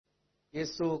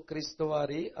యేసు క్రీస్తు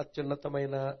వారి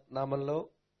అత్యున్నతమైన నామంలో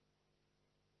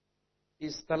ఈ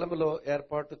స్థలములో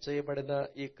ఏర్పాటు చేయబడిన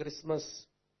ఈ క్రిస్మస్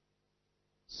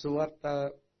సువార్త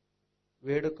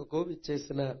వేడుకకు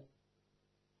విచ్చేసిన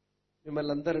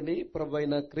మిమ్మల్నందరినీ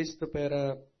ప్రభువైన క్రీస్తు పేర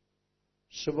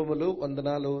శుభములు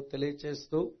వందనాలు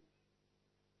తెలియచేస్తూ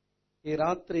ఈ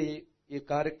రాత్రి ఈ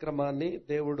కార్యక్రమాన్ని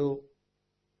దేవుడు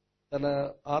తన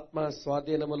ఆత్మ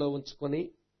స్వాధీనములో ఉంచుకొని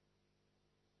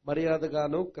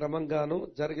మర్యాదగాను క్రమంగాను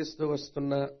జరిగిస్తూ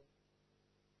వస్తున్న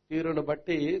తీరును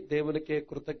బట్టి దేవునికే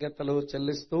కృతజ్ఞతలు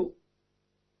చెల్లిస్తూ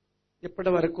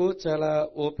ఇప్పటి వరకు చాలా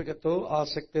ఓపికతో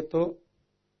ఆసక్తితో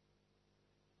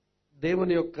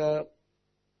దేవుని యొక్క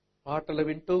పాటలు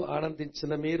వింటూ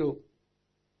ఆనందించిన మీరు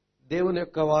దేవుని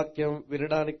యొక్క వాక్యం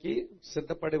వినడానికి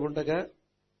సిద్ధపడి ఉండగా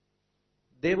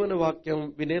దేవుని వాక్యం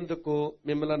వినేందుకు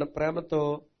మిమ్మల్ని ప్రేమతో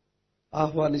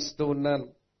ఆహ్వానిస్తూ ఉన్నాను.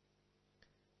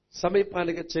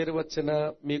 సమీపానికి చేరువచ్చిన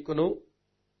మీకును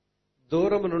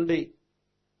దూరం నుండి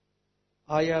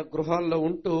ఆయా గృహాల్లో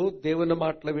ఉంటూ దేవుని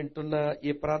మాటలు వింటున్న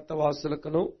ఈ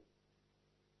ప్రాంతవాసులకును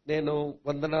నేను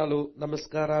వందనాలు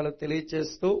నమస్కారాలు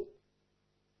తెలియచేస్తూ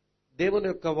దేవుని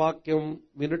యొక్క వాక్యం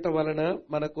వినుట వలన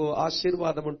మనకు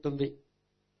ఆశీర్వాదం ఉంటుంది.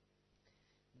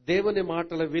 దేవుని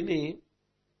మాటలు విని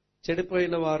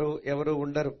చెడిపోయిన వారు ఎవరు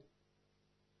ఉండరు.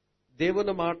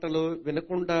 దేవుని మాటలు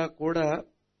వినకుండా కూడా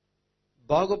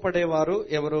బాగుపడేవారు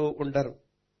ఎవరు ఉండరు.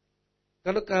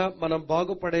 కనుక మనం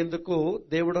బాగుపడేందుకు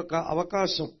దేవుడొక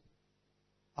అవకాశం,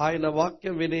 ఆయన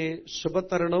వాక్యం వినే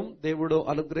శుభతరుణం దేవుడు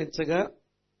అనుగ్రహించగా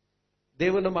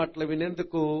దేవుని మాటలు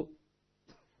వినేందుకు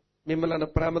మిమ్మల్ని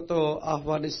ప్రేమతో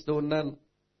ఆహ్వానిస్తూ ఉన్నాను.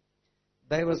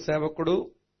 దైవ సేవకుడు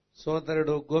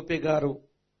సోదరుడు గోపి గారు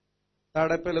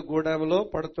తాడేపల్లిగూడెంలో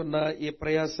పడుతున్న ఈ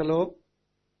ప్రయాసలో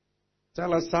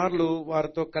చాలాసార్లు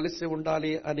వారితో కలిసి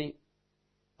ఉండాలి అని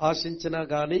ఆశించినా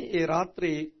గాని ఈ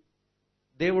రాత్రి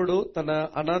దేవుడు తన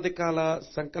అనాదికాల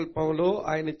సంకల్పంలో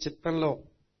ఆయన చిత్తంలో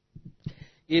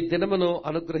ఈ దినమును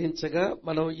అనుగ్రహించగా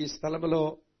మనం ఈ స్థలములో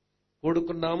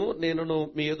కూడుకున్నాము. నేను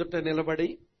మీ ఎదుట నిలబడి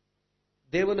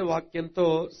దేవుని వాక్యంతో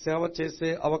సేవ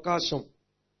చేసే అవకాశం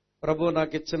ప్రభు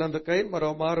నాకు ఇచ్చినందుకై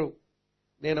మరోమారు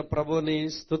నేను ప్రభుని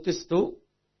స్తుతిస్తూ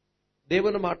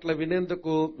దేవుని మాటలు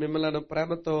వినేందుకు మిమ్మల్ని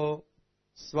ప్రేమతో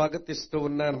స్వాగతిస్తూ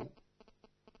ఉన్నాను.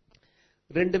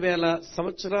 2000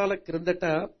 సంవత్సరాల క్రిందట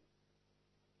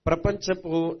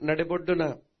ప్రపంచపు నడిబొడ్డున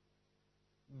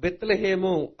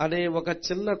బెత్లెహేము అనే ఒక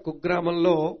చిన్న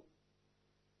కుగ్రామంలో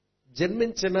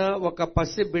జన్మించిన ఒక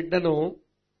పసి బిడ్డను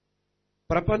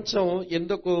ప్రపంచం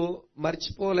ఎందుకు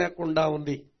మర్చిపోలేకుండా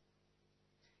ఉంది.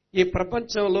 ఈ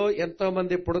ప్రపంచంలో ఎంతో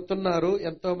మంది పుడుతున్నారు,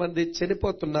 ఎంతో మంది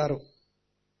చనిపోతున్నారు.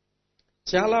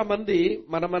 చాలా మంది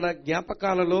మన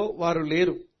జ్ఞాపకాలలో వారు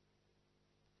లేరు.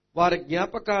 వారి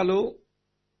జ్ఞాపకాలు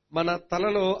మన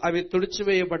తలలో అవి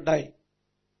తుడిచివేయబడ్డాయి.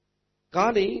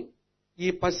 కానీ ఈ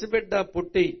పసిబిడ్డ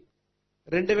పుట్టి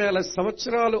 2000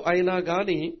 సంవత్సరాలు అయినా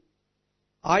గాని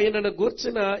ఆయనను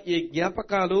గూర్చిన ఈ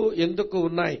జ్ఞాపకాలు ఎందుకు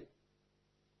ఉన్నాయి?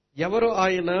 ఎవరు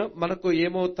ఆయన? మనకు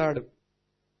ఏమవుతాడు?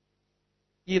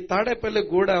 ఈ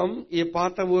తాడేపల్లిగూడెం ఈ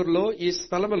పాత ఊర్లో ఈ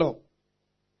స్థలములో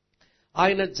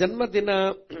ఆయన జన్మదిన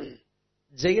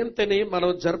జయంతిని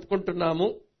మనం జరుపుకుంటున్నాము.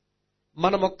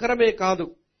 మనమొక్కరమే కాదు,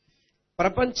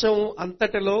 ప్రపంచం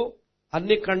అంతటిలో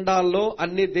అన్ని ఖండాల్లో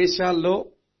అన్ని దేశాల్లో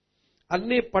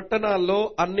అన్ని పట్టణాల్లో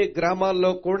అన్ని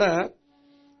గ్రామాల్లో కూడా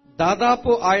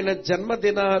దాదాపు ఆయన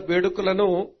జన్మదిన వేడుకలను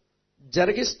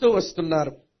జరిగిస్తూ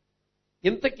వస్తున్నారు.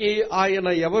 ఇంతకీ ఆయన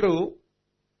ఎవరు?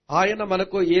 ఆయన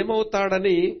మనకు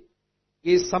ఏమవుతాడని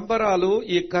ఈ సంబరాలు,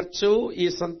 ఈ ఖర్చు, ఈ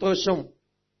సంతోషం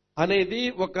అనేది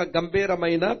ఒక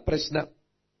గంభీరమైన ప్రశ్న.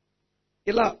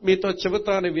 ఇలా మీతో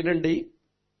చెబుతాను వినండి.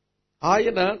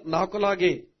 ఆయన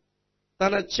నాకులాగే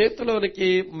తన చేతిలోనికి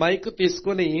మైకు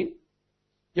తీసుకుని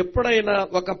ఎప్పుడైనా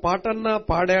ఒక పాటన్నా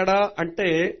పాడాడా అంటే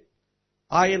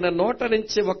ఆయన నోట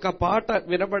నుంచి ఒక పాట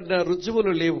వినబడిన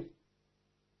రుజువులు లేవు.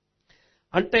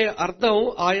 అంటే అర్థం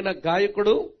ఆయన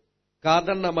గాయకుడు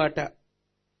కాదన్నమాట.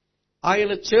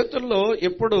 ఆయన చేతుల్లో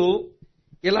ఎప్పుడు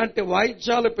ఇలాంటి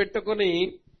వాయిద్యాలు పెట్టుకుని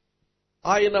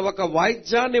ఆయన ఒక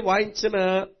వాయిద్యాన్ని వాయించిన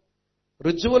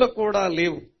రుజువులు కూడా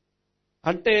లేవు.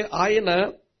 అంటే ఆయన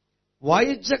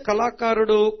వాయిద్య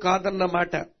కళాకారుడు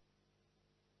కాదన్నమాట.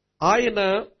 ఆయన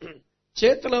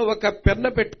చేతిలో ఒక పెన్ను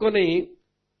పెట్టుకుని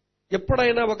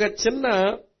ఎప్పుడైనా ఒక చిన్న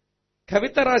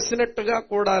కవిత రాసినట్టుగా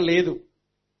కూడా లేదు.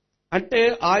 అంటే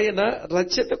ఆయన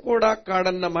రచయిత కూడా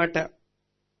కాడన్నమాట.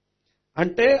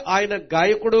 అంటే ఆయన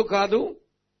గాయకుడు కాదు,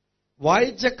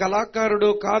 వాయిద్య కళాకారుడు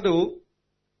కాదు,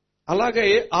 అలాగే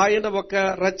ఆయన ఒక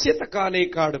రచయిత కానే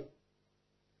కాడు.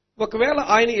 ఒకవేళ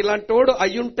ఆయన ఇలాంటోడు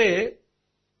అయ్యుంటే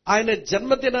ఆయన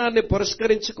జన్మదినాన్ని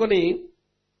పురస్కరించుకొని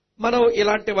మనం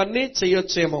ఇలాంటివన్నీ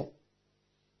చేయొచ్చేమో.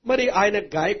 మరి ఆయన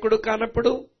గాయకుడు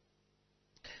కానప్పుడు,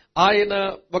 ఆయన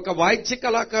ఒక వాయిద్య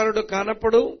కళాకారుడు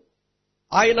కానప్పుడు,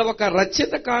 ఆయన ఒక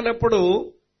రచయిత కానప్పుడు,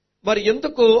 మరి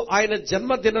ఎందుకు ఆయన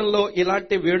జన్మదినంలో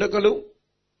ఇలాంటి వేడుకలు?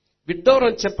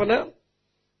 విడ్డూరం చెప్పన,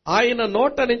 ఆయన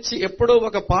నోట నుంచి ఎప్పుడూ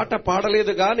ఒక పాట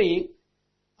పాడలేదు గాని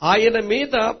ఆయన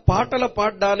మీద పాటలు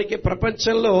పాడడానికి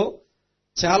ప్రపంచంలో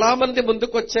చాలా మంది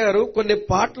ముందుకొచ్చారు. కొన్ని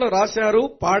పాటలు రాశారు,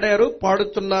 పాడారు,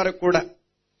 పాడుతున్నారు కూడా.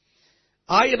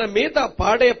 ఆయన మీద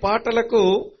పాడే పాటలకు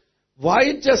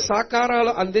వాయిద్య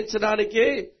సహకారాలు అందించడానికే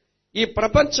ఈ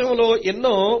ప్రపంచంలో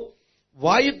ఎన్నో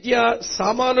వాయిద్య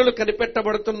సామానులు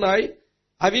కనిపెట్టబడుతున్నాయి,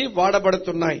 అవి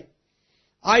వాడబడుతున్నాయి.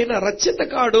 ఆయన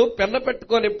రచయితగాడు పెన్న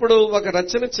పెట్టుకొని ఎప్పుడు ఒక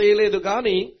రచన చేయలేదు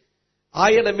గాని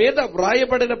ఆయన మీద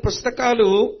వ్రాయబడిన పుస్తకాలు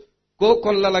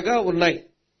కోకొల్లలుగా ఉన్నాయి.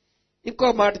 ఇంకో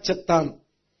మాట చెప్తాను.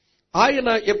 ఆయన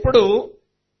ఎప్పుడు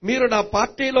మీరు నా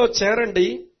పార్టీలో చేరండి,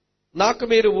 నాకు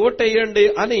మీరు ఓటేయండి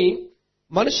అని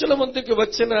మనుషుల ముందుకు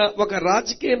వచ్చిన ఒక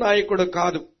రాజకీయ నాయకుడు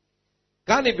కాదు.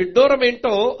 కానీ విడ్డూరం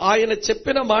ఏంటో, ఆయన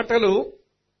చెప్పిన మాటలు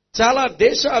చాలా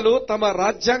దేశాలు తమ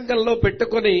రాజ్యాంగంలో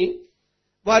పెట్టుకొని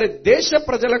వారి దేశ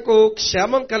ప్రజలకు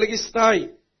క్షేమం కలిగిస్తాయి,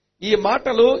 ఈ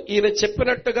మాటలు ఈయన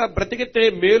చెప్పినట్టుగా బ్రతికితే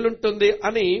మేలుంటుంది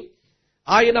అని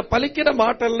ఆయన పలికిన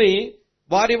మాటల్ని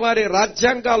వారి వారి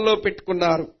రాజ్యాంగాల్లో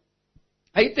పెట్టుకున్నారు.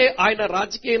 అయితే ఆయన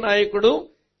రాజకీయ నాయకుడు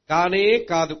కానే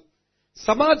కాదు.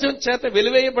 సమాజం చేత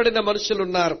వెలివేయబడిన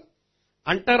మనుషులున్నారు,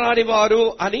 అంటరాని వారు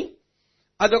అని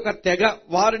అదొక తెగ,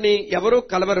 వారిని ఎవరూ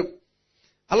కలవరు.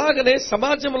 అలాగనే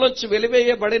సమాజంలోంచి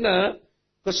వెలివేయబడిన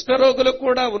కుష్ఠరోగులు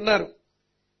కూడా ఉన్నారు,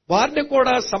 వారిని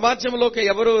కూడా సమాజంలోకి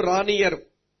ఎవరూ రానియరు.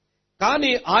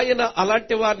 కానీ ఆయన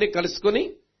అలాంటి వారిని కలుసుకుని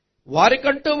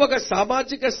వారికంటూ ఒక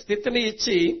సామాజిక స్థితిని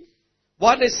ఇచ్చి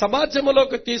వారిని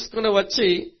సమాజంలోకి తీసుకుని వచ్చి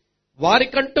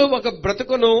వారికంటూ ఒక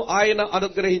బ్రతుకును ఆయన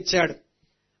అనుగ్రహించాడు.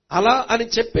 అలా అని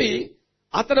చెప్పి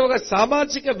అతను ఒక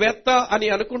సామాజికవేత్త అని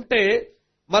అనుకుంటే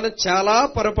మనం చాలా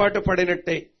పొరపాటు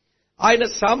పడినట్టే. ఆయన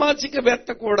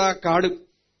సామాజికవేత్త కూడా కాడు.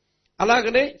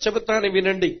 అలాగనే చెబుతాను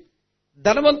వినండి.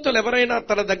 ధనవంతులు ఎవరైనా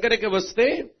తన దగ్గరికి వస్తే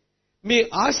మీ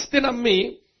ఆస్తి నమ్మి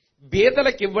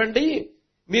బీదలకు ఇవ్వండి,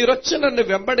 మీరొచ్చి నన్ను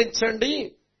వెంబడించండి,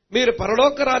 మీరు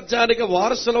పరలోక రాజ్యానికి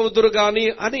వారసులవుదురు గాని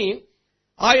అని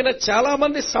ఆయన చాలా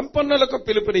మంది సంపన్నులకు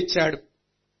పిలుపునిచ్చాడు.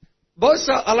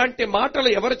 బహుశా అలాంటి మాటలు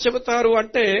ఎవరు చెబుతారు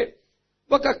అంటే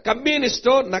ఒక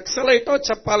కమ్యూనిస్టో నక్సలైటో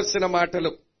చెప్పాల్సిన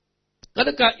మాటలు.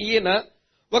 కనుక ఈయన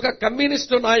ఒక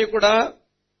కమ్యూనిస్టు నాయకుడా,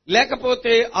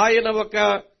 లేకపోతే ఆయన ఒక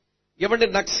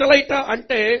నక్సలైటా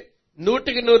అంటే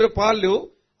 100% పాళ్ళు.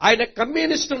 ఆయన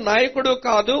కమ్యూనిస్టు నాయకుడు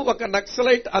కాదు, ఒక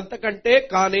నక్సలైట్ అంతకంటే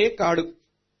కానే కాడు.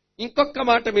 ఇంకొక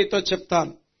మాట మీతో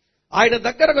చెప్తాను. ఆయన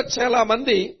దగ్గరకు చాలా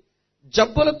మంది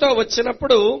జబ్బులతో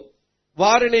వచ్చినప్పుడు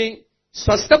వారిని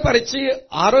స్వస్థపరిచి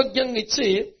ఆరోగ్యం ఇచ్చి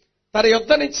తన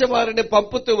యొద్ద నుంచి వారిని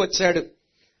పంపుతూ వచ్చాడు.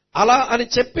 అలా అని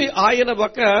చెప్పి ఆయన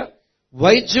ఒక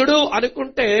వైద్యుడు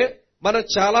అనుకుంటే మనం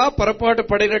చాలా పొరపాటు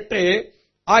పడినట్టే.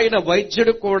 ఆయన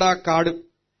వైద్యుడు కూడా కాడు.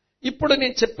 ఇప్పుడు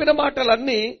నేను చెప్పిన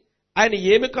మాటలన్నీ ఆయన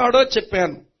ఏమి కాడో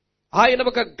చెప్పాను. ఆయన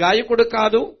ఒక గాయకుడు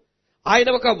కాదు, ఆయన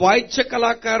ఒక వాయిద్య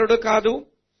కళాకారుడు కాదు,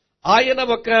 ఆయన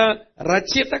ఒక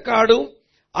రచయిత కాడు,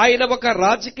 ఆయన ఒక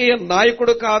రాజకీయ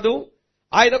నాయకుడు కాదు,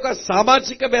 ఆయన ఒక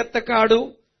సామాజికవేత్త కాడు,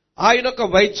 ఆయన ఒక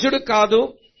వైద్యుడు కాదు,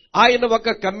 ఆయన ఒక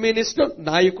కమ్యూనిస్టు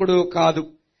నాయకుడు కాదు.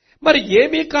 మరి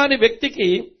ఏమీ కాని వ్యక్తికి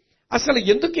అసలు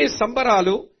ఎందుకు ఈ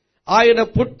సంబరాలు? ఆయన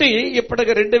పుట్టి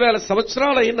ఇప్పటికి 2000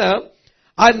 సంవత్సరాలైనా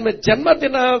ఆయన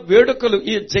జన్మదిన వేడుకలు,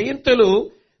 ఈ జయంతులు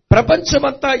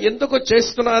ప్రపంచమంతా ఎందుకు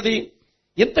చేస్తున్నది?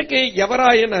 ఇంతకీ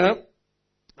ఎవరాయన?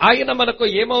 ఆయన మనకు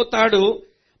ఏమవుతాడు?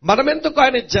 మనమెందుకు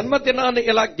ఆయన జన్మదినాన్ని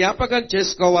ఇలా జ్ఞాపకం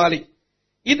చేసుకోవాలి?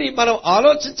 ఇది మనం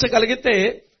ఆలోచించగలిగితే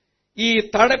ఈ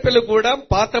తాడేపల్లిగూడెం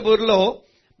పాత ఊరిలో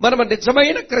మనం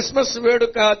నిజమైన క్రిస్మస్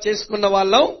వేడుక చేసుకున్న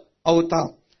వాళ్ళం అవుతాం.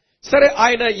 సరే,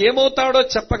 ఆయన ఏమవుతాడో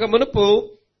చెప్పక మునుపు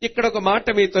ఇక్కడ ఒక మాట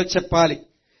మీతో చెప్పాలి.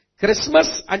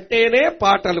 క్రిస్మస్ అంటేనే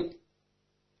పాటలు.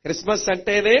 క్రిస్మస్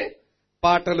అంటేనే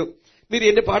పాటలు. మీరు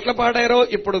ఎన్ని పాటలు పాడారో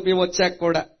ఇప్పుడు మేము వచ్చాక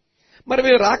కూడా, మరి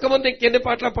మీరు రాకముందు ఇంకెన్ని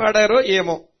పాటలు పాడారో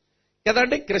ఏమో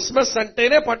కదండి. క్రిస్మస్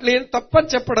అంటేనే పాటలు, ఏం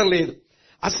తప్పని చెప్పడం లేదు.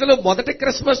 అసలు మొదటి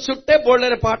క్రిస్మస్ చుట్టే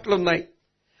బోల్డైన పాటలు ఉన్నాయి.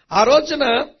 ఆ రోజున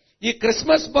ఈ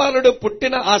క్రిస్మస్ బాలుడు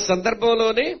పుట్టిన ఆ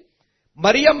సందర్భంలోనే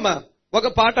మరియమ్మ ఒక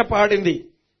పాట పాడింది,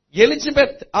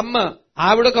 ఎలిజబెత్ అమ్మ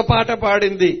ఆవిడొక పాట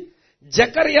పాడింది,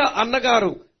 జకర్యా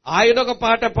అన్నగారు ఆయన ఒక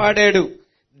పాట పాడాడు,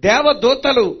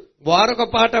 దేవదూతలు వారొక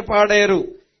పాట పాడారు.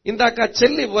 ఇందాక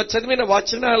చెల్లి చదివిన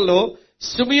వచనాల్లో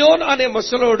సుమియోన్ అనే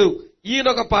ముసలోడు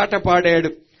ఈయనొక పాట పాడాడు.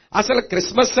 అసలు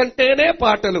క్రిస్మస్ అంటేనే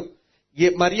పాటలు.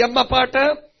 మరియమ్మ పాట,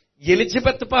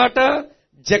 ఎలిజబెత్ పాట,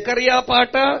 జకర్యా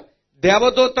పాట,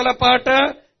 దేవదూతల పాట,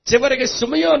 చివరికి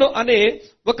సిమియోను అనే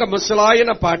ఒక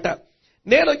ముసలాయన పాట.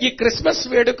 నేను ఈ క్రిస్మస్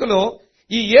వేడుకలో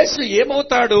ఈ యేసు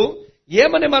ఏమవుతాడు,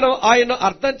 ఏమని మనం ఆయన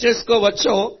అర్థం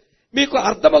చేసుకోవచ్చో మీకు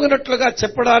అర్థమగినట్లుగా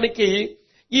చెప్పడానికి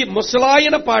ఈ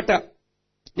ముసలాయన పాట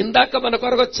ఇందాక మన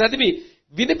కొరకు చదివి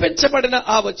వినిపించబడిన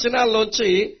ఆ వచనాల్లోంచి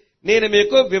నేను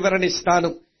మీకు వివరణిస్తాను.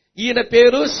 ఈయన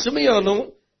పేరు సిమియోను,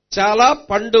 చాలా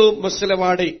పండు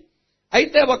ముసలివాడి.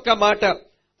 అయితే ఒక్క మాట,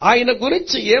 ఆయన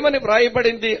గురించి ఏమని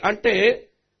వ్రాయబడింది అంటే,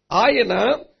 ఆయన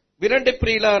వినండి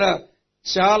ప్రియులారా,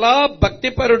 చాలా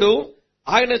భక్తిపరుడు,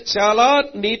 ఆయన చాలా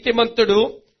నీతిమంతుడు,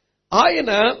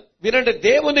 ఆయన వినండి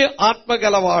దేవుని ఆత్మ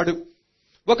గలవాడు.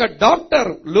 ఒక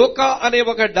డాక్టర్, లూకా అనే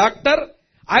ఒక డాక్టర్,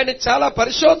 ఆయన చాలా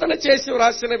పరిశోధన చేసి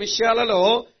వ్రాసిన విషయాలలో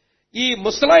ఈ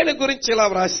ముసలాయన గురించి ఇలా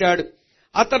వ్రాశాడు.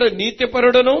 అతను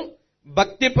నీతిపరుడును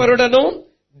భక్తిపరుడను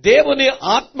దేవుని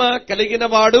ఆత్మ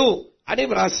కలిగినవాడు అని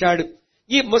వ్రాశాడు.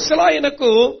 ఈ ముసలాయనకు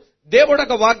దేవుడు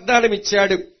ఒక వాగ్దానం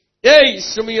ఇచ్చాడు. ఏయ్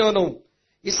సిమియోను,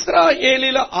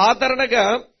 ఇశ్రాయేలీల ఆదరణగా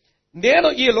నేను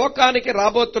ఈ లోకానికి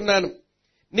రాబోతున్నాను.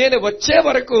 నేను వచ్చే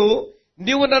వరకు,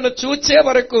 నీవు నన్ను చూచే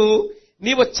వరకు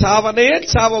నీవు చావనే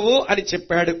చావవు అని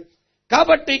చెప్పాడు.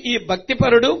 కాబట్టి ఈ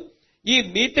భక్తిపరుడు, ఈ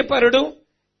నీతిపరుడు,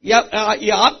 ఈ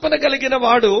ఆత్మను కలిగిన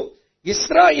వాడు,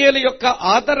 ఇశ్రాయేలు యొక్క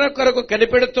ఆదరణ కొరకు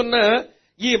కనిపెడుతున్న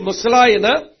ఈ ముసలాయన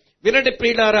వినండి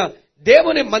ప్రియులారా,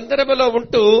 దేవుని మందిరములో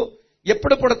ఉంటూ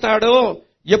ఎప్పుడు పుడతాడో,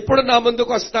 ఎప్పుడు నా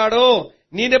ముందుకు వస్తాడో,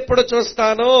 నేనెప్పుడు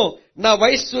చూస్తానో, నా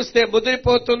వయసు చూస్తే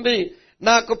ముదిరిపోతుంది,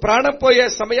 నాకు ప్రాణం పోయే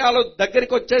సమయాలు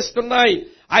దగ్గరికి వచ్చేస్తున్నాయి,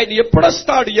 ఆయన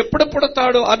ఎప్పుడొస్తాడు, ఎప్పుడు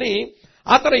పుడతాడు అని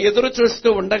అతను ఎదురు చూస్తూ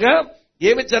ఉండగా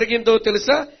ఏమి జరిగిందో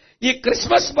తెలుసా? ఈ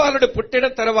క్రిస్మస్ బాలుడు పుట్టిన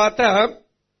తర్వాత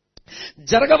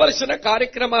జరగవలసిన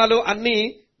కార్యక్రమాలు అన్ని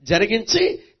జరిగించి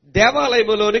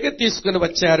దేవాలయములోనికి తీసుకుని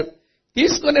వచ్చారు.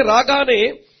 తీసుకుని రాగానే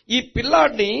ఈ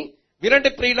పిల్లాడిని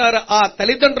వినండి ప్రియులారా, ఆ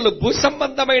తల్లిదండ్రులు,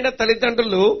 భూసంబంధమైన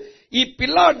తల్లిదండ్రులు ఈ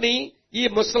పిల్లాడిని ఈ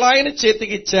ముసలాయన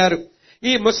చేతికిచ్చారు.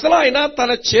 ఈ ముసలాయన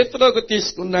తన చేతిలోకి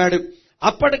తీసుకున్నాడు.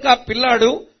 అప్పటికా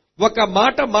పిల్లాడు ఒక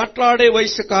మాట మాట్లాడే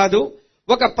వయసు కాదు,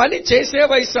 ఒక పని చేసే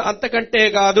వయసు అంతకంటే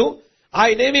కాదు.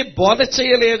 ఆయనేమి బోధ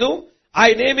చేయలేదు,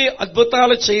 ఆయనేమి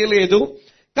అద్భుతాలు చేయలేదు.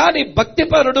 కానీ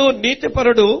భక్తిపరుడు,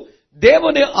 నీతిపరుడు,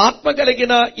 దేవుని ఆత్మ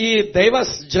కలిగిన ఈ దైవ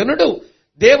జనుడు,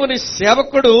 దేవుని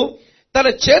సేవకుడు తన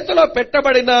చేతిలో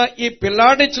పెట్టబడిన ఈ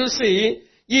పిల్లాడిని చూసి,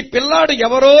 ఈ పిల్లాడు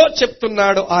ఎవరో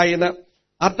చెప్తున్నాడు ఆయన.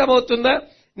 అర్థమవుతుందా?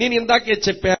 నేను ఇందాకే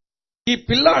చెప్పాను, ఈ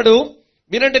పిల్లాడు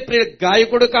వినండి ప్రియ,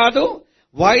 గాయకుడు కాదు,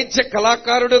 వాయిద్య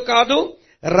కళాకారుడు కాదు,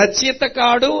 రచయిత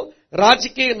కాడు,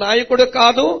 రాజకీయ నాయకుడు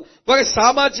కాదు, ఒక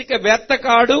సామాజిక వేత్త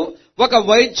కాడు, ఒక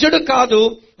వైద్యుడు కాదు,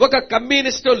 ఒక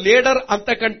కమ్యూనిస్టు లీడర్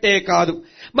అంతకంటే కాదు.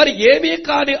 మరి ఏమీ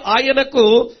కాని ఆయనకు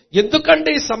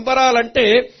ఎందుకండి సంబరాలంటే,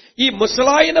 ఈ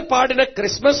ముసలాయన పాడిన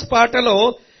క్రిస్మస్ పాటలో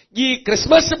ఈ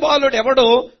క్రిస్మస్ బాలుడు ఎవడో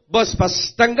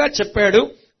స్పష్టంగా చెప్పాడు.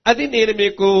 అది నేను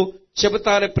మీకు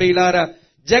చెబుతాను ప్రియులారా,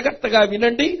 జాగ్రత్తగా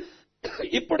వినండి.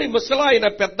 ఇప్పుడు ఈ ముసలాయన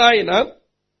పెద్ద ఆయన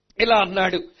ఇలా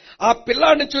అన్నాడు. ఆ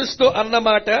పిల్లాడిని చూస్తూ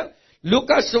అన్నమాట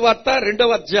లూకా సువార్త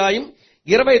 2వ అధ్యాయం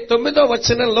 29వ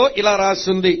వచనంలో ఇలా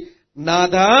రాసుంది.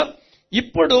 నాదా,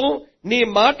 ఇప్పుడు నీ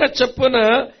మాట చొప్పున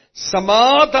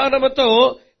సమాధానముతో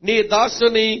నీ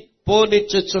దాసుని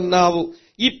పోనిచ్చుచున్నావు.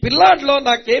 ఈ పిల్లాడిలో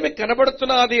నాకేమి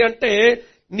కనబడుతున్నది అంటే,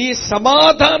 నీ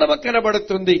సమాధానము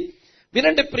కనబడుతుంది.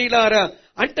 వినండి ప్రియులారా,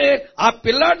 అంటే ఆ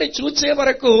పిల్లాడిని చూసే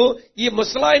వరకు ఈ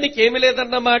ముసలాయనికి ఏమి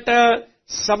లేదన్నమాట,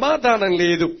 సమాధానం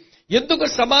లేదు. ఎందుకు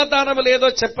సమాధానం లేదో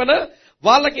చెప్పనా?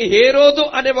 వాళ్ళకి హేరోదు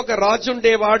అనే ఒక రాజు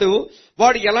ఉండేవాడు.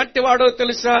 వాడు ఎలాంటి వాడో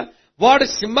తెలుసా? వాడు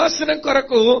సింహాసనం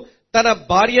కొరకు తన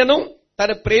భార్యను,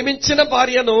 తన ప్రేమించిన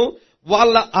భార్యను,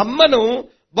 వాళ్ళ అమ్మను,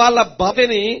 వాళ్ళ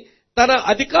బాధని తన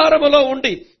అధికారములో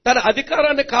ఉండి తన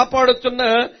అధికారాన్ని కాపాడుతున్న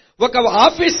ఒక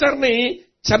ఆఫీసర్ని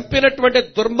చంపినటువంటి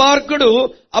దుర్మార్గుడు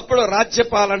అప్పుడు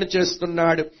రాజ్యపాలన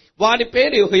చేస్తున్నాడు. వాని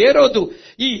పేరు హేరోదు.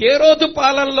 ఈ హేరోదు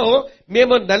పాలనలో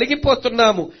మేము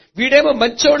నలిగిపోతున్నాము. వీడేమో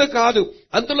మంచోడు కాదు,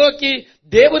 అందులోకి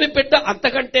దేవుని బిడ్డ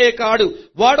అంతకంటే కాడు,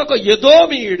 వాడొక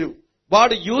ఎదోమీయుడు.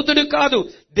 వాడు యూదుడు కాదు,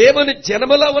 దేవుని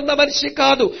జనములో ఉన్న మనిషి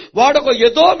కాదు, వాడొక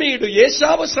ఎదోమీయుడు,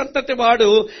 ఏశావు సంతతి వాడు.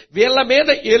 వీళ్ల మీద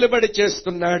ఏలుబడి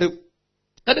చేస్తున్నాడు.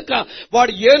 కనుక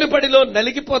వాడు ఏలుబడిలో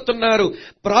నలిగిపోతున్నారు.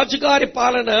 రాజుగారి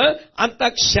పాలన అంత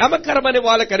క్షేమకరమని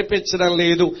వాళ్ళకి అనిపించడం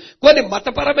లేదు. కొన్ని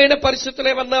మతపరమైన పరిస్థితులు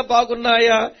ఏమన్నా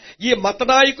బాగున్నాయా? ఈ మత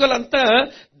నాయకులంతా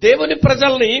దేవుని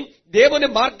ప్రజల్ని దేవుని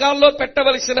మార్గాల్లో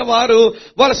పెట్టవలసిన వారు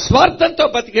వాళ్ళ స్వార్థంతో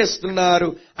బతికేస్తున్నారు.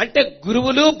 అంటే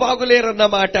గురువులు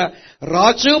బాగులేరన్నమాట.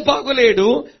 రాజు బాగులేడు,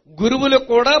 గురువులు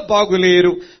కూడా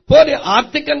బాగులేరు. పోనీ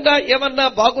ఆర్థికంగా ఏమన్నా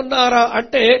బాగున్నారా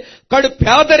అంటే కడు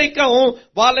పేదరికం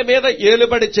వాళ్ళ మీద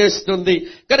ఏలుబడి చేస్తుంది.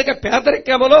 కనుక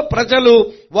పేదరికంలో ప్రజలు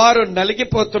వారు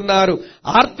నలిగిపోతున్నారు.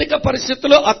 ఆర్థిక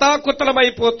పరిస్థితులు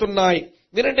అతాకుతలమైపోతున్నాయి.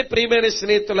 వినండి ప్రియమైన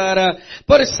స్నేహితులారా,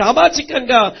 మరి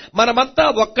సామాజికంగా మనమంతా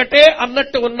ఒక్కటే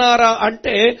అన్నట్టు ఉన్నారా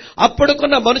అంటే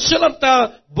అప్పుడుకున్న మనుషులంతా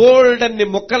బోల్డన్ని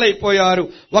ముక్కలైపోయారు.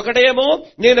 ఒకడేమో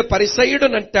నేను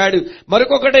పరిసయ్యుడునంటాడు,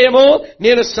 మరొకడేమో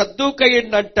నేను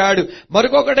సద్దూకయుడినంటాడు,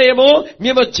 మరొకడేమో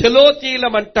మేము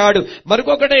జలోతీలమంటాడు,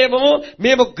 మరొకడేమో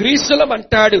మేము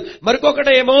గ్రీసులమంటాడు,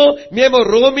 మరొకడేమో మేము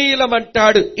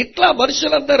రోమీలమంటాడు. ఇట్లా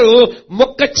మనుషులందరూ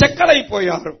ముక్క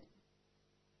చెక్కలైపోయారు.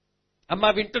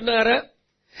 అమ్మా వింటున్నారా?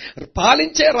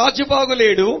 పాలించే రాజు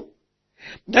బాగులేడు,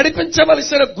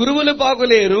 నడిపించవలసిన గురువులు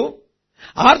బాగులేరు,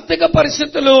 ఆర్థిక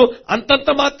పరిస్థితులు అంతంత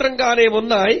మాత్రంగానే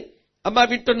ఉన్నాయి. అమ్మా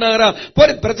వింటున్నారా?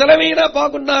 పోనీ ప్రజలమైనా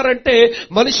బాగున్నారంటే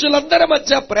మనుషులందరి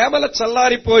మధ్య ప్రేమల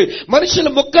చల్లారిపోయి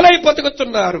మనుషులు ముక్కలై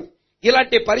బతుకుతున్నారు.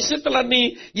 ఇలాంటి పరిస్థితులన్నీ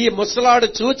ఈ ముసలాడు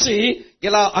చూచి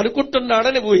ఇలా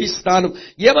అనుకుంటున్నాడని ఊహిస్తాను.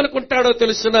 ఏమనుకుంటాడో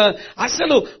తెలుసునా?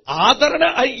 అసలు ఆదరణ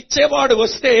ఇచ్చేవాడు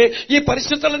వస్తే ఈ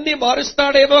పరిస్థితులన్నీ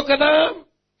మారుస్తాడేమో కదా.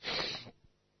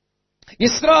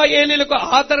 ఇశ్రాయేలీయులకు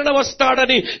ఆదరణ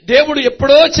వస్తాడని దేవుడు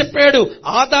ఎప్పుడో చెప్పాడు.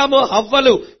 ఆదాము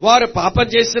హవ్వలు వారు పాపం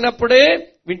చేసినప్పుడే,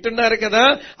 వింటున్నారు కదా,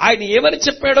 ఆయన ఏమని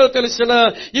చెప్పాడో తెలుసునా?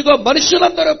 ఇగో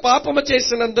మనుషులందరూ పాపము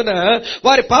చేసినందున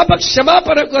వారి పాప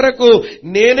క్షమాపణ కొరకు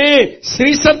నేనే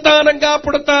స్త్రీ సంతానంగా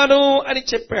పుడతాను అని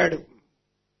చెప్పాడు.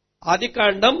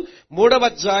 ఆదికాండం 3వ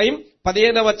అధ్యాయం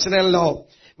 15వ వచనంలో.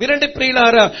 వినండి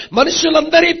ప్రియులారా,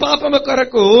 మనుషులందరి పాపము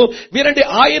కొరకు వినండి,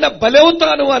 ఆయన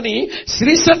బలవుతాను అని,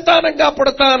 స్త్రీ సంతానంగా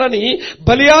పుడతానని,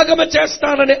 బలియాగమ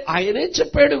చేస్తానని ఆయనే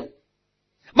చెప్పాడు.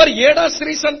 మరి ఏడా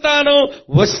స్త్రీ సంతానం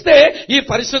వస్తే ఈ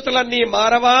పరిస్థితులన్నీ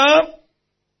మారవా?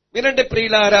 వినండి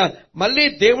ప్రియులారా, మళ్ళీ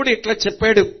దేవుడు ఇట్లా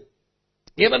చెప్పాడు.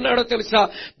 ఏమన్నాడో తెలుసా?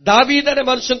 దావీదనే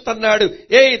మనుషుని తన్నాడు.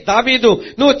 ఏయ్ దావీదు,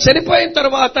 నువ్వు చనిపోయిన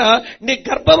తర్వాత నీ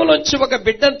గర్భంలోంచి ఒక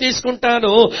బిడ్డను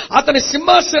తీసుకుంటాను, అతని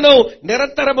సింహాసనం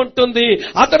నిరంతరం ఉంటుంది,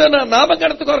 అతడు నా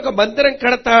నామఘనత కొరకు మందిరం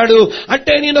కడతాడు,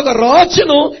 అంటే నేను ఒక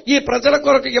రాజును ఈ ప్రజల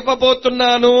కొరకు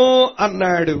ఇవ్వబోతున్నాను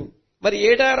అన్నాడు. మరి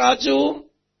ఏడా రాజు?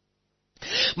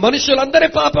 మనుషులందరి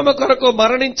పాపము కొరకు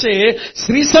మరణించే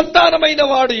స్త్రీ సంతానమైన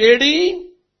వాడు ఏడి?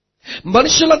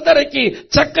 మనుషులందరికీ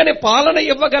చక్కని పాలన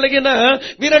ఇవ్వగలిగిన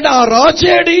వినండి ఆ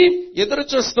రాజేడి? ఎదురు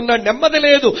చూస్తున్నాడు, నెమ్మది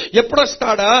లేదు.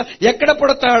 ఎప్పుడొస్తాడా, ఎక్కడ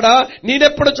పుడతాడా,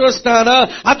 నేనెప్పుడు చూస్తానా,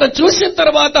 అతను చూసిన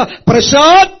తర్వాత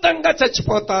ప్రశాంతంగా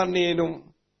చచ్చిపోతాను నేను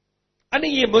అని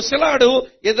ఈ ముసలాడు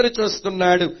ఎదురు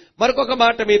చూస్తున్నాడు. మరొక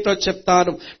మాట మీతో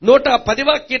చెప్తాను.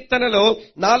 110వ కీర్తనలో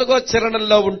 4వ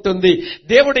చరణంలో ఉంటుంది.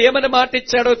 దేవుడు ఏమని మాట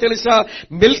ఇచ్చాడో తెలుసా?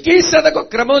 మెల్కీసెదకు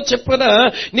క్రమం చెప్పున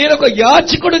నేను ఒక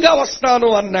యాజకుడిగా వస్తాను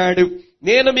అన్నాడు.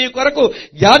 నేను మీ కొరకు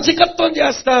యాజకత్వం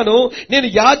చేస్తాను, నేను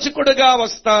యాజకుడిగా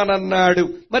వస్తానన్నాడు.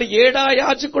 మరి ఏడా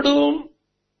యాజకుడు?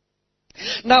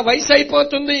 నా వయసు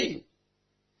అయిపోతుంది,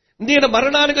 నేను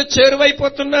మరణానికి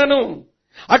చేరువైపోతున్నాను,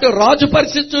 అటు రాజు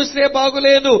పరిస్థితి చూస్తే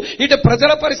బాగులేదు, ఇటు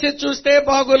ప్రజల పరిస్థితి చూస్తే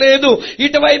బాగులేదు,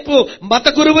 ఇటువైపు మత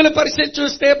గురువుల పరిస్థితి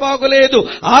చూస్తే బాగులేదు,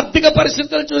 ఆర్థిక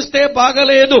పరిస్థితులు చూస్తే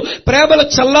బాగలేదు, ప్రేమలు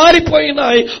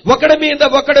చల్లారిపోయినాయి, ఒకడి మీద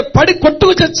ఒకడు పడి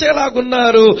కొట్టుకు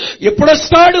చచ్చేలాగున్నారు.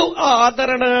 ఎప్పుడొస్తాడు ఆ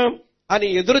ఆదరణ అని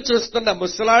ఎదురు చూస్తున్న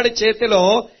ముసలాడి చేతిలో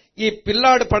ఈ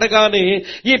పిల్లాడు పడగానే,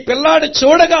 ఈ పిల్లాడు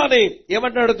చూడగానే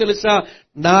ఏమంటాడో తెలుసా?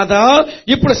 నాదా,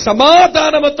 ఇప్పుడు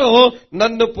సమాధానముతో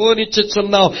నన్ను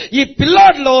పోనిచ్చుచున్నావు, ఈ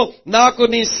పిల్లాడిలో నాకు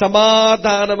నీ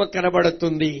సమాధానము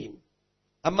కనబడుతుంది.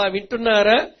 అమ్మా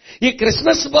వింటున్నారా? ఈ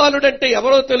క్రిస్మస్ బాలుడంటే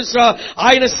ఎవరో తెలుసా?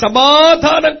 ఆయన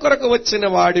సమాధానం కొరకు వచ్చిన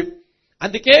వాడు.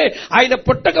 అందుకే ఆయన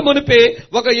పుట్టక మునిపే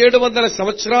ఒక 700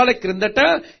 సంవత్సరాల క్రిందట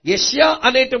యెషయా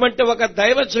అనేటువంటి ఒక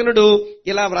దైవజనుడు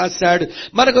ఇలా వ్రాశాడు.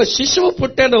 మనకు శిశువు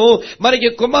పుట్టెను, మనకి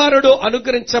కుమారుడు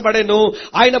అనుగ్రహించబడెను,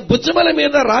 ఆయన భుజముల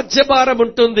మీద రాజ్యభారం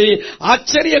ఉంటుంది,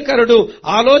 ఆశ్చర్యకరుడు,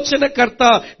 ఆలోచనకర్త,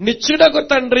 నిత్యుడగు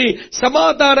తండ్రి,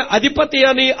 సమాధాన అధిపతి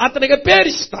అని అతనికి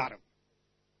పేరిస్తారు.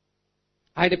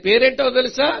 ఆయన పేరేంటో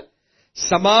తెలుసా?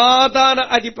 సమాధాన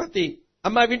అధిపతి.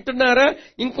 అమ్మా వింటున్నారా?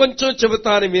 ఇంకొంచెం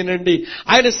చెబుతాను వినండి.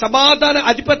 ఆయన సమాధాన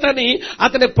అధిపతిని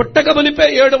అతని పుట్టక మునిపే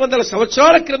 700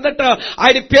 సంవత్సరాల క్రిందట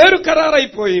ఆయన పేరు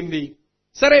ఖరారైపోయింది.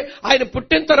 సరే, ఆయన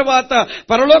పుట్టిన తర్వాత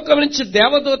పరలోకం నుంచి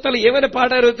దేవదూతలు ఏమని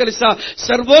పాడారో తెలుసా?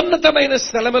 సర్వోన్నతమైన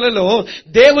స్థలములలో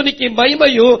దేవునికి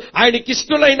మహిమయు,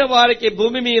 ఆయనకిష్టులైన వారికి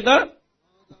భూమి మీద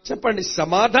చెప్పండి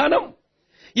సమాధానం.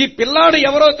 ఈ పిల్లాడు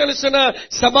ఎవరో తెలుసిన?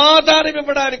 సమాధానం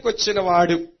ఇవ్వడానికి వచ్చిన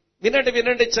వాడు. వినండి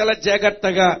వినండి చాలా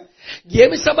జాగ్రత్తగా.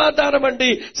 ఏమి సమాధానం అండి?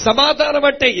 సమాధానం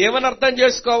అంటే ఏమని అర్థం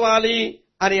చేసుకోవాలి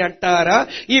అని అంటారా?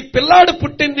 ఈ పిల్లాడు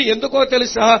పుట్టింది ఎందుకో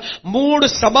తెలుసా? 3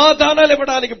 సమాధానాలు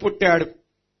ఇవ్వడానికి పుట్టాడు.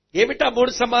 ఏమిటా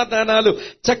 3 సమాధానాలు?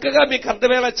 చక్కగా మీకు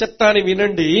అర్థమయ్యేలా చెప్తాను,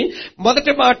 వినండి.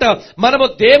 మొదటి మాట, మనము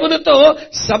దేవునితో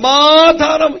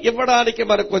సమాధానం ఇవ్వడానికి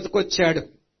మనకు వచ్చాడు.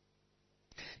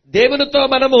 దేవునితో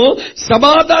మనము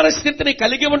సమాధాన స్థితిని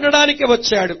కలిగి ఉండడానికి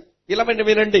వచ్చాడు. ఇలా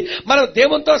వినండి, మనం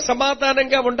దేవునితో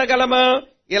సమాధానంగా ఉండగలమా?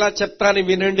 ఇలా చెప్తాను,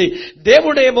 వినండి.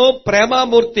 దేవుడేమో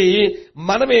ప్రేమామూర్తి,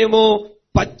 మనమేమో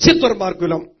పచ్చి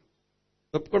దుర్మార్గులం.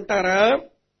 ఒప్పుకుంటారా?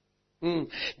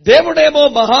 దేవుడేమో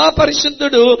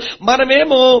మహాపరిశుద్ధుడు,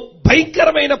 మనమేమో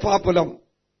భయంకరమైన పాపులం.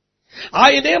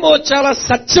 ఆయనేమో చాలా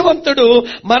సత్యవంతుడు,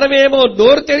 మనమేమో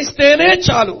నోరు తెరిస్తేనే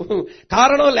చాలు,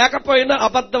 కారణం లేకపోయినా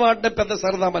అబద్ధం ఆడడం పెద్ద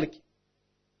సరదా మనకి.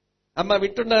 అమ్మ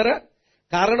వింటున్నారా?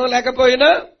 కారణం లేకపోయినా,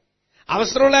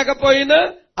 అవసరం లేకపోయినా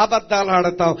అబద్ధాలు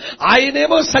ఆడతాం.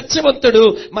 ఆయనేమో సత్యవంతుడు,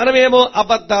 మనమేమో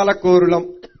అబద్ధాల కోరులం.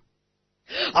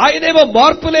 ఆయనేమో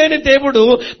మార్పు లేని దేవుడు,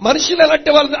 మనుషులు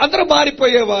ఎలాంటి వాళ్ళు? అందరూ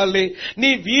మారిపోయే వాళ్ళే. నీ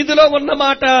వీధిలో ఉన్న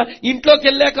మాట ఇంట్లోకి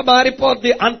వెళ్ళాక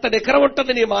మారిపోద్ది, అంత నికరం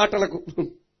ఉంటది నీ మాటలకు.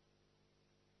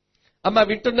 అమ్మ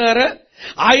వింటున్నారా?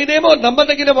 ఆయనేమో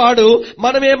నమ్మదగిన వాడు,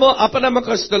 మనమేమో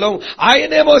అపనమ్మకస్తులం.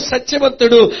 ఆయనేమో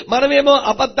సత్యవంతుడు, మనమేమో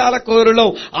అబద్ధాల కోరులం.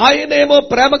 ఆయనేమో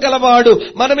ప్రేమ గలవాడు,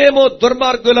 మనమేమో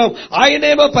దుర్మార్గులం.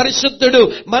 ఆయనేమో పరిశుద్ధుడు,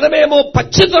 మనమేమో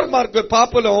పచ్చి దుర్మార్గు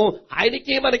పాపులం.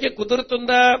 ఆయనకి మనకి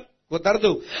కుదురుతుందా? కుదరదు.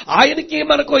 ఆయనకి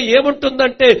మనకు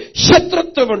ఏముంటుందంటే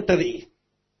శత్రుత్వం ఉంటది,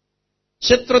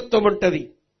 శత్రుత్వం ఉంటది.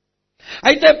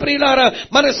 అయితే ప్రియులారా,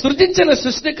 మన సృజించిన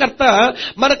సృష్టికర్త,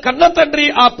 మన కన్న తండ్రి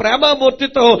ఆ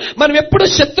ప్రేమామూర్తితో మనం ఎప్పుడు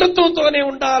శత్రుత్వంతోనే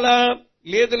ఉండాలా?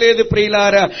 లేదు లేదు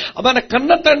ప్రియులారా, మన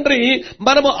కన్న తండ్రి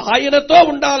మనము ఆయనతో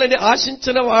ఉండాలని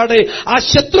ఆశించిన వాడే ఆ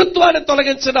శత్రుత్వాన్ని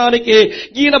తొలగించడానికి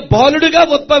ఈయన బాలుడిగా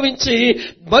ఉద్భవించి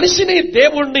మనిషిని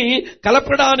దేవుణ్ణి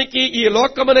కలపడానికి ఈ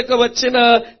లోకమునకు వచ్చిన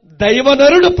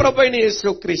దైవనరుడు ప్రభువైన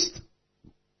యేసుక్రీస్తు.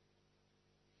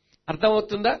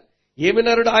 అర్థమవుతుందా? ఏమి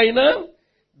నరుడు ఆయన?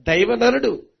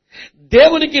 దైవనరుడు.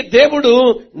 దేవునికి దేవుడు,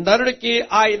 నరుడికి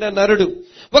ఆయన నరుడు.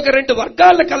 ఒక 2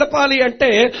 వర్గాలను కలపాలి అంటే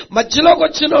మధ్యలోకి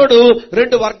వచ్చినోడు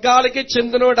 2 వర్గాలకి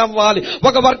చెందినోడు అవ్వాలి.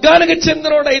 ఒక వర్గానికి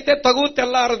చెందినోడు అయితే తగువ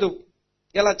తెల్లారదు.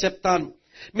 ఇలా చెప్తాను.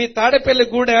 మీ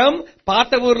తాడేపల్లిగూడెం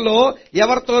పాత ఊర్లో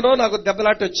ఎవరితోనో నాకు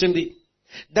దెబ్బలాట వచ్చింది.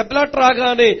 దెబ్బలాట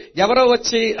రాగానే ఎవరో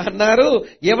వచ్చి అన్నారు,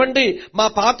 ఏమండి మా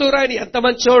పాతూరాయని ఎంత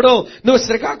మంచోడో, నువ్వు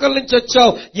శ్రీకాకుళం నుంచి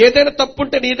వచ్చావు, ఏదైనా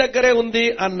తప్పుంటే నీ దగ్గరే ఉంది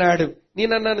అన్నాడు.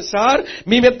 నేనన్నాను, సార్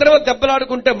మేమిద్దరం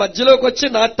దెబ్బలాడుకుంటే మధ్యలోకి వచ్చి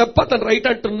నా తప్పు అతను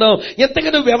రైట్ అంటున్నావు,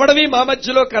 ఎంతగా నువ్వెవడవి మా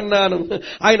మధ్యలోకి అన్నాను.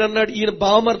 ఆయన అన్నాడు, ఈయన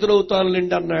బావమరుదులు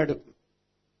అవుతానులేండి అన్నాడు.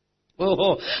 ఓహో,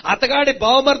 అతగాడి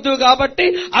బావమరుదు కాబట్టి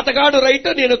అతగాడు రైట్,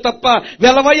 నేను తప్ప,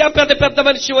 వెలవయ్యా పెద్ద పెద్ద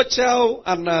మనిషి వచ్చావు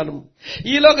అన్నాను.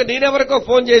 ఈలోగా నేనెవరికో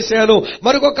ఫోన్ చేశాను,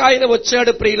 మరొక ఆయన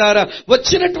వచ్చాడు. ప్రియులారా,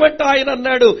 వచ్చినటువంటి ఆయన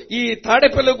అన్నాడు, ఈ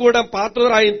తాడేపల్లిగూడెం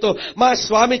పాతూరు ఆయనతో, మా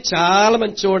స్వామి చాలా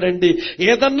మంచివాడండి,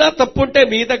 ఏదన్నా తప్పుంటే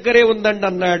మీ దగ్గరే ఉందండి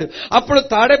అన్నాడు. అప్పుడు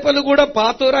తాడేపల్లిగూడెం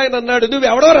పాతూరు ఆయన అన్నాడు,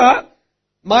 నువ్వెవడోరా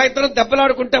మా ఇద్దరం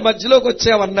దెబ్బలాడుకుంటే మధ్యలోకి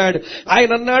వచ్చావన్నాడు.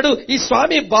 ఆయన అన్నాడు, ఈ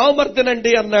స్వామి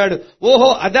బావమర్దునండి అన్నాడు. ఓహో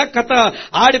అదే కథ,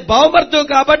 ఆడి బావమర్దు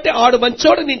కాబట్టి ఆడు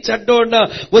మంచోడు, నేను చెడ్డోడినా,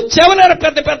 వచ్చావలేరా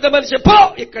పెద్ద పెద్ద మనిషి, పో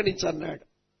ఇక్కడి నుంచి అన్నాడు.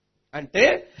 అంటే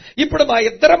ఇప్పుడు మా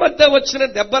ఇద్దరి మధ్య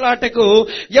వచ్చిన దెబ్బలాటకు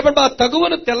ఇప్పుడు మా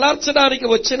తగువను తెల్లార్చడానికి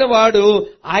వచ్చిన వాడు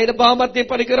ఆయన బావమర్ది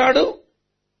పనికిరాడు.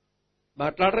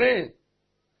 మాట్లాడరే,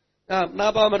 నా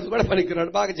బావమర్ది కూడా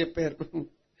పనికిరాడు. బాగా చెప్పారు.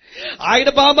 ఆయన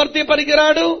బావమర్ది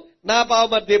పనికిరాడు, నా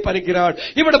బావమర్ది పనికిరాడు.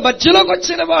 ఇప్పుడు మధ్యలోకి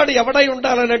వచ్చిన వాడు ఎవడై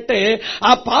ఉండాలనంటే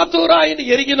ఆ పాతూరాయిని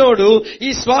ఎరిగినోడు, ఈ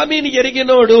స్వామిని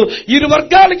ఎరిగినోడు, 2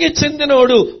 వర్గాలకి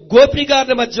చెందినోడు గోపి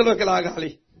గారిని మధ్యలోకి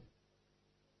లాగాలి.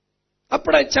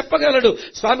 అప్పుడు ఆయన చెప్పగలడు,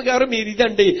 స్వామి గారు మీరు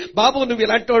ఇదండి, బాబు నువ్వు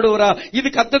ఇలాంటోడురా,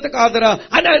 ఇది పద్ధతి కాదురా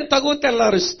అని ఆయన తగువ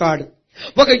తెల్లారుస్తాడు.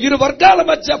 ఒక 2 వర్గాల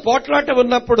మధ్య పోట్లాట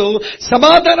ఉన్నప్పుడు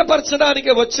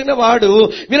సమాధానపరచడానికి వచ్చిన వాడు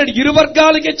వీళ్ళని 2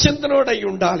 వర్గాలకి చెందినోడై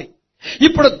ఉండాలి.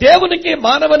 ఇప్పుడు దేవునికి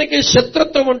మానవునికి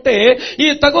శత్రుత్వం ఉంటే ఈ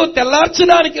తగువ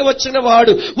తెల్లార్చడానికి వచ్చిన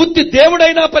వాడు ఉత్తి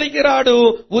దేవుడైనా పనికిరాడు,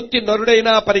 ఉత్తి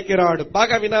నరుడైనా పనికిరాడు.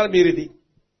 బాగా వినాలి మీరిది.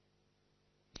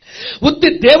 ఉత్తి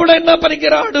దేవుడైనా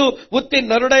పనికిరాడు, ఉత్తి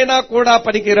నరుడైనా కూడా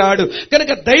పనికిరాడు.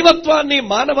 కనుక దైవత్వాన్ని,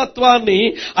 మానవత్వాన్ని,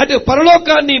 అటు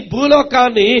పరలోకాన్ని,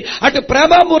 భూలోకాన్ని, అటు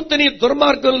ప్రేమామూర్తిని,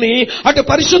 దుర్మార్గుల్ని, అటు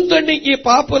పరిశుద్ధుణ్ణి, ఈ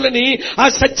పాపులని, ఆ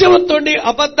సత్యవంతుణ్ణి,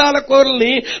 అబద్ధాల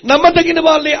కోరుల్ని, నమ్మదగిన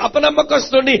వాళ్ళని,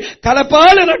 అపనమ్మకస్తుణ్ణి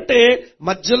కలపాలనంటే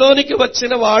మధ్యలోనికి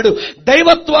వచ్చిన వాడు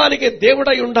దైవత్వానికి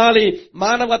దేవుడై ఉండాలి,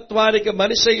 మానవత్వానికి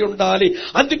మనిషి ఉండాలి.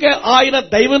 అందుకే ఆయన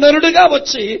దైవనరుడుగా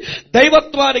వచ్చి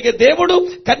దైవత్వానికి దేవుడు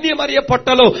కన్యమరియ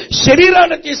పొట్టలో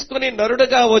శరీరాన్ని తీసుకుని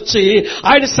నరుడుగా వచ్చి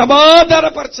ఆయన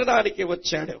సమాధానపరచడానికి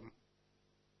వచ్చాడు.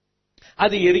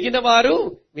 అది ఎరిగిన వారు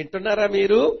వింటున్నారా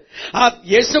మీరు? ఆ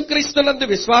యేసుక్రీస్తునందు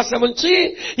విశ్వాసం ఉంచి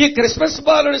ఈ క్రిస్మస్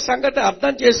బాలుని సంగతి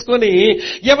అర్థం చేసుకుని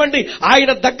ఏమండి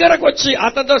ఆయన దగ్గరకు వచ్చి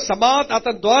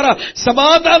అతని ద్వారా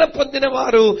సమాధానం పొందిన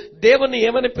వారు దేవుని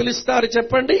ఏమని పిలుస్తారు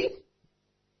చెప్పండి?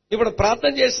 ఇప్పుడు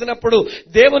ప్రార్థన చేసినప్పుడు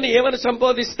దేవుని ఏమని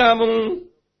సంబోధిస్తాము?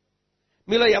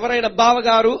 మీలో ఎవరైనా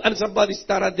బావగారు అని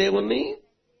సంబోధిస్తారా దేవుణ్ణి?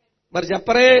 మరి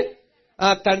చెప్పరే,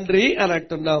 తండ్రి అని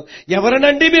అంటున్నాం.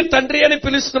 ఎవరినండి మీరు తండ్రి అని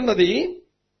పిలుస్తున్నది?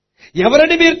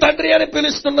 ఎవరిని మీరు తండ్రి అని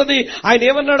పిలుస్తున్నది? ఆయన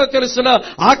ఏమన్నాడో తెలుసున,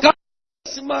 ఆకాశ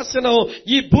సింహాసనం,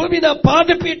 ఈ భూమి నా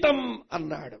పాదపీఠం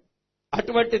అన్నాడు.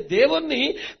 అటువంటి దేవుణ్ణి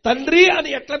తండ్రి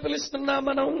అని ఎట్లా పిలుస్తున్నాం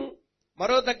మనం?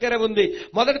 మరో దగ్గర ఉంది,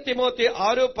 1 తిమోతి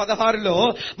 6:16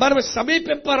 మనం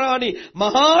సమీపింపరాని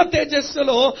మహా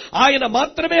తేజస్సులో ఆయన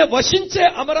మాత్రమే వశించే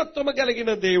అమరత్వము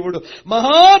కలిగిన దేవుడు,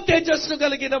 మహా తేజస్సు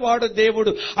కలిగిన వాడు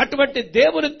దేవుడు. అటువంటి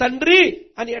దేవుని తండ్రి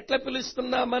అని ఎట్లా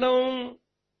పిలుస్తున్నాం మనం?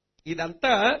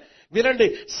 ఇదంతా వినండి,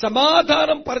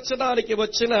 సమాధానం పరచడానికి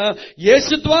వచ్చిన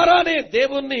యేసు ద్వారానే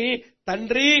దేవుణ్ణి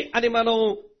తండ్రి అని మనం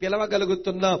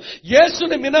పిలవగలుగుతున్నాం.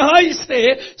 యేసుని మినహాయిస్తే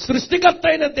సృష్టికర్త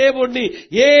అయిన దేవుణ్ణి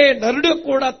ఏ నరుడు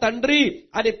కూడా తండ్రి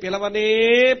అని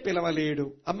పిలవలేడు.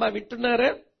 అమ్మ వింటున్నారా?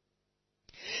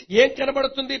 ఏం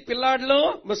కనబడుతుంది పిల్లాడిలో?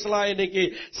 ముసలాయనికి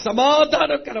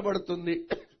సమాధానం కనబడుతుంది.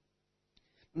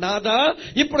 నాదా,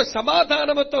 ఇప్పుడు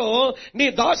సమాధానముతో నీ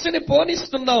దాసుని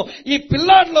పోనిస్తున్నావు, ఈ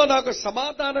పిల్లాడిలో నాకు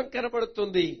సమాధానం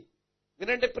కనబడుతుంది.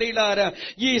 వినండి ప్రియులారా,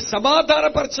 ఈ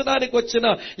సమాధానపరచడానికి వచ్చిన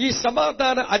ఈ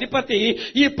సమాధాన అధిపతి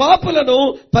ఈ పాపులను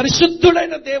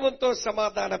పరిశుద్ధుడైన దేవునితో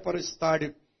సమాధానపరుస్తాడు.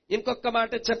 ఇంకొక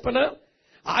మాట చెప్పనా?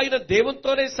 ఆయన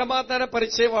దేవునితోనే సమాధాన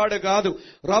పరిచేవాడు కాదు.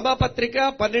 రోమాపత్రిక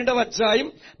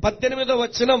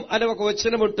 12:18 అనే ఒక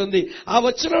వచనం ఉంటుంది. ఆ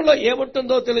వచనంలో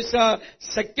ఏముంటుందో తెలుసా?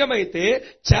 శక్యమైతే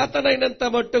చేతనైనంత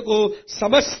మట్టుకు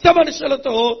సమస్త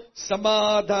మనుషులతో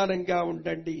సమాధానంగా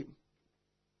ఉండండి.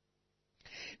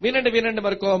 వినండి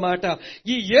మరొక మాట.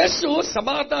 ఈ యేసు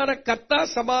సమాధానకర్త,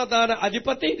 సమాధాన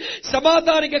అధిపతి,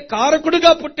 సమాధానికి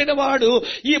కారకుడుగా పుట్టినవాడు.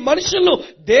 ఈ మనుషులను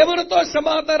దేవునితో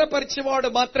సమాధానపరిచేవాడు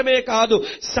మాత్రమే కాదు,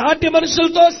 సాటి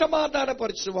మనుషులతో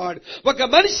సమాధానపరిచేవాడు. ఒక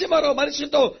మనిషి మరో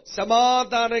మనిషితో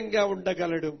సమాధానంగా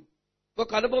ఉండగలడు.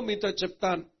 ఒక అనుభవం మీతో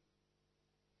చెప్తాను.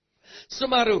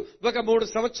 సుమారు ఒక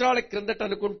 3 సంవత్సరాల క్రిందట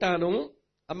అనుకుంటాను.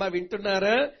 అమ్మ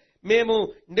వింటున్నారా? మేము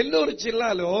నెల్లూరు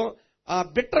జిల్లాలో ఆ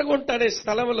బిట్రగుంట అనే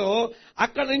స్థలంలో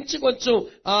అక్కడి నుంచి కొంచెం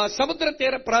సముద్ర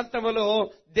తీర ప్రాంతంలో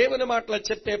దేవుని మాటలు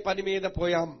చెప్పే పని మీద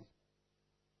పోయాం.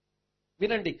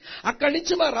 వినండి, అక్కడి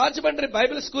నుంచి మా రాజమండ్రి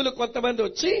బైబిల్ స్కూల్ కొంతమంది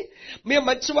వచ్చి మేము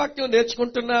మంచి వాక్యం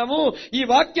నేర్చుకుంటున్నాము, ఈ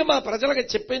వాక్యం మా ప్రజలకు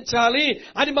చెప్పించాలి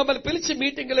అని మమ్మల్ని పిలిచి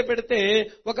మీటింగులు పెడితే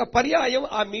ఒక పర్యాయం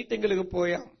ఆ మీటింగులకు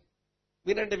పోయాం.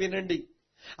 వినండి,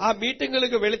 ఆ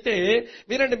మీటింగులకు వెళితే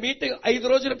వినండి, మీటింగ్ 5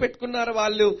 రోజులు పెట్టుకున్నారు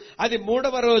వాళ్ళు. అది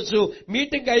 3వ రోజు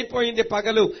మీటింగ్ అయిపోయింది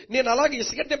పగలు. నేను అలాగే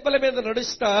ఇసుక దెబ్బల మీద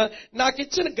నడుస్తా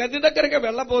నాకిచ్చిన గది దగ్గరగా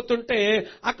వెళ్ళబోతుంటే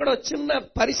అక్కడ చిన్న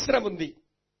పరిశ్రమ ఉంది.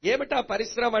 ఏమిటా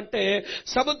పరిశ్రమ అంటే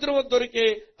సముద్రం దొరికే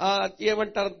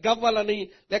ఏమంటారు గవ్వలని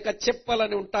లేక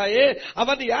చెప్పలని ఉంటాయే,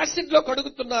 అవన్నీ యాసిడ్ లో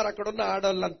కడుగుతున్నారు అక్కడున్న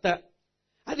ఆడవాళ్ళంతా.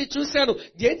 అది చూశాను.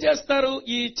 ఏం చేస్తారు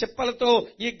ఈ చెప్పలతో,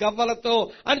 ఈ గవ్వలతో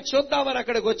అని చూద్దామని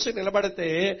అక్కడికి వచ్చి నిలబడితే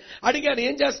అడిగాను,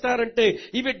 ఏం చేస్తారంటే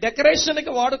ఇవి డెకరేషన్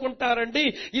కి వాడుకుంటారండి,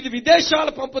 ఇది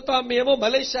విదేశాలు పంపుతాం మేము,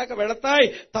 మలేషియాకి వెళతాయి,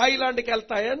 థాయిలాండ్కి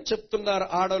వెళ్తాయి అని చెప్తున్నారు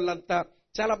ఆడోళ్ళంతా.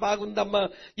 చాలా బాగుందమ్మా,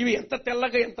 ఇవి ఎంత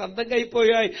తెల్లగా ఎంత అందంగా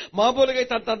అయిపోయాయి, మామూలుగా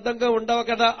అయితే అంత అందంగా ఉండవు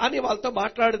కదా అని వాళ్ళతో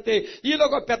మాట్లాడితే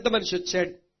ఈలోగా పెద్ద మనిషి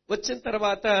వచ్చాడు. వచ్చిన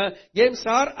తర్వాత ఏం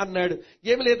సార్ అన్నాడు.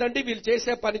 ఏమి లేదండి వీళ్ళు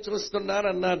చేసే పని చూస్తున్నాను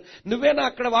అన్నాను. నువ్వేనా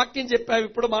అక్కడ వాక్యం చెప్పావు,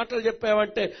 ఇప్పుడు మాటలు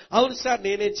చెప్పావంటే అవును సార్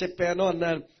నేనే చెప్పాను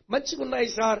అన్నాను. మంచిగా ఉన్నాయి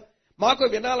సార్, మాకు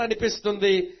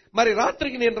వినాలనిపిస్తుంది, మరి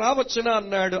రాత్రికి నేను రావచ్చునా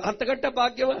అన్నాడు. అంతకంటే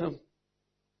భాగ్యమా?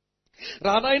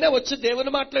 రానాయన వచ్చి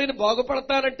దేవుని మాటలు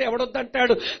బాగుపడతానంటే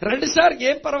ఎవడొద్దంటాడు. 2 సార్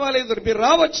ఏం పర్వాలేదు మీరు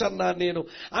రావచ్చు అన్నాను నేను.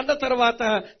 అన్న తర్వాత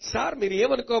సార్ మీరు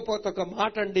ఏమనుకోకపోతే ఒక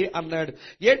మాట అండి అన్నాడు.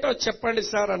 ఏంటో చెప్పండి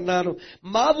సార్ అన్నాను.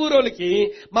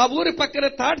 మా ఊరి పక్కన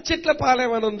తాటి చెట్ల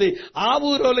పాలెం అని ఉంది, ఆ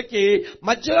ఊరోళ్ళకి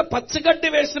మధ్యలో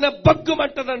పచ్చగడ్డి వేసిన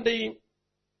బగ్గుమంటదండి.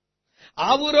 ఆ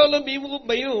ఊరోళ్ళు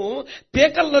మేము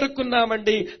పీకలు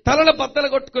నరుక్కున్నామండి, తలల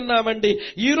బద్దలు కొట్టుకున్నామండి,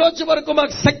 ఈ రోజు వరకు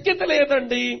మాకు సఖ్యత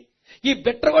లేదండి. ఈ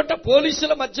బిట్రగొట్ట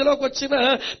పోలీసుల మధ్యలోకి వచ్చిన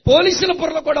పోలీసుల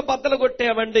బుర్రలు కూడా బద్దలు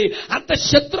కొట్టామండి, అంత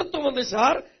శత్రుత్వం ఉంది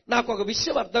సార్, నాకు ఒక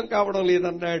విషయం అర్థం కావడం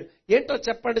లేదన్నాడు. ఏంటో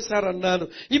చెప్పండి సార్ అన్నాను.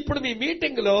 ఇప్పుడు మీ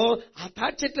మీటింగ్ లో ఆ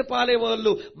తాటి చెట్లు పాలే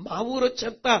వాళ్ళు మా ఊరు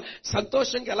వచ్చేంత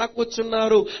సంతోషంగా ఎలా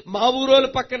కూర్చున్నారు, మా ఊరోళ్ళు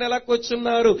పక్కన ఎలా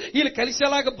కూర్చున్నారు, వీళ్ళు కలిసి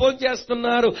ఎలాగ భోజనం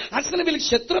చేస్తున్నారు, అసలు వీళ్ళకి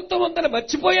శత్రుత్వం ఉందని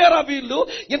మర్చిపోయారా వీళ్ళు,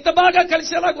 ఇంత బాగా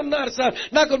కలిసి ఎలాగున్నారు సార్,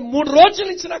 నాకు 3 రోజుల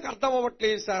నుంచి నాకు అర్థం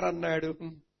అవ్వట్లేదు సార్ అన్నాడు.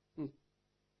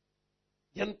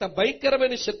 ఎంత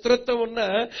భయంకరమైన శత్రుత్వం ఉన్నా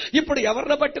ఇప్పుడు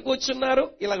ఎవరిని బట్టి కూర్చున్నారు?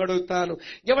 ఇలా అడుగుతాను.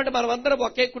 ఏమంటే మనమందరం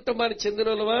ఒకే కుటుంబానికి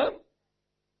చెందినోళ్ళమా?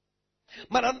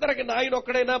 మనందరికి నాయన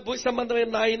ఒక్కడైనా? భూ సంబంధమైన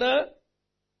నాయన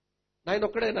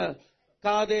ఒక్కడైనా?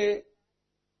 కాదే,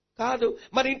 కాదు.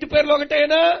 మన ఇంటి పేర్లు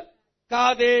ఒకటేనా?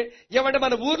 కాదే. ఏమంటే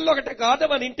మన ఊర్లో ఒకటే కాదు,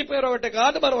 మన ఇంటి పేరు ఒకటే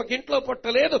కాదు, మనం ఒక ఇంట్లో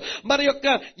పుట్టలేదు, మన యొక్క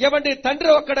ఏమంటే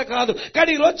తండ్రి ఒక్కడే కాదు.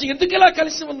 కానీ ఈరోజు ఎందుకు ఇలా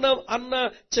కలిసి ఉన్నాం? అన్న,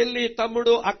 చెల్లి,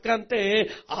 తమ్ముడు, అక్క అంటే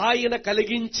ఆయన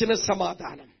కలిగించిన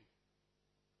సమాధానం.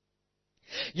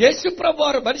 యేసుప్రభు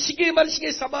వారు మనిషికి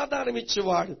సమాధానం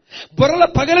ఇచ్చేవాడు. బుర్రల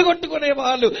పగలగొట్టుకునే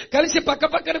వాళ్ళు కలిసి పక్క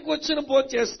పక్కన కూర్చుని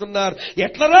భోజనం చేస్తున్నారు.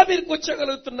 ఎట్లరా మీరు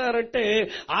కూర్చోగలుగుతున్నారంటే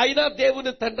ఆయన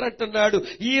దేవుని తండ్రి అంటున్నాడు,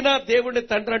 ఈయన దేవుని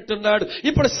తండ్రి అంటున్నాడు.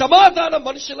 ఇప్పుడు సమాధానం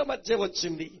మనుషుల మధ్య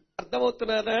వచ్చింది.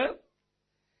 అర్థమవుతున్నదా?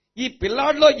 ఈ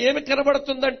పిల్లాడిలో ఏమి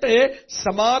కనబడుతుందంటే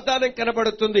సమాధానం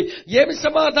కనబడుతుంది. ఏమి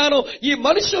సమాధానం? ఈ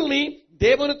మనుషుల్ని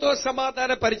దేవునితో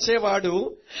సమాధాన పరిచేవాడు,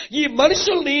 ఈ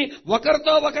మనుషుల్ని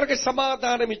ఒకరితో ఒకరికి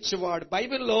సమాధానం ఇచ్చేవాడు.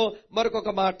 బైబిల్లో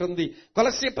మరొక మాట ఉంది.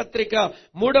 కొలస్సీ పత్రిక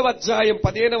 3వ అధ్యాయం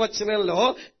 15వ వచనంలో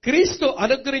క్రీస్తు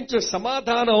అనుగ్రహించే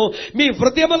సమాధానం మీ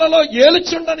హృదయములలో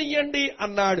ఏలుచుండనియండి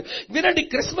అన్నాడు. వినండి,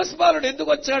 క్రిస్మస్ బాలుడు ఎందుకు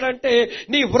వచ్చాడంటే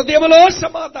నీ హృదయములో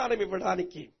సమాధానం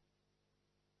ఇవ్వడానికి.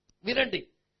 వినండి,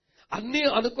 అన్ని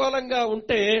అనుకూలంగా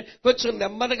ఉంటే కొంచెం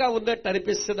నెమ్మదిగా ఉన్నట్టు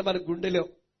అనిపిస్తుంది మన గుండెలో.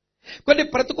 కొన్ని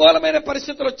ప్రతికూలమైన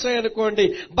పరిస్థితులు వచ్చాయనుకోండి,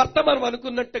 భర్త మనం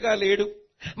అనుకున్నట్టుగా లేడు,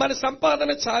 మన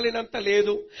సంపాదన చాలినంత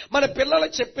లేదు, మన పిల్లలు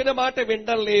చెప్పిన మాట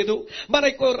వినడం లేదు,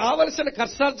 మనకు రావలసిన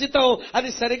కష్టార్జితం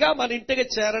అది సరిగా మన ఇంటికి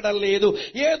చేరడం లేదు,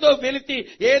 ఏదో వెలితి,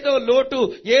 ఏదో లోటు,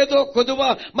 ఏదో కొదువ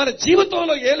మన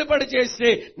జీవితంలో ఏలుబడి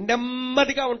చేస్తే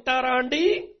నెమ్మదిగా ఉంటారా అండి?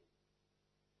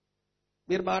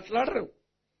 మీరు మాట్లాడరు.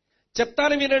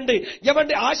 చెప్తాను వినండి.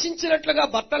 ఎవరిని ఆశించినట్లుగా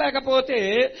భర్త లేకపోతే,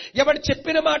 ఎవరి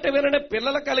చెప్పిన మాట వినని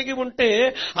పిల్లలు కలిగి ఉంటే,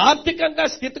 ఆర్థికంగా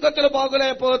స్థితిగతులు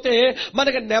బాగులేకపోతే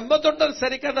మనకి నెమ్మదుండదు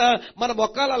సరికదా. మన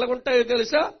మొక్కలు అలాగుంటాయో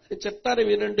తెలుసా? చెప్తాను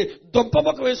వినండి. దుంప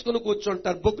మొక్క వేసుకుని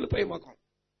కూర్చుంటారు, బొగ్గులపై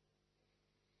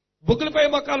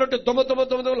మొక్కలు ఉంటే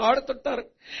దుమ్మలు ఆడుతుంటారు.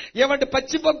 ఏమంటే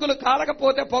పచ్చి బొగ్గులు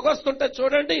కాలకపోతే పొగొస్తుంటే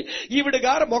చూడండి, ఈవిడ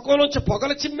గారు ముఖం నుంచి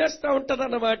పొగలు చిమ్మేస్తా ఉంటది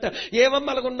అన్నమాట.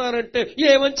 ఏమమ్మలుగున్నారంటే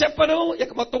ఏమని చెప్పను,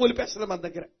 ఇక మొత్తం ఉలిపేస్తుంది మన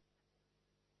దగ్గర.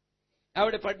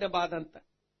 ఆవిడ పడిన బాధ అంతా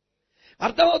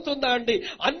అర్థమవుతుందా అండి?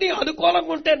 అన్ని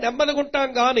అనుకూలంగా ఉంటే నెమ్మదిగా ఉంటాం,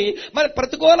 కానీ మరి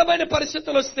ప్రతికూలమైన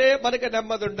పరిస్థితులు వస్తే మనకి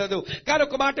నెమ్మది ఉండదు. కానీ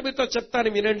ఒక మాట మీతో చెప్తాను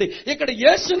వినండి. ఇక్కడ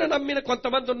యేసును నమ్మిన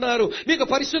కొంతమంది ఉన్నారు. మీకు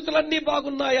పరిస్థితులన్నీ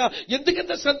బాగున్నాయా,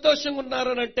 ఎందుకింత సంతోషంగా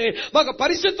ఉన్నారనంటే, మాకు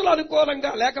పరిస్థితులు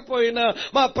అనుకూలంగా లేకపోయినా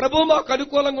మా ప్రభు మాకు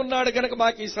అనుకూలంగా ఉన్నాడు గనక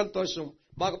మాకు ఈ సంతోషం.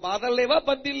 మాకు బాధలు లేవా,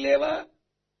 బందీలు లేవా?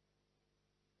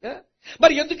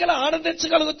 మరి ఎందుకు ఇలా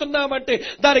ఆనందించగలుగుతున్నామంటే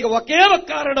దానికి ఒకే ఒక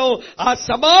కారణం, ఆ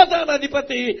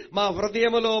సమాధానాధిపతి మా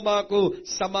హృదయములో మాకు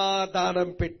సమాధానం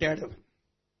పెట్టాడు.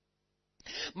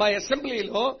 మా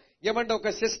అసెంబ్లీలో ఏమంటే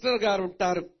ఒక సిస్టర్ గారు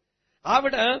ఉంటారు.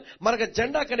 ఆవిడ మనకు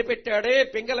జెండా కనిపెట్టాడే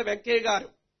పింగళ వెంకయ్య గారు.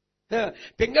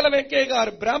 పింగళ వెంకయ్య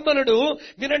గారు బ్రాహ్మణుడు.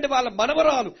 వినండి, వాళ్ళ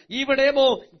మనవరాలు ఈవిడేమో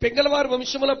పింగళవారి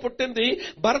వంశంలో పుట్టింది,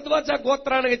 భరద్వాజ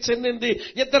గోత్రానికి చెందింది,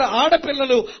 2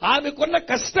 ఆడపిల్లలు. ఆమెకున్న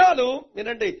కష్టాలు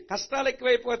వినండి, కష్టాలు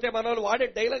ఎక్కువైపోతే మన వాళ్ళు వాడే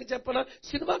డైలాగ్ చెప్పన,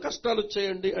 సినిమా కష్టాలు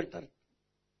వచ్చేయండి అంటారు.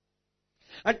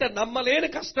 అంటే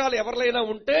నమ్మలేని కష్టాలు ఎవరిలైనా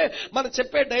ఉంటే మనం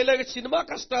చెప్పే డైలాగ్ సినిమా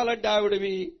కష్టాలంటే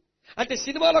ఆవిడవి. అంటే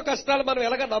సినిమాలో కష్టాలు మనం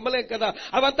ఎలాగ నమ్మలేం కదా,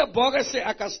 అవంతా బోగసే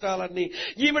ఆ కష్టాలన్నీ.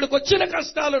 ఈవిడికి వచ్చిన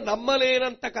కష్టాలు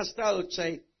నమ్మలేనంత కష్టాలు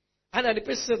వచ్చాయి అని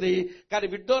అనిపిస్తుంది. కానీ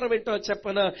విడ్డూరం ఏంటో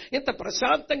చెప్పనా, ఇంత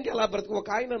ప్రశాంతంగా ఎలా బ్రతుకు.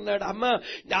 ఒక ఆయన అన్నాడు, అమ్మ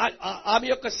ఆమె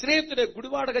యొక్క స్నేహితుడే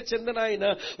గుడివాడగా చెందిన ఆయన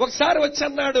ఒకసారి వచ్చి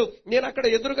అన్నాడు, నేను అక్కడ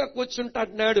ఎదురుగా కూర్చుంటా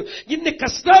అన్నాడు, ఇన్ని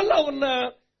కష్టాల్లో ఉన్నా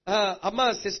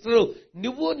అమ్మ సిస్టరు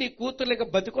నువ్వు నీ కూతుర్లేక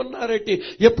బతికున్నారేంటి,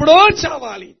 ఎప్పుడో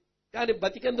చావాలి కానీ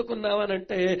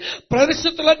బతికెందుకున్నావనంటే,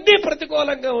 పరిస్థితులన్నీ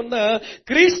ప్రతికూలంగా ఉన్న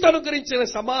క్రీస్తును గురించిన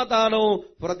సమాధానం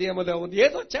హృదయములో ఉంది.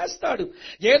 ఏదో చేస్తాడు,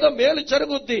 ఏదో మేలు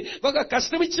జరుగుద్ది, ఒక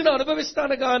కష్టం ఇచ్చిన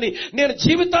అనుభవిస్తాను గాని నేను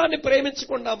జీవితాన్ని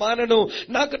ప్రేమించకుండా మానను,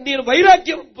 నేను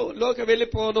వైరాగ్యంలోకి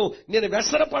వెళ్ళిపోను, నేను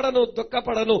వ్యసనపడను,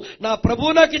 దుఃఖపడను. నా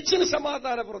ప్రభువు నాకు ఇచ్చిన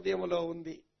సమాధానం హృదయములో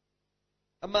ఉంది.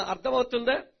 అమ్మ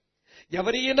అర్థమవుతుందా?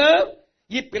 ఎవరైనా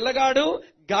ఈ పిల్లగాడు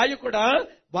గాయకుడా,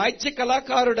 వాద్య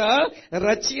కళాకారుడా,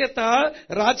 రచయిత,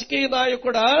 రాజకీయ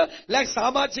నాయకుడా, లేక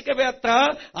సామాజికవేత్త,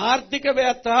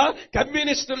 ఆర్థికవేత్త,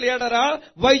 కమ్యూనిస్టు లీడరా,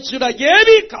 వైద్యుడా,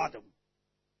 ఏమీ కాదు.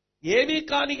 ఏమీ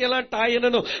కాని ఇలాంటి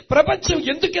ఆయనను ప్రపంచం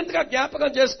ఎందుకెందుగా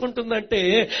జ్ఞాపకం చేసుకుంటుందంటే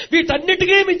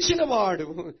వీటన్నిటికీ మించిన వాడు.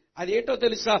 అదేంటో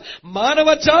తెలుసా? మానవ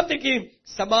జాతికి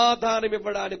సమాధానం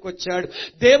ఇవ్వడానికి వచ్చాడు.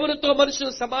 దేవునితో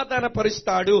మనుషులు సమాధాన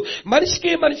పరుస్తాడు,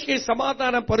 మనిషికి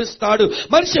సమాధానం పరుస్తాడు,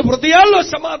 మనిషి హృదయాల్లో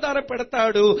సమాధానం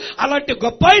పెడతాడు. అలాంటి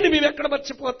గొప్ప ఆయన మేము ఎక్కడ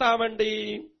మర్చిపోతామండి?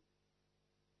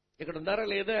 ఇక్కడ ఉన్నారా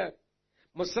లేదా?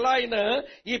 ముసలాయన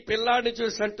ఈ పిల్లాడిని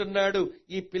చూసి అంటున్నాడు,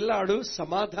 ఈ పిల్లాడు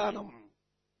సమాధానం.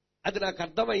 అది నాకు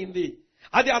అర్థమైంది.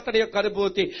 అది అతని యొక్క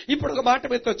అనుభూతి. ఇప్పుడు ఒక మాట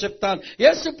మీతో చెప్తాను.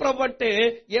 యేసుప్రభు అంటే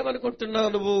ఏమనుకుంటున్నావు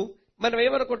నువ్వు? మనం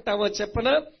ఏమనుకుంటామో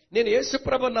చెప్పనా? నేను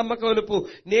యేసుప్రభు నమ్మకమునుపు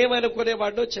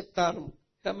నేమనుకునేవాడో చెప్తాను.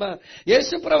 అమ్మా,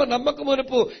 యేసుప్రభు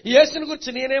నమ్మకమునుపు యేసుని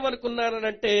గురించి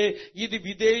నేనేమనుకున్నానంటే, ఇది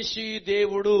విదేశీ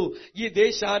దేవుడు, ఈ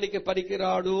దేశానికి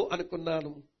పనికిరాడు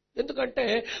అనుకున్నాను. ఎందుకంటే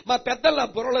మా పెద్దలు నా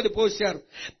బుర్రలని పోశారు.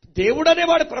 దేవుడు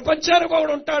అనేవాడు ప్రపంచానికి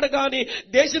ఒకడు ఉంటాడు కానీ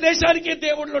దేశానికి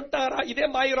దేవుళ్ళు ఉంటారా? ఇదే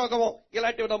మాయ రోగమో.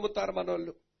 ఇలాంటివి నమ్ముతారు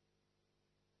మనోళ్ళు.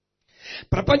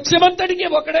 ప్రపంచమంతటికి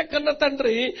ఒకడే కన్న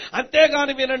తండ్రి,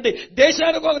 అంతేగాని వినండి,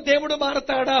 దేశానికి ఒక దేవుడు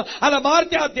మారతాడా? అలా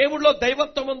మారితే ఆ దేవుడిలో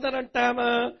దైవత్వం ఉందని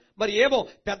అంటామా? మరి ఏమో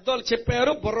పెద్దోళ్ళు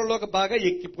చెప్పారు, బుర్రలోకి బాగా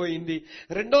ఎక్కిపోయింది.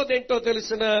 రెండోది ఏంటో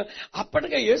తెలిసిన,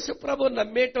 అప్పటికే యేసుప్రభు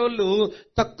నమ్మేటోళ్ళు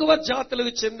తక్కువ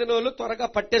జాతులకు చెందిన వాళ్ళు త్వరగా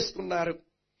పట్టేసుకున్నారు.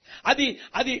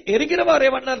 అది ఎరిగిన వారు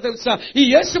ఏమన్నారు తెలుసా? ఈ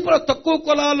యేసుప్రభు తక్కువ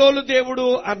కులాలోలు దేవుడు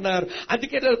అన్నారు.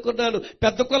 అందుకే అనుకున్నాను,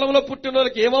 పెద్ద కులంలో పుట్టిన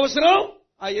వాళ్ళకి ఏమవసరం?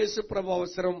 ఆ యేసుప్రభు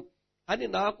అవసరం అని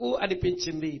నాకు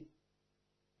అనిపించింది.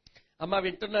 అమ్మా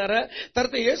వింటున్నారా?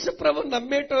 తర్వాత యేసుప్రభు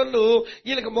నమ్మేటోళ్ళు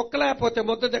వీళ్ళకి మొక్కలేకపోతే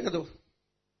ముద్ద దిగదు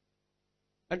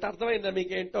అంటే అర్థమైందా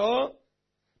మీకేంటో?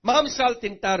 మాంసాలు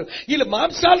తింటారు. వీళ్ళు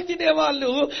మాంసాలు తినేవాళ్ళు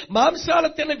మాంసాలు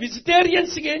తిన్న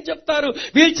వెజిటేరియన్స్ కి ఏం చెప్తారు?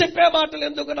 వీళ్ళు చెప్పే మాటలు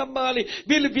ఎందుకు నమ్మాలి?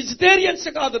 వీళ్ళు వెజిటేరియన్స్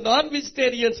కాదు, నాన్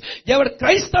వెజిటేరియన్స్. ఎవరి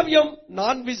క్రైస్తవ్యం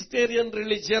నాన్ వెజిటేరియన్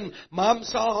రిలీజియన్,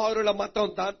 మాంసాహారుల మతం.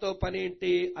 దాంతో పని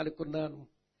ఏంటి అనుకున్నాను.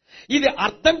 ఇది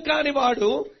అర్థం కాని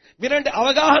వాడు, వినండి,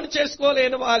 అవగాహన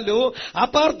చేసుకోలేని వాళ్ళు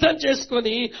అపార్థం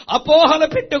చేసుకొని అపోహలు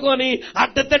పెట్టుకొని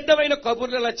అడ్డదిడ్డమైన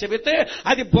కబుర్లు చెబితే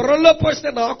అది బుర్రల్లో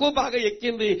పోస్తే నాకు బాగా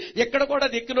ఎక్కింది. ఎక్కడ కూడా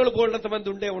అది ఎక్కినోళ్ళు బోల్డంత మంది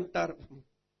ఉండే ఉంటారు.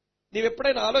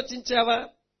 నీవెప్పుడైనా ఆలోచించావా?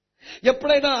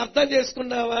 ఎప్పుడైనా అర్థం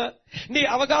చేసుకున్నావా? నీ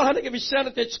అవగాహనకి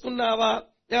విషయాన్ని తెచ్చుకున్నావా?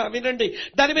 వినండి,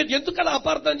 దాని మీద ఎందుకు అలా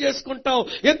అపార్థం చేసుకుంటావు?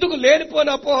 ఎందుకు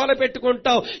లేనిపోని అపోహలు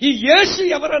పెట్టుకుంటావు? ఈ యేసు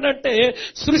ఎవరనంటే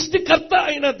సృష్టికర్త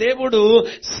అయిన దేవుడు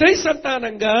స్త్రీ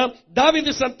సంతానంగా,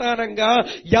 దావీదు సంతానంగా,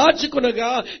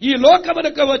 యాజకునిగా ఈ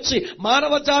లోకమునకు వచ్చి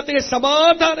మానవ జాతికి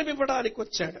సమాధానం ఇవ్వడానికి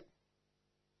వచ్చాడు.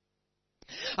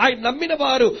 ఆయన నమ్మిన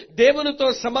వారు దేవునితో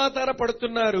సమాధాన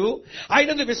పడుతున్నారు.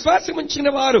 ఆయనను విశ్వాసం ఉంచిన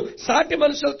వారు సాటి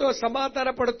మనుషులతో సమాధాన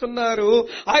పడుతున్నారు.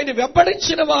 ఆయన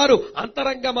వెంబడించిన వారు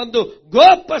అంతరంగమందు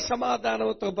గొప్ప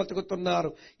సమాధానంతో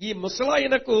బతుకుతున్నారు. ఈ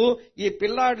ముసలాయనకు ఈ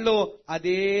పిల్లాడిలో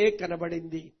అదే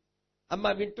కనబడింది.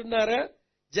 అమ్మ వింటున్నారా?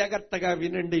 జాగ్రత్తగా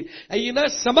వినండి. అయినా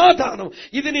సమాధానం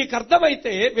ఇది నీకు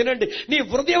అర్థమైతే వినండి. నీ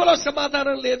హృదయంలో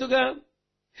సమాధానం లేదుగా,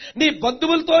 నీ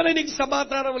బంధువులతోనే నీకు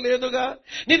సమాధానం లేదుగా,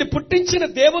 నేను పుట్టించిన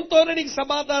దేవునితోనే నీకు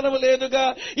సమాధానం లేదుగా.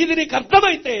 ఇది నీకు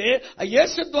అర్థమైతే ఆ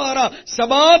యేసు ద్వారా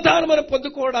సమాధానం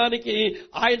పొందుకోవడానికి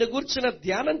ఆయన గురించిన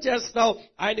ధ్యానం చేస్తావు,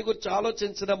 ఆయన గురించి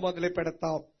ఆలోచించడం మొదలు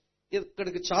పెడతావు.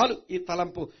 ఇక్కడికి చాలు ఈ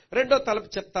తలంపు. రెండో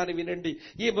తలంపు చెప్తాను వినండి.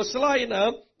 ఈ ముసలాయన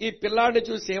ఈ పిల్లాడిని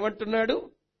చూసి ఏమంటున్నాడు?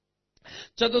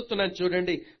 చదువుతున్నాను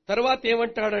చూడండి. తర్వాత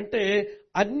ఏమంటాడంటే,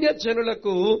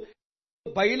 అన్యజనులకు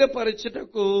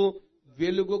బయలుపరచుటకు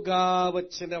వెలుగుగా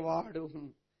వచ్చిన వాడు.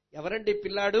 ఎవరండి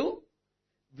పిల్లాడు?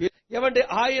 ఏమండి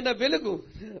ఆయన వెలుగు.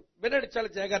 వినండి చాలా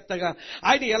జాగ్రత్తగా.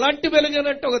 ఆయన ఎలాంటి వెలుగు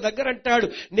అనంటే ఒక దగ్గర అంటాడు,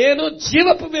 నేను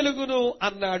జీవపు వెలుగును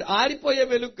అన్నాడు. ఆరిపోయే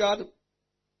వెలుగు కాదు.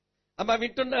 అమ్మా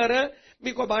వింటున్నారా?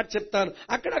 మీకు మాట చెప్తాను.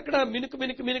 అక్కడక్కడ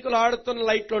మినుకులు ఆడుతున్న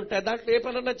లైట్లు ఉంటాయి. దాంట్లో ఏ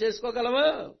పనన్నా చేసుకోగలమా?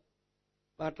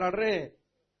 మాట్లాడరే,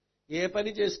 ఏ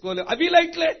పని చేసుకోలేవు. అవి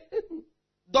లైట్లే,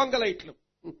 దొంగ లైట్లు.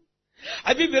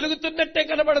 అవి వెలుగుతున్నట్టే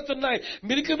కనబడుతున్నాయి.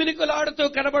 మినుకులాడుతూ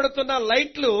కనబడుతున్న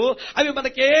లైట్లు అవి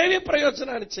మనకేమీ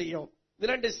ప్రయోజనాన్ని చెయ్యవు.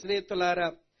 వినండి స్నేహితులారా,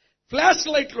 ఫ్లాష్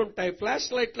లైట్లు ఉంటాయి. ఫ్లాష్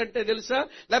లైట్లు అంటే తెలుసా?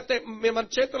 లేకపోతే మేము మన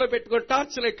చేతిలో పెట్టుకుని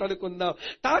టార్చ్ లైట్లు అనుకుందాం.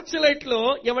 టార్చ్ లైట్లు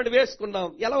ఏమంటే వేసుకున్నాం,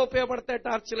 ఎలా ఉపయోగపడతాయి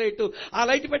టార్చ్ లైట్? ఆ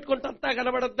లైట్ పెట్టుకుంటే అంతా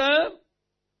కనబడద్దా?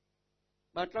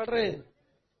 మాట్లాడరే.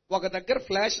 ఒక దగ్గర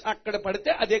ఫ్లాష్ అక్కడ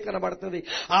పడితే అదే కనబడుతుంది.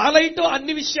 ఆ లైట్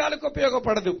అన్ని విషయాలకు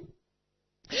ఉపయోగపడదు.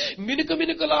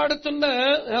 మినుకులాడుతున్న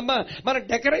మన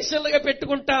డెకరేషన్లుగా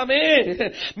పెట్టుకుంటామే,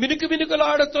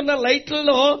 మినుకులాడుతున్న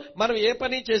లైట్లలో మనం ఏ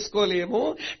పని చేసుకోలేము.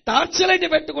 టార్చ్ లైట్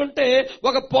పెట్టుకుంటే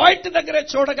ఒక పాయింట్ దగ్గరే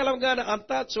చూడగలం కానీ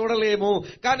అంతా చూడలేము.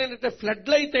 కానీ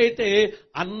ఫ్లడ్ లైట్ అయితే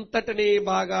అంతటినీ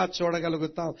బాగా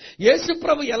చూడగలుగుతాం.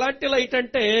 యేసుప్రభు ఎలాంటి లైట్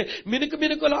అంటే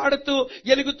మినుకులాడుతూ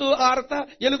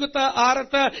ఎలుగుతా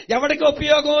ఆరతా ఎవరికి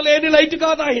ఉపయోగం లేని లైట్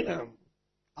కాదు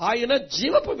ఆయన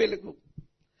జీవపు వెలుగు.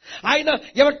 ఆయన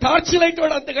ఎవరు టార్చ్ లైట్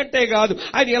వాడు అంతకంటే కాదు.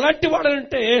 ఆయన ఎలాంటి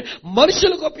వాడంటే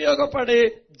మనుషులకు ఉపయోగపడే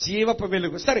జీవపు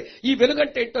వెలుగు. సరే, ఈ వెలుగు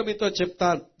అంటే ఏంటో మీతో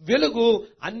చెప్తాను. వెలుగు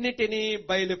అన్నిటినీ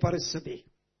బయలుపరుస్తుంది.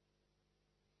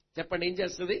 చెప్పండి, ఏం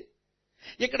చేస్తుంది?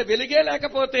 ఇక్కడ వెలుగే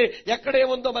లేకపోతే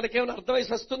ఎక్కడేముందో మనకేమైనా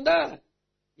అర్థమైసి వస్తుందా?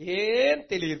 ఏం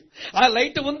తెలియదు. ఆ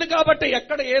లైట్ ఉంది కాబట్టి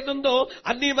ఎక్కడ ఏదుందో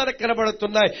అన్నీ మనకు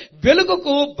కనబడుతున్నాయి.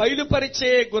 వెలుగుకు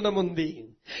బయలుపరిచే గుణముంది.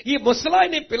 ఈ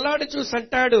ముసలాయిని పిల్లాడు చూసి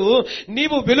అంటాడు,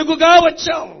 నీవు వెలుగుగా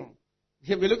వచ్చావు.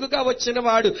 వెలుగుగా వచ్చిన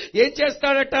వాడు ఏం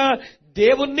చేస్తాడట?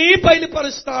 దేవుణ్ణి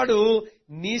బయలుపరుస్తాడు,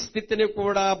 నీ స్థితిని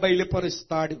కూడా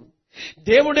బయలుపరుస్తాడు.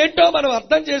 దేవుడేంటో మనం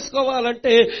అర్థం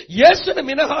చేసుకోవాలంటే యేసుని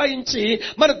మినహాయించి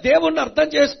మన దేవుణ్ణి అర్థం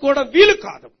చేసుకోవడం వీలు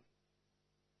కాదు.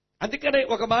 అందుకనే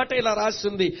ఒక మాట ఇలా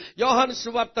రాస్తుంది. యోహాను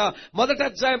సువార్త 1వ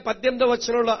అధ్యాయం 18వ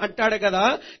వచనంలో అంటాడు కదా,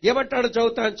 ఏమంటాడు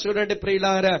చదువుతాను చూడండి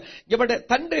ప్రియులారా. ఏమంటే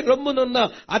తండ్రి రొమ్మునున్న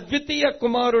అద్వితీయ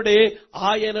కుమారుడే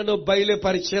ఆయనను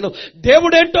బయలుపరిచెను.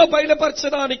 దేవుడేంటో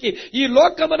బయలుపరచడానికి ఈ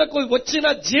లోకమునకు వచ్చిన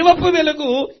జీవపు వెలుగు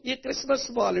ఈ క్రిస్మస్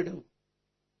బాలుడు.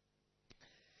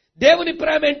 దేవుని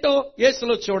ప్రేమ ఏంటో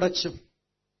యేసులో చూడొచ్చు.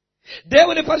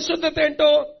 దేవుని పరిశుద్ధత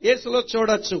ఏంటో యేసులో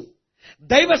చూడొచ్చు.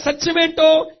 దైవ సత్యమేంటో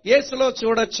యేసులో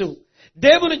చూడొచ్చు.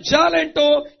 దేవుని జాలేంటో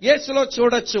యేసులో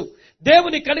చూడొచ్చు.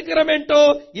 దేవుని కనికరమేంటో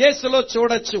యేసులో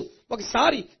చూడొచ్చు.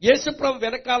 ఒకసారి యేసు ప్రభు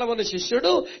వెనకాల ఉన్న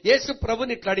శిష్యుడు యేసు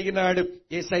ప్రభుని ఇట్లా అడిగినాడు,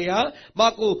 యేసయ్యా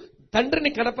మాకు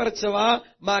తండ్రిని కనపరచవా,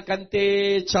 మాకంతే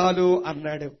చాలు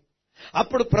అన్నాడు.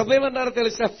 అప్పుడు ప్రభు ఏమన్నారో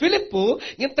తెలుసా? ఫిలిప్పు,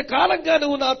 ఇంతకాలంగా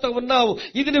నువ్వు నాతో ఉన్నావు,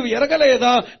 ఇది నువ్వు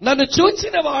ఎరగలేదా? నన్ను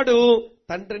చూచిన వాడు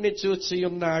తండ్రిని చూచి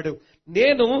ఉన్నాడు.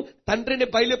 నేను తండ్రిని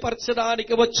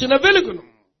బయలుపరచడానికి వచ్చిన వెలుగును.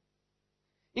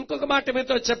 ఇంకొక మాట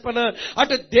మీతో చెప్పనా?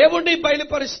 అటు దేవుణ్ణి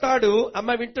బయలుపరుస్తాడు,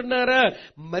 అమ్మ వింటున్నారా,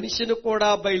 మనిషిని కూడా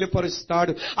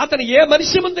బయలుపరుస్తాడు. అతను ఏ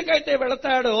మనిషి ముందుకైతే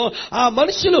వెళతాడో ఆ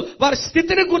మనుషులు వారి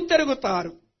స్థితిని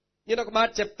గుర్తెరుగుతారు. నేను ఒక మాట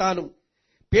చెప్తాను.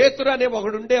 పేతురు అనే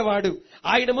ఒకడు ఉండేవాడు.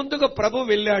 ఆయన ముందుకు ప్రభు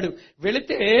వెళ్ళాడు.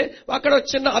 వెళితే అక్కడ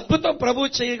చిన్న అద్భుతం ప్రభు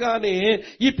చేయగానే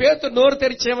ఈ పేతురు నోరు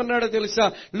తెరిచేమన్నాడో తెలుసా?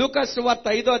 లూకా సువార్త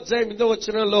 5వ అధ్యాయం 8వ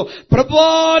వచనంలో, ప్రభువా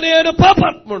నేను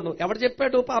పాపాత్ముడు. ఎవడు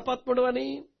చెప్పాడు పాపాత్ముడు అని?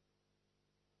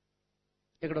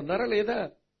 ఇక్కడ ఉన్నారా లేదా?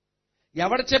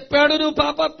 ఎవడు చెప్పాడు నువ్వు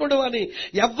పాపాత్ముడు అని?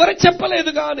 ఎవ్వరు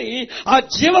చెప్పలేదు. గాని ఆ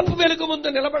జీవపు వెలుగు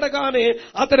ముందు నిలబడగానే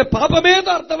అతని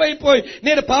పాపమేదో అర్థమైపోయి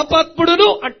నేను పాపాత్ముడును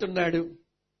అంటున్నాడు.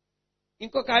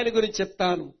 ఇంకొక ఆయన గురించి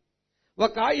చెప్తాను.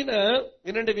 ఒక ఆయన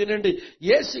వినండి,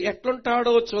 యేసు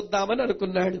ఎట్లుంటాడో చూద్దామని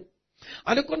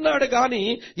అనుకున్నాడు గాని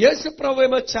యేసు ప్రభు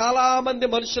ఏమో చాలా మంది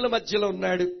మనుషుల మధ్యలో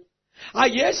ఉన్నాడు. ఆ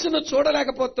యేసును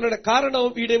చూడలేకపోతున్నాడు. కారణం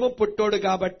వీడేమో పుట్టోడు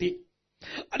కాబట్టి.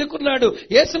 అనుకున్నాడు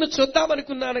యేసును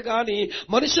చూద్దామనుకున్నాను గాని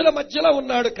మనుషుల మధ్యలో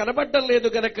ఉన్నాడు, కనబడ్డం లేదు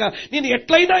గనక నేను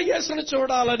ఎట్లయినా యేసును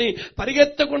చూడాలని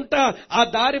పరిగెత్తుకుంటా ఆ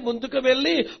దారి ముందుకు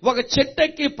వెళ్లి ఒక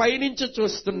చెట్టెక్కి పైనుంచి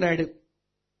చూస్తున్నాడు.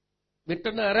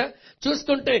 వింటున్నారా?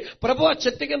 చూస్తుంటే ప్రభు ఆ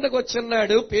చెట్టు కిందకు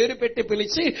వచ్చున్నాడు. పేరు పెట్టి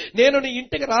పిలిచి, నేను నీ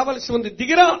ఇంటికి రావాల్సి ఉంది,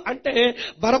 దిగిరా అంటే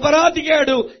బరబరా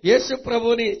దిగాడు. యేసు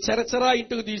ప్రభుని చరచరా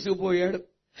ఇంటికి తీసుకుపోయాడు.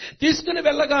 తీసుకుని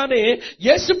వెళ్ళగానే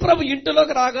యేసు ప్రభు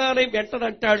ఇంటిలోకి రాగానే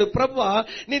వెంటనంటాడు, ప్రభువా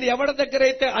నేను ఎవరి దగ్గర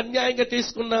అయితే అన్యాయంగా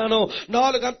తీసుకున్నానో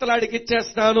 4 గంటలు అడిగి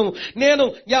ఇచ్చేస్తాను, నేను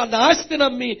నా ఆస్తి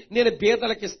నమ్మి నేను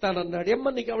బీదలకు ఇస్తానన్నాడు.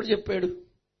 ఏమ్మా నీకు ఎవడు చెప్పాడు?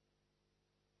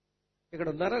 ఇక్కడ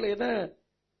ఉన్నారా లేదా?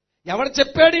 ఎవరు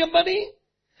చెప్పాడు ఇమ్మని?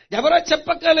 ఎవరో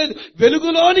చెప్పక్కర్లేదు.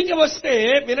 వెలుగులోనికి వస్తే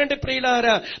వినండి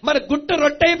ప్రియులారా, మన గుట్టు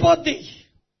రొట్టయిపోద్ది.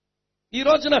 ఈ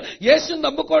రోజున యేసుని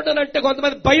నమ్ముకోవడం అంటే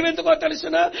కొంతమంది భయం ఎందుకో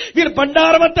తెలుసునా? వీరు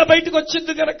బండారం అంతా బయటకు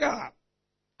వచ్చింది గనక,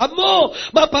 అమ్మో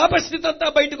మా పాప స్థితి అంతా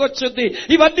బయటకు వచ్చింది,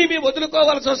 ఇవన్నీ మేము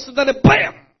వదులుకోవాల్సి వస్తుందని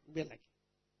భయం వీళ్ళకి.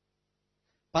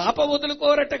 పాప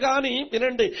వదులుకోరట గాని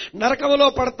వినండి నరకములో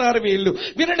పడతారు వీళ్ళు.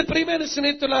 వినండి ప్రియమైన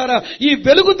స్నేహితులారా, ఈ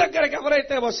వెలుగు దగ్గరకు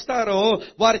ఎవరైతే వస్తారో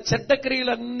వారి చెడ్డ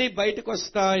క్రియలన్నీ బయటకు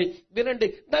వస్తాయి. వినండి,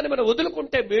 దాన్ని మనం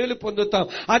వదులుకుంటే మేలు పొందుతాం.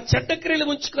 ఆ చెడ్డ క్రియలు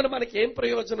ఉంచుకొని మనకి ఏం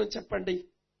ప్రయోజనం చెప్పండి?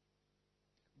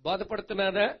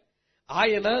 బాధపడుతున్నారా?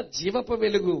 ఆయన జీవపు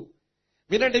వెలుగు.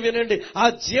 వినండి, ఆ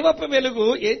జీవపు వెలుగు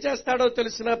ఏం చేస్తాడో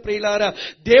తెలిసిన ప్రియులారా,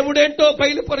 దేవుడేంటో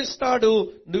బయలుపరుస్తాడు,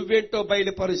 నువ్వేంటో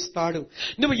బయలుపరుస్తాడు.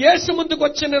 నువ్వు యేసు ముందుకు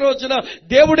వచ్చిన రోజున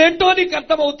దేవుడేంటో నీకు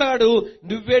అర్థమవుతాడు,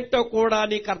 నువ్వేంటో కూడా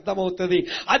నీకు అర్థమవుతుంది.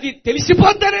 అది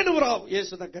తెలిసిపోతానే నువ్వు రావు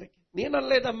యేసు దగ్గరికి.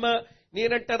 నేననలేదమ్మా,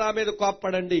 నేనంటే నా మీద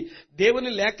కోప్పడండి.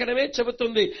 దేవుని లేఖనమే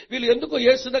చెబుతుంది వీళ్ళు ఎందుకు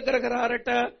యేసు దగ్గరకు రారట.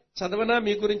 చదవనా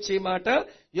మీ గురించి ఈ మాట?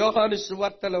 యోహాను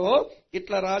సువార్తలో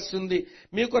ఇట్లా రాసింది,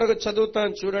 మీ కొరకు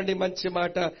చదువుతాను చూడండి, మంచి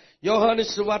మాట. యోహాను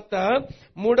సువార్త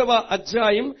 3వ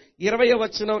అధ్యాయం 20వ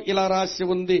వచనం ఇలా రాసి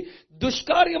ఉంది,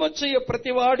 దుష్కార్యము చేయ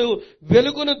ప్రతివాడు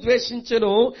వెలుగును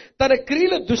ద్వేషించెను, తన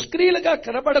క్రియలు దుష్క్రియలుగా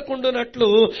కనబడకుండానట్లు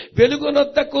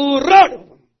వెలుగునొద్దకు రాడు.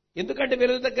 ఎందుకంటే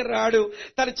వెలుగు దగ్గర రాడు,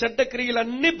 తన చెడ్డ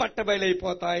క్రియలన్నీ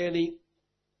బట్టబయలైపోతాయని.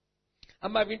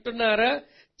 అమ్మ వింటున్నారా?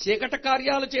 చీకట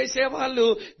కార్యాలు చేసేవాళ్ళు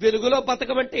వెలుగులో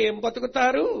బతకమంటే ఏం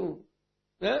బతుకుతారు?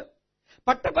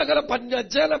 పట్టపగల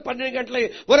 12 గంటలకి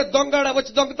ఒరే దొంగడ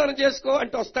వచ్చి దొంగతనం చేసుకో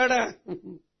అంటే వస్తాడా?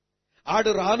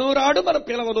 ఆడు రాను రాడు, మనం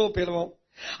పిలవం.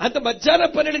 అంత మధ్యాహ్నం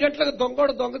 12 గంటలకు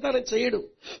దొంగోడు దొంగతనం చేయడు.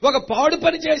 ఒక పాడు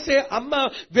పని చేసే అమ్మ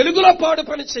వెలుగులో పాడు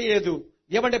పని చేయదు.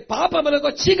 ఏమంటే పాపములకు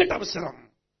చీకటి అవసరం.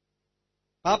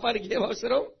 పాపానికి ఏం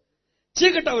అవసరం?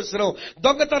 చీకటి అవసరం.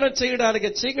 దొంగతనం చేయడానికి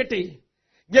చీకటి,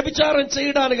 వ్యభిచారం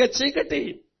చేయడానికి చీకటి.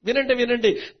 వినండి,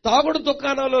 తాగుడు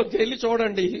దుకాణంలోకి వెళ్ళి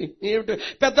చూడండి. ఏమిటి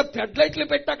పెద్ద ఫెడ్ లైట్లు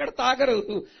పెట్టి అక్కడ తాగరు.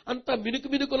 అంత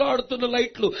మినుకులో ఆడుతున్న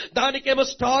లైట్లు. దానికేమో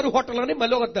స్టార్ హోటల్ అని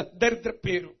మళ్ళీ ఒక దరిద్ర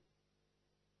పేరు.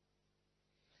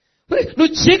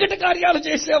 నువ్వు చీకటి కార్యాలు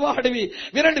చేసేవాడివి.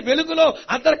 వినండి, వెలుగులో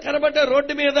అందరు కనబడ్డ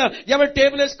రోడ్డు మీద ఎవరు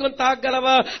టేబుల్ వేసుకొని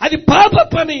తాగలవా? అది పాప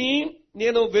పని.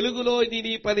 నేను వెలుగులో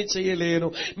నీ పని చేయలేను.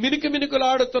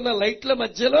 మినుకులాడుతున్న లైట్ల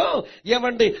మధ్యలో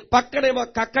ఏమండి పక్కనేమో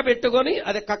కక్క పెట్టుకొని,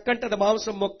 అదే కక్క అంటే అది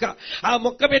మాంసం మొక్క, ఆ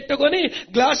మొక్క పెట్టుకొని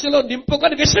గ్లాసులో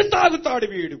నింపుకొని విషం తాగుతాడు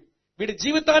వీడు. వీడి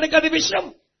జీవితానికి అది విషం.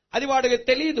 అది వాడికి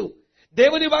తెలియదు.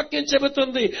 దేవుని వాక్యం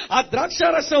చెబుతుంది, ఆ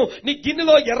ద్రాక్షారసం నీ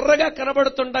గిన్నెలో ఎర్రగా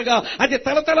కనబడుతుండగా, అది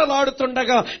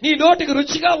తలతలలాడుతుండగా నీ నోటికి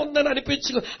రుచిగా ఉందని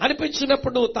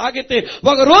అనిపించినప్పుడు నువ్వు తాగితే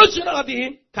ఒక రోజున అది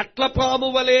కట్లపాము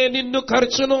వలె నిన్ను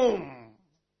కరుచును.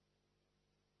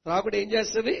 త్రాగుడు ఏం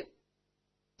చేస్తుంది?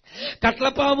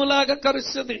 కట్లపాములాగా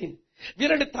కరుస్తుంది.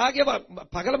 వినండి,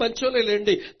 పగల మంచోలే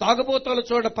లేండి, తాగుబోతాలు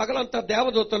చూడ పగలంతా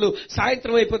దేవదూతలు,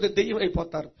 సాయంత్రం అయిపోతే దెయ్యం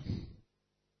అయిపోతారు.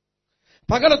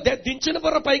 పగలు దించిన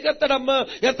బుర్ర పైకెత్తాడమ్మా,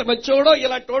 ఎంత మంచోడో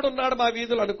ఇలాంటోడు ఉన్నాడు మా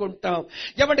వీధులు అనుకుంటాం.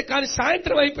 ఏమంటే కానీ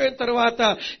సాయంత్రం అయిపోయిన తర్వాత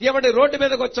ఏమంటే రోడ్డు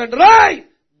మీదకి వచ్చాడు, రాయ్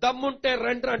దమ్ముంటే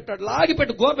రండి అంటాడు.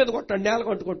 లాగిపెట్టి గో మీద కొట్టాడు, నేల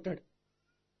కొట్టుకుంటాడు.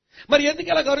 మరి ఎందుకు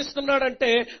ఇలా గరుస్తున్నాడంటే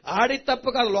ఆడి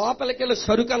తప్పుగా లోపలికెళ్ళి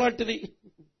సరుకు అలాంటిది.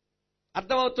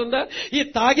 అర్థమవుతుందా? ఈ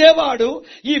తాగేవాడు,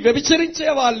 ఈ వ్యభిచరించే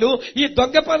వాళ్ళు, ఈ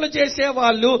దొంగ పనులు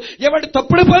చేసేవాళ్ళు, ఏమంటే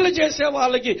తప్పుడు పనులు చేసే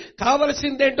వాళ్ళకి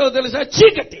కావలసిందేంటో తెలుసా?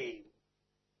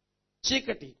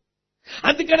 చీకటి.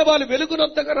 అందుకని వాళ్ళు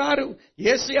వెలుగునొద్దకు రారు.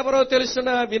 యేసు ఎవరో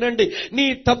తెలుసునా? వినండి, నీ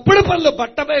తప్పుడు పనులు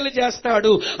బట్టబయలు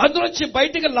చేస్తాడు, అందులోంచి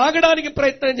బయటికి లాగడానికి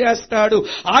ప్రయత్నం చేస్తాడు.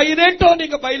 ఆయనేంటో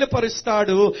నీకు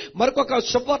బయలుపరుస్తాడు. మరొక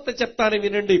శుభవార్త చెప్తాను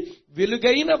వినండి.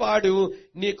 వెలుగైన వాడు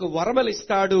నీకు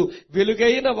వరమలిస్తాడు,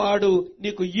 వెలుగైన వాడు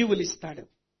నీకు ఈవులిస్తాడు.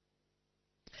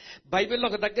 బైబిల్లో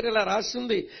ఒక దగ్గర ఇలా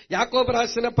రాస్తుంది. యాకోబు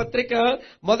రాసిన పత్రిక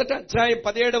 1వ అధ్యాయం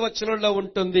 17వ వచనంలో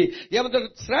ఉంటుంది. ఏమంటారు?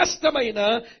 శ్రేష్టమైన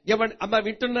అమ్మ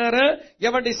వింటున్నారా?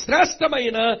 ఏమండి,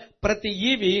 శ్రేష్టమైన ప్రతి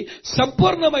ఈవి,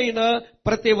 సంపూర్ణమైన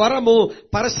ప్రతి వరము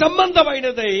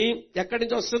పరసంబంధమైనదై ఎక్కడి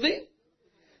నుంచి వస్తుంది?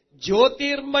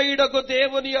 జ్యోతిర్మయుడకు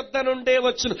దేవుని యొద్ద నుండే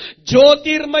వచ్చును.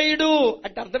 జ్యోతిర్మయుడు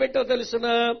అంటే అర్థం ఏంటో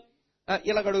తెలుసునా?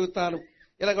 ఇలాగడుగుతాను,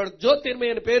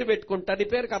 జ్యోతిర్మయ అని పేరు పెట్టుకుంటా. నీ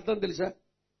పేరుకి అర్థం తెలుసా?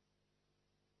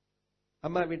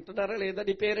 అమ్మా వింటున్నారా లేదా?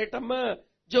 నీ పేరేటమ్మా?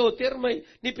 జ్యోతిర్మయ్.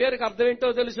 నీ పేరుకి అర్థం ఏంటో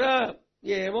తెలుసా?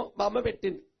 ఏమో, మా అమ్మ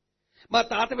పెట్టింది, మా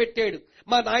తాత పెట్టాడు,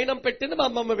 మా నాయనమ్మ పెట్టింది, మా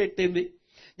అమ్మమ్మ పెట్టింది.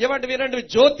 ఏమంటే వినండి,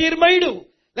 జ్యోతిర్మయుడు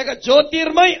లేక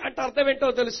జ్యోతిర్మయ్ అంటే అర్థం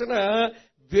ఏంటో తెలుసునా?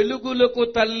 వెలుగులకు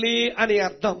తల్లి అని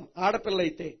అర్థం. ఆడపిల్ల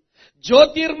అయితే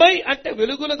జ్యోతిర్మయ్ అంటే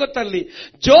వెలుగులకు తల్లి.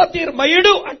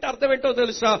 జ్యోతిర్మయుడు అంటే అర్థం ఏంటో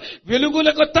తెలుసా?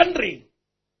 వెలుగులకు తండ్రి.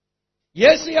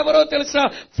 యేసు ఎవరో తెలుసా?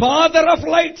 Father of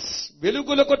lights.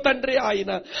 వెలుగులకు తండ్రి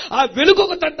ఆయన. ఆ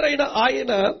వెలుగుకు తండ్రి అయిన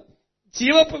ఆయన,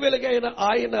 జీవపు వెలుగైన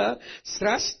ఆయన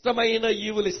శ్రేష్టమైన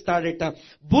ఈవులు ఇస్తాడట.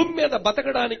 భూమి మీద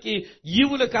బతకడానికి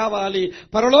ఈవులు కావాలి,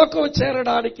 పరలోకం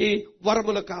చేరడానికి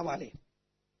వరములు కావాలి.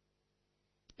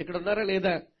 ఇక్కడ ఉన్నారా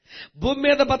లేదా? భూమి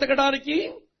మీద బతకడానికి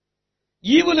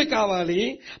ఈవులు కావాలి,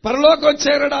 పరలోకం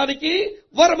చేరడానికి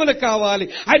వరములు కావాలి.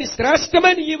 ఆయన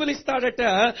శ్రేష్టమైన ఈవులు ఇస్తాడట,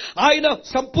 ఆయన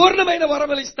సంపూర్ణమైన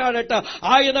వరములు ఇస్తాడట.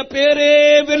 ఆయన పేరే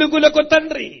వెలుగులకు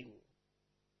తండ్రి.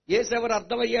 యేసెవరు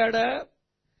అర్థమయ్యాడా?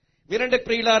 వినండి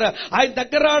ప్రియులారా, ఆయన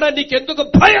దగ్గర రాడా నీకెందుకు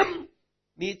భయం?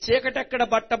 నీ చీకటెక్కడ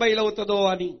బట్టబయలవుతుందో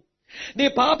అని, నీ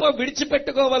పాపం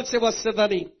విడిచిపెట్టుకోవలసి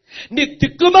వస్తుందని, నీ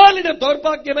దిక్కుమాలిన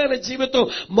దౌర్భాగ్యమైన జీవితం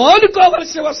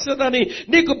మానుకోవలసి వస్తుందని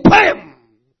నీకు భయం.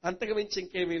 అంతకు మించి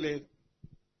ఇంకేమీ లేదు.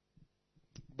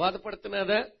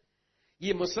 బాధపడుతున్నాదా? ఈ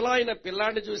ముసలాయన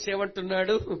పిల్లాన్ని చూసి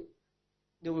ఏమంటున్నాడు?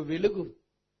 నువ్వు వెలుగు,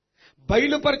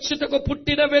 బయలుపరచుటకు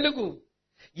పుట్టిన వెలుగు.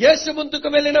 యేసు ముందుకు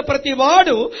వెళ్ళిన ప్రతి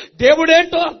వాడు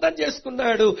దేవుడేంటో అర్థం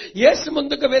చేసుకున్నాడు. యేసు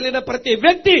ముందుకు వెళ్ళిన ప్రతి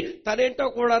వ్యక్తి తనేంటో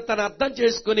కూడా తన అర్థం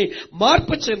చేసుకుని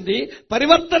మార్పు చెంది,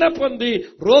 పరివర్తన పొంది,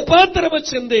 రూపాంతరం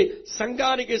వచ్చింది,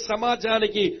 సంఘానికి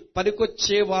సమాజానికి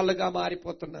పనికొచ్చే వాళ్ళుగా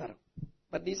మారిపోతున్నారు.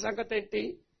 మరి నీ సంగతి ఏంటి?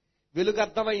 వెలుగు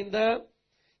అర్థమైందా?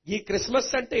 ఈ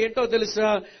క్రిస్మస్ అంటే ఏంటో తెలుసా?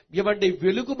 ఇవ్వండి,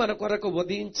 వెలుగు మన కొరకు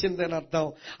ఉదయించిందని అర్థం.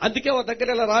 అందుకే ఒక దగ్గర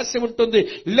ఇలా రాసి ఉంటుంది,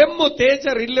 లెమ్ము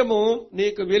తేజరిల్లెము,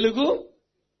 నీకు వెలుగు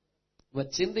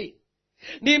వచ్చింది.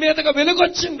 నీ మీదగా వెలుగు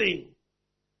వచ్చింది.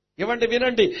 ఇవ్వండి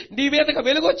వినండి, నీ మీదగా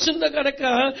వెలుగు వచ్చింది కనుక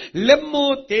లెమ్ము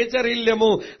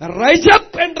తేజరిల్లెము, రైజ్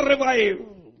అప్ అండ్ రివైవ్.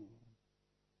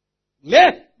 లే,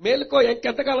 మేలుకో,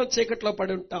 ఇంకెంతకాలం చీకట్లో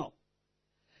పడి ఉంటాం.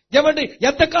 ఏమండి,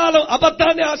 ఎంతకాలం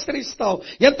అబద్ధాన్ని ఆశ్రయిస్తావు,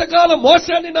 ఎంతకాలం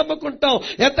మోసాన్ని నమ్ముకుంటావు,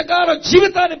 ఎంతకాలం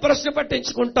జీవితాన్ని ప్రశ్న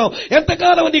పట్టించుకుంటావు,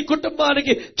 ఎంతకాలం నీ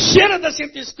కుటుంబానికి క్షీణదశ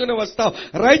తీసుకుని వస్తావు.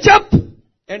 Rise up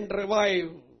and revive.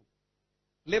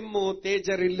 లెమ్ము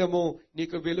తేజరిల్లము,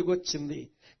 నీకు వెలుగొచ్చింది.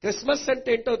 క్రిస్మస్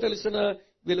అంటే ఏంటో తెలిసిన,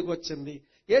 వెలుగొచ్చింది.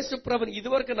 యేసు ప్రభుని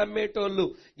ఇదివరకు నమ్మేటోళ్ళు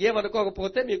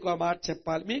ఏమనుకోకపోతే మీకు ఆ మాట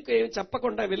చెప్పాలి. మీకు ఏమి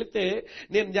చెప్పకుండా వెళితే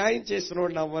నేను న్యాయం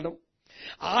చేసినోడు నవ్వను.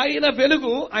 ఆయన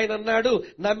వెలుగు, ఆయన అన్నాడు,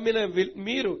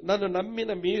 నన్ను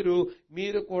నమ్మిన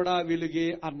మీరు కూడా వెలుగే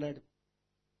అన్నాడు.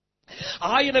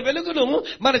 ఆయన వెలుగును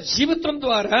మన జీవితం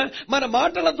ద్వారా, మన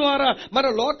మాటల ద్వారా మన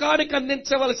లోకానికి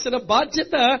అందించవలసిన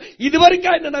బాధ్యత ఇదివరకు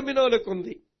ఆయన నమ్మిన వాళ్ళకు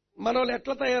ఉంది. మన వాళ్ళు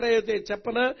ఎట్లా తయారయ్యేది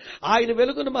చెప్పనా? ఆయన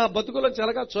వెలుగును మా బతుకులో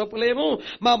చెలగా చూపలేము,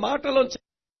 మా మాటలో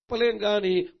చెప్పలేం,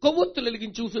 గాని కొవ్వొత్తులు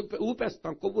వెలిగించి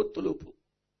ఊపేస్తాం. కొవ్వొత్తులూపు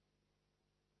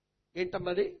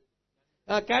ఏంటమ్మది?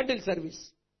 Candle service.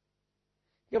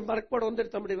 మనకు కూడా ఉంది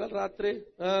తమ్ముడు ఇవాళ రాత్రి.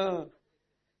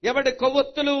 ఏమంటే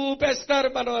కొవ్వొత్తులు ఊపేస్తారు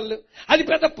మన వాళ్ళు. అది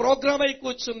పెద్ద ప్రోగ్రామ్ అయి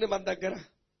కూర్చుంది మన దగ్గర.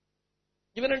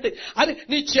 ఇవనండి, అది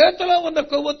నీ చేతిలో ఉన్న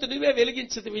కొవ్వొత్తు నువ్వే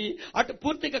వెలిగించదివి. అటు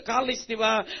పూర్తిగా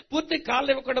కాళ్ళనిస్తేవా, పూర్తిగా కాళ్ళు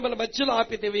ఇవ్వకుండా మన మధ్యలో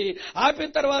ఆపితివి. ఆపిన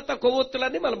తర్వాత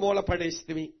కొవ్వొత్తులన్నీ మన మూల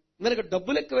పడేస్తేవి. మనకు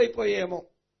డబ్బులు ఎక్కువైపోయేమో.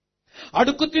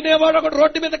 అడుక్కు తినేవాడు ఒకడు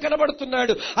రోడ్డు మీద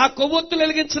కనబడుతున్నాడు. ఆ కొవ్వొత్తులు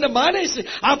వెలిగించిన మానేసి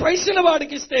ఆ పైసలు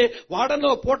వాడికిస్తే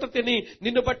వాడనో పూట తిని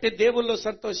నిన్ను బట్టి దేవుల్లో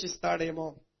సంతోషిస్తాడేమో.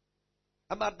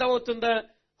 అమ్మ, అర్థమవుతుందా?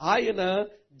 ఆయన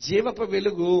జీవపు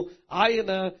వెలుగు,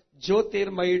 ఆయన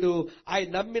జ్యోతిర్మయుడు. ఆయన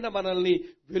నమ్మిన మనల్ని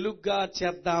వెలుగ్గా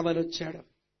చేద్దామని వచ్చాడు.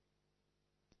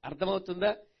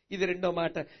 అర్థమవుతుందా? ఇది రెండో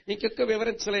మాట. ఇంకెక్కువ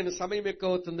వివరించలేని సమయం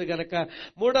ఎక్కువ అవుతుంది గనక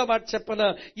మూడో మాట చెప్పన.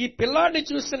 ఈ పిల్లాడిని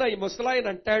చూసిన ఈ ముసలాయన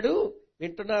అంటాడు,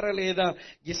 వింటున్నారా లేదా,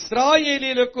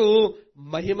 ఇశ్రాయేలీలకు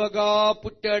మహిమగా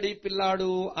పుట్టాడు ఈ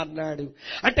పిల్లాడు అన్నాడు.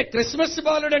 అంటే క్రిస్మస్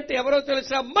బాలుడు అంటే ఎవరో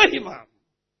తెలుసా? మహిమ.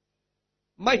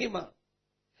 మహిమ.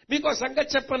 మీకు ఒక సంగతి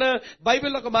చెప్పన,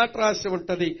 బైబిల్లో ఒక మాట రాసి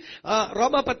ఉంటది.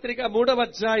 రోమాపత్రిక 3వ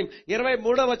అధ్యాయం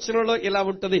 23వ వచనంలో ఇలా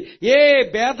ఉంటది, ఏ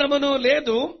భేదమును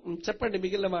లేదు. చెప్పండి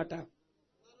మిగిలిన మాట.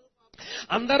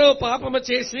 అందరూ పాపము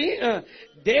చేసి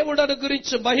దేవుడు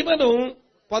అనుగ్రహించు మహిమను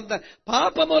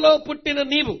పాపములో పుట్టిన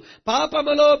నీవు,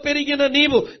 పాపములో పెరిగిన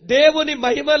నీవు దేవుని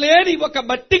మహిమ లేని ఒక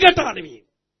మట్టి ఘటానివి.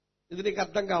 ఇది నీకు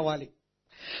అర్థం కావాలి.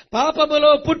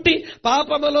 పాపములో పుట్టి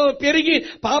పాపములో పెరిగి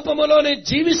పాపములోనే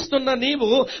జీవిస్తున్న నీవు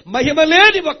మహిమ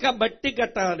లేని ఒక మట్టి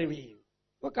ఘటానివి.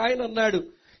 ఒక ఆయన అన్నాడు,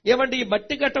 ఏమండి ఈ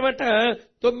మట్టి ఘటమట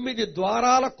 9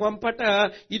 ద్వారాల కొంపట,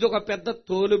 ఇది ఒక పెద్ద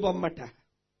తోలుబొమ్మట.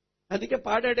 అందుకే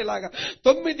పాడాడు ఇలాగా,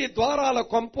 9 ద్వారాల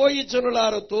కొంపోయి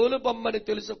జనులారు తోలుబొమ్మని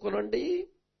తెలుసుకునండి.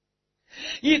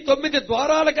 ఈ 9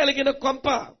 ద్వారాలు కలిగిన కొంప,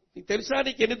 తెలుసా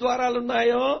నీకు ఎన్ని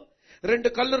ద్వారాలున్నాయో? 2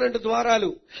 కళ్ళు 2 ద్వారాలు,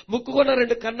 ముక్కుకున్న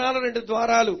 2 కన్నాలు 2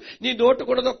 ద్వారాలు, నీ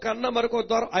నోటుకున్నదో కన్న మరొక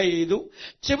ద్వారం 5,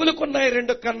 చెవులుకున్నాయి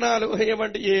 2 కన్నాలు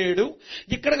ఏమండి 7,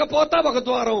 ఇక్కడికి పోతా ఒక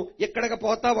ద్వారం, ఇక్కడికి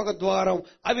పోతా ఒక ద్వారం,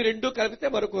 అవి 2 కలిపితే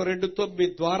మరొక 2, 9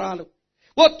 ద్వారాలు.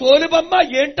 ఓ తోలుబొమ్మ,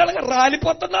 ఏంటనగా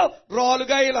రాలిపోతున్నావు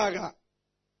రాలుగా ఇలాగా.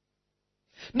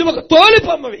 నువ్వు ఒక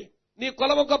తోలుబొమ్మవి. నీ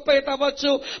కులము గొప్ప అయితే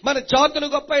అవ్వచ్చు, మన జాతులు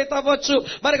గొప్ప అయితే అవ్వచ్చు,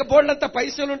 మనకు బోళ్ళంత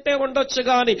పైసలుంటే ఉండొచ్చు,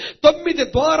 గాని 9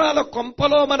 ద్వారాల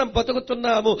కొంపలో మనం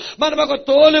బతుకుతున్నాము. మనం ఒక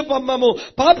తోలు బొమ్మము.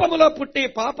 పాపములో పుట్టి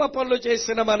పాప పనులు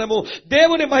చేసిన మనము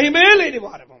దేవుని మహిమే లేని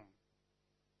వారము.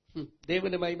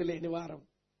 దేవుని మహిమ లేని వారం.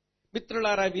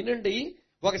 మిత్రులారా వినండి,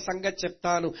 ఒక సంగతి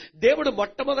చెప్తాను. దేవుడు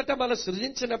మొట్టమొదట మనం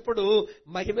సృజించినప్పుడు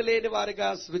మహిమ లేని వారిగా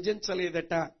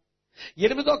సృజించలేదట.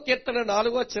 8వ కీర్తన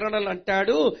 4వ చరణంలో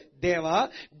అంటాడు, దేవా,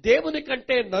 దేవుని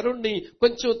కంటే నరుణ్ణి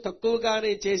కొంచెం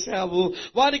తక్కువగానే చేశావు,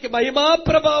 వారికి మహిమా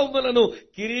ప్రభావములను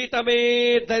కిరీటమే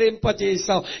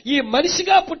ధరింపజేశావు. ఈ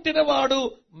మనిషిగా పుట్టినవాడు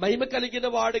మహిమ కలిగిన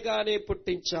వాడుగానే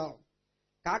పుట్టించావు.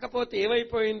 కాకపోతే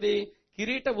ఏమైపోయింది?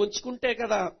 కిరీటం ఉంచుకుంటే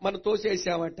కదా మనం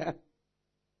తోసేశామట.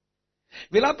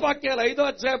 విలాపవాక్యాలు 5వ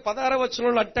అధ్యాయం 16వ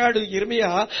వచనంలో అంటాడు యిర్మీయా,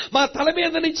 మా తల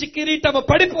మీద నుంచి కిరీటము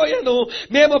పడిపోయాను,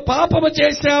 మేము పాపము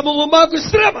చేశాము, మాకు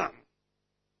శ్రమ.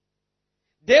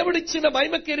 దేవుడిచ్చిన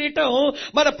మహిమ కిరీటం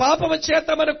మన పాపము చేత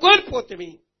మనం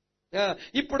కోల్పోతుంది.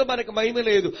 ఇప్పుడు మనకు మహిమ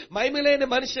లేదు. మహిమ లేని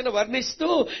మనిషిని వర్ణిస్తూ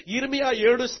యిర్మీయా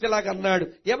ఏడుస్తేలాగన్నాడు.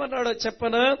 ఏమన్నాడో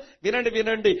చెప్పనా?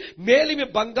 వినండి. మేలిమి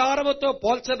బంగారముతో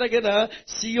పోల్చదగిన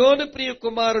సియోను ప్రియ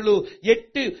కుమారులు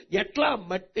ఎట్లా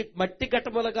మట్టి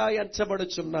ఘటములుగా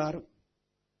ఎంచబడుచున్నారు.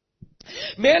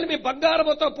 మేలిమి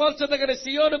బంగారముతో పోల్చదగిన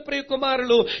సియోను ప్రియ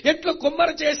కుమారులు ఎట్లు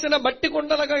కుమ్మరి చేసిన మట్టి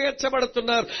కుండలుగా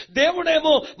ఎంచబడుతున్నారు.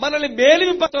 దేవుడేమో మనల్ని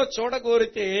మేలిమితో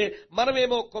చూడగోరితే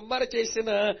మనమేమో కుమ్మరి చేసిన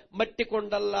మట్టి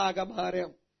కుండల్లాగా మారాం.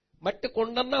 మట్టి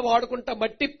కుండన్నా వాడుకుంటా,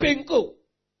 మట్టి పెంకు.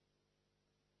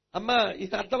 అమ్మా,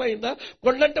 ఇది అర్థమైందా?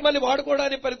 కొండంటే మళ్ళీ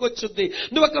వాడుకోవడానికి పనికొచ్చుద్ది.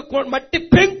 నువ్వు ఒక మట్టి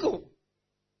పెంకు.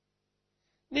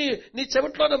 నీ నీ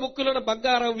చెవిట్లోన ముక్కులోన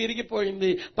బంగారం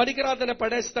విరిగిపోయింది, పనికిరాదని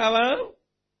పడేస్తావా?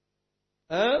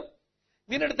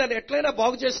 వినండి, దాన్ని ఎట్లయినా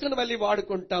బాగు చేసుకుని మళ్ళీ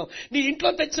వాడుకుంటావు. నీ ఇంట్లో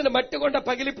తెచ్చిన మట్టి కొండ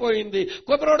పగిలిపోయింది,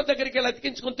 కొబ్బరోడు దగ్గరికి వెళ్ళి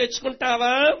అతికించుకుని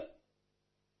తెచ్చుకుంటావా?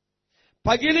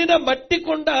 పగిలిన మట్టి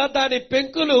కుండ దాని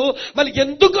పెంకులు మళ్ళీ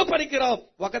ఎందుకు పనికిరావు?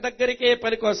 ఒక దగ్గరికే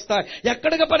పనికొస్తాయి.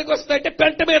 ఎక్కడికి పనికొస్తాయి అంటే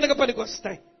పెంట మీదకి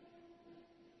పనికొస్తాయి.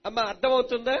 అమ్మా,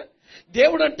 అర్థమవుతుందా?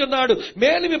 దేవుడు అంటున్నాడు,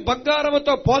 మేలిమి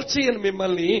బంగారంతో పోల్చేయను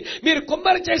మిమ్మల్ని, మీరు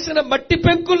కుమ్మరి చేసిన మట్టి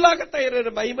పెంకుల్లాగా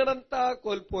తయారైన మహిమనంతా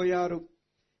కోల్పోయారు.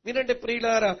 వినండి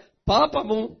ప్రియులారా,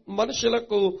 పాపము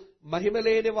మనుషులకు మహిమ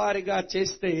లేని వారిగా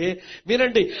చేస్తే,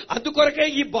 వినండి, అందుకొరకే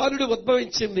ఈ బాలుడు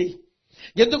ఉద్భవించింది.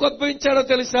 ఎందుకు ఉద్భవించాడో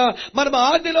తెలుసా? మనం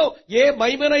ఆదిలో ఏ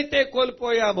మహిమనైతే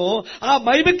కోల్పోయామో ఆ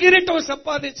మహిమ కిరీటం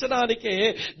సంపాదించడానికే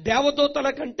దేవదూతల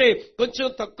కంటే కొంచెం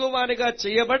తక్కువగా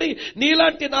చేయబడి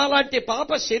నీలాంటి నాలాంటి పాప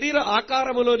శరీర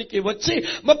ఆకారములోనికి వచ్చి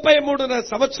 33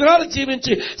 సంవత్సరాలు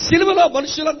జీవించి సిలువలో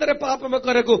మనుషులందరి పాపము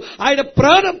కొరకు ఆయన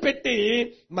ప్రాణం పెట్టి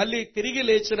మళ్ళీ తిరిగి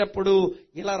లేచినప్పుడు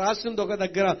ఇలా రాసింది ఒక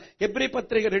దగ్గర, హెబ్రీ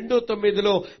పత్రిక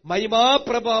 2:9 మహిమా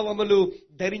ప్రభావములు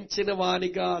ధరించిన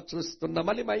వానిగా చూస్తున్నా.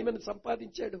 మళ్ళీ మహిమను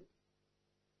సంపాదించాడు.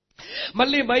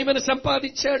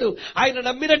 ఆయన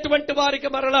నమ్మినటువంటి వారికి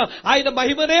మరలా ఆయన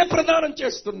మహిమనే ప్రదానం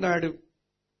చేస్తున్నాడు.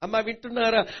 అమ్మా,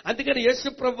 వింటున్నారా? అందుకని యేసు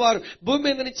ప్రభువు వారు భూమి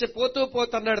మీద నుంచి పోతూ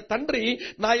పోతున్నాడు, తండ్రి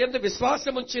నా యందు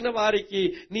విశ్వాసం ఉంచిన వారికి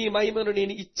నీ మహిమను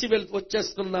నేను ఇచ్చి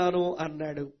వచ్చేస్తున్నాను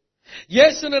అన్నాడు.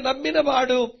 యేసును నమ్మిన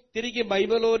వాడు తిరిగి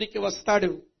మహిమలోనికి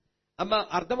వస్తాడు. అమ్మ,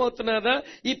 అర్థమవుతున్నదా?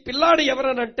 ఈ పిల్లాడు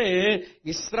ఎవరనంటే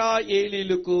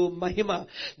ఇశ్రాయేలీలకు మహిమ.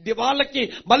 వాళ్ళకి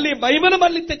మళ్ళీ మహిమను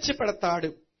మళ్ళీ తెచ్చి పెడతాడు.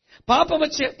 పాపము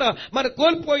చేత మన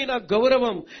కోల్పోయిన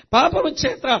గౌరవం, పాపము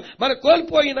చేత మన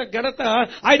కోల్పోయిన ఘనత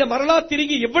ఆయన మరలా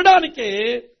తిరిగి ఇవ్వడానికే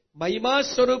మహిమా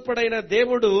స్వరూపుడైన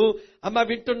దేవుడు, అమ్మ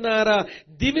వింటున్నారా,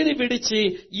 దివిని విడిచి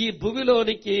ఈ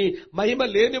భూమిలోనికి మహిమ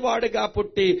లేనివాడుగా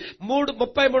పుట్టి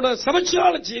 33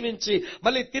 సంవత్సరాలు జీవించి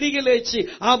మళ్ళీ తిరిగి లేచి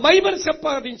ఆ మహిమను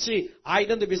సంపాదించి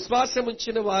ఆయనందు విశ్వాసం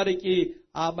ఉంచిన వారికి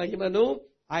ఆ మహిమను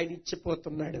ఆయన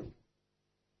ఇచ్చిపోతున్నాడు.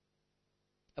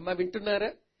 అమ్మ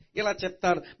వింటున్నారా? ఇలా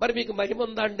చెప్తాను, మరి మీకు మహిమ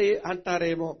ఉందండి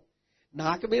అంటారేమో.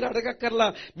 నాకు మీరు అడగక్కర్లా,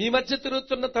 మీ మధ్య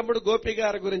తిరుగుతున్న తమ్ముడు గోపి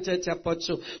గారి గురించే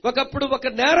చెప్పొచ్చు. ఒకప్పుడు ఒక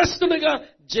నేరస్తునిగా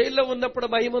జైల్లో ఉన్నప్పుడు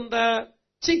మహిముందా?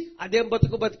 అదేం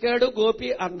బతికాడు గోపి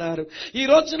అన్నారు. ఈ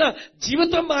రోజున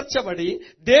జీవితం మార్చబడి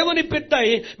దేవుని బిడ్డై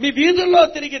మీ వీధుల్లో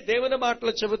తిరిగి దేవుని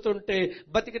మాటలు చెబుతుంటే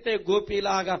బతికితే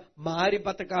గోపిలాగా మారి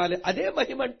బతకాలి. అదే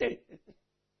మహిమంటే.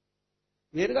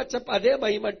 వేరుగా అదే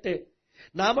మహిమంటే.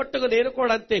 నా మట్టుకు నేను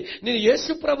కూడా అంతే. నేను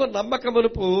యేసు ప్రభు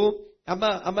నమ్మకమునుపు,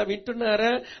 అమ్మ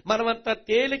వింటున్నారా, మనమంతా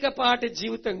తేలికపాటి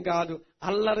జీవితం కాదు,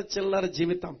 అల్లరి చిల్లర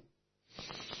జీవితం.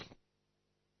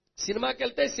 సినిమాకి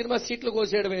వెళ్తే సినిమా సీట్లు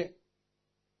కోసేయడమే,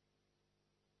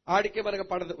 ఆడికి మనకు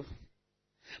పడదు.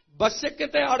 బస్సు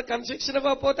ఎక్కితే ఆడు కన్స్ట్రక్షన్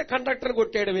ఇవ్వకపోతే కండక్టర్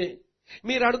కొట్టేయడమే.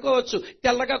 మీరు అనుకోవచ్చు,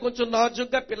 తెల్లగా కొంచెం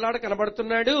నాజుగ్గా పిల్లాడు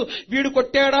కనబడుతున్నాడు, వీడు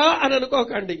కొట్టాడా అని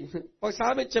అనుకోకండి. ఒక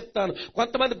సామెత చెప్తాను,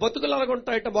 కొంతమంది బతుకులు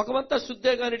అలాగుంటాయట, ముఖమంతా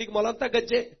శుద్ధే కానీ ఇడికి మొలంతా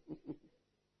గజ్జే.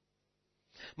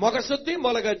 మొగ శుద్ధి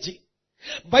మొలగజ్జి.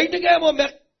 బయటకేమో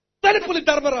మెత్తని పులి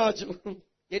ధర్మరాజు.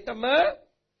 ఏంటమ్మా?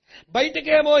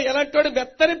 బయటకేమో ఎలాంటి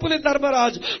మెత్తని పులి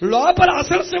ధర్మరాజు, లోపల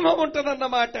అసలు సింహం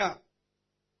ఉంటుందన్నమాట.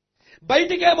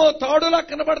 బయటకేమో తాడులా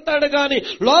కనబడతాడు గాని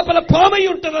లోపల పామై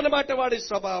ఉంటుందన్నమాట వాడి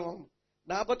స్వభావం.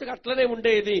 నా బతుకు అట్లనే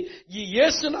ఉండేది. ఈ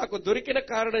యేసు నాకు దొరికిన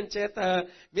కారణం చేత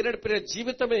వినడిపిన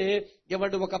జీవితమే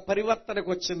ఎవడు ఒక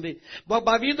పరివర్తనకు వచ్చింది.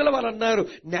 మా వీధుల వాళ్ళు అన్నారు,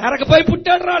 నేరకపై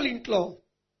పుట్టాడు రాళ్ళు ఇంట్లో.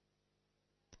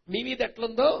 మీ వీధి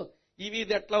ఎట్లుందో ఈ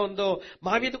వీధి ఎట్లా ఉందో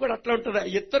మా వీధి కూడా అట్లా ఉంటుంది.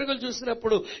 ఎత్తరుగులు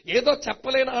చూసినప్పుడు ఏదో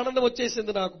చెప్పలేని ఆనందం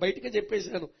వచ్చేసింది నాకు. బయటకే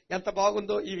చెప్పేశాను ఎంత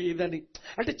బాగుందో ఈ వీధి అని.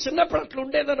 అంటే చిన్నప్పుడు అట్లా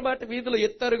ఉండేదన్నమాట. వీధిలో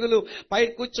ఎత్తరుగులు, పై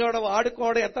కూర్చోవడం,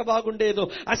 ఆడుకోవడం ఎంత బాగుండేదో.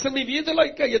 అసలు మీ వీధిలో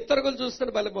ఇంకా ఎత్తరుగులు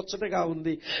చూస్తున్న భలే ముచ్చటగా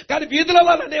ఉంది. కానీ వీధిలో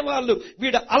వాళ్ళు అనేవాళ్ళు,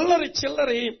 వీడు అల్లరి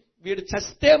చిల్లరి, వీడు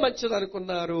చస్తే మంచిది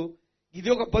అనుకున్నారు.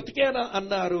 ఇది ఒక బతికేనా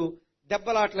అన్నారు.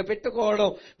 దెబ్బలాట్లు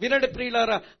పెట్టుకోవడం. వినండి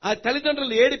ప్రియులారా, ఆ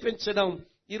తల్లిదండ్రులు ఏడిపించడం.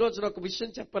 ఈ రోజున ఒక విషయం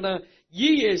చెప్పనా, ఈ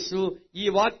యేసు, ఈ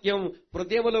వాక్యం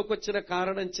హృదయంలోకి వచ్చిన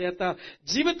కారణం చేత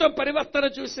జీవితం పరివర్తన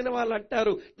చూసిన వాళ్ళు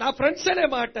అంటారు, నా ఫ్రెండ్స్ అనే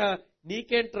మాట,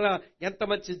 నీకేంట్రా ఎంత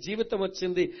మంచి జీవితం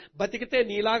వచ్చింది, బతికితే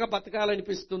నీలాగా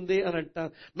బతకాలనిపిస్తుంది అని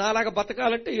అంటారు. నాలాగా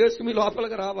బతకాలంటే యేసు మీ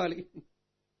లోపలికి రావాలి.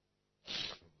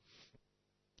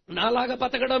 నాలాగా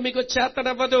బతకడం మీకు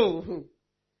చేతనవ్వదు.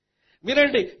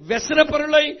 వినండి,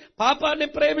 వ్యసనపరులై పాపాన్ని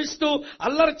ప్రేమిస్తూ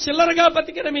అల్లరి చిల్లరగా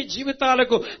బతికిన మీ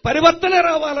జీవితాలకు పరివర్తన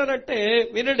రావాలనంటే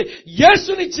వినండి,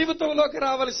 యేసుని జీవితంలోకి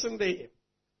రావాల్సింది.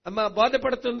 అమ్మా,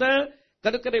 బాధపడుతుందా?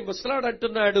 కనుకనే ముసలాడు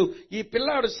అంటున్నాడు, ఈ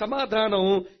పిల్లాడు సమాధానం,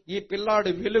 ఈ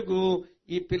పిల్లాడు వెలుగు,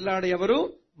 ఈ పిల్లాడు ఎవరు?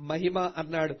 మహిమ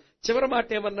అన్నాడు. చివరి మాట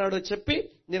ఏమన్నాడో చెప్పి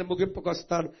నేను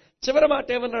ముగింపుకొస్తాను. చివరి మాట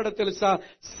ఏమన్నాడో తెలుసా?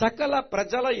 సకల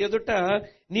ప్రజల ఎదుట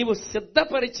నీవు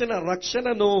సిద్ధపరిచిన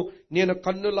రక్షణను నేను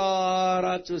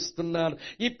కన్నులారా చూస్తున్నాను.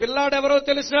 ఈ పిల్లాడెవరో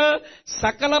తెలుసా?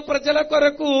 సకల ప్రజల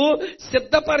కొరకు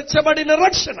సిద్ధపరచబడిన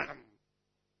రక్షణ.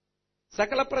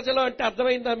 సకల ప్రజలు అంటే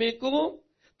అర్థమైందా మీకు?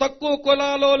 తక్కువ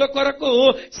కులాల కొరకు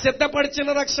సిద్ధపరిచిన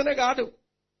రక్షణ కాదు,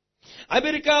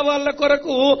 అమెరికా వాళ్ళ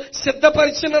కొరకు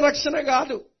సిద్ధపరిచిన రక్షణ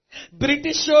కాదు,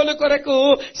 బ్రిటిష్ వాళ్ళ కొరకు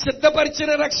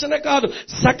సిద్ధపరిచిన రక్షణ కాదు,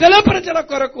 సకల ప్రజల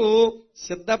కొరకు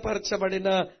సిద్ధపరచబడిన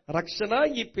రక్షణ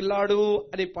ఈ పిల్లాడు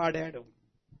అని పాడాడు.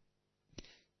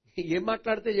 ఏం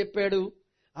మాట్లాడితే చెప్పాడు?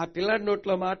 ఆ పిల్లాడి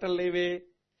నోట్లో మాటలు లేవే.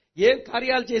 ఏం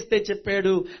కార్యాలు చేస్తే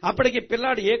చెప్పాడు? అప్పటికి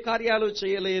పిల్లాడు ఏ కార్యాలు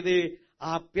చేయలేదే.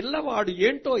 ఆ పిల్లవాడు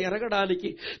ఏంటో ఎరగడానికి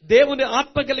దేవుని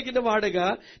ఆత్మ కలిగిన వాడుగా,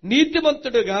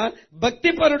 నీతిమంతుడుగా,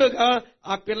 భక్తిపరుడుగా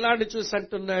ఆ పిల్లాడిని చూసి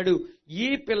అంటున్నాడు, ఈ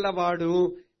పిల్లవాడు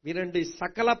వినండి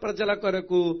సకల ప్రజల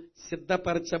కొరకు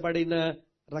సిద్ధపరచబడిన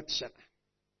రక్షణ.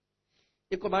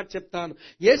 ఇంకో మాట చెప్తాను.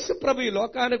 యేసు ప్రభు ఈ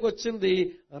లోకానికి వచ్చింది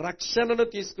రక్షణను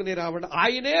తీసుకుని రావడం.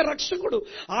 ఆయనే రక్షకుడు.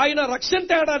 ఆయన రక్షణ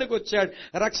తేడానికి వచ్చాడు.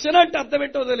 రక్షణ అంటే అర్థం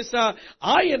ఏంటో తెలుసా?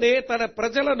 ఆయనే తన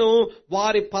ప్రజలను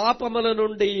వారి పాపముల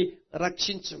నుండి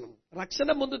రక్షించును. రక్షణ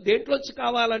ముందు దేంట్లోంచి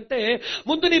కావాలంటే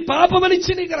ముందు నీ పాపము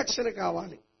నుంచి నీకు రక్షణ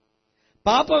కావాలి.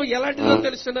 పాపం ఎలాంటిదో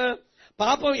తెలుసునా?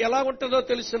 పాపం ఎలా ఉంటుందో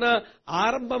తెలుసునా?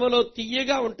 ఆరంభంలో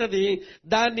తీయగా ఉంటది,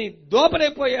 దాన్ని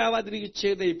దోపరైపోయావు అది నీకు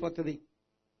చేదైపోతుంది.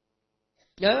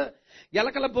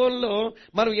 ఎలకల బోన్లో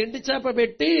మనం ఎండి చేప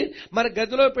పెట్టి మన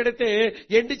గదిలో పెడితే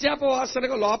ఎండి చేప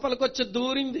వాసనగా లోపలికి వచ్చి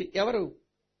దూరింది ఎవరు?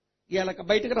 ఎలక.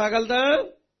 బయటకు రాగలదా?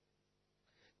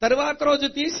 తరువాత రోజు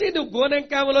తీసి నువ్వు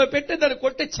గోనెంకామలో పెట్టి దాన్ని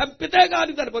కొట్టి చంపితే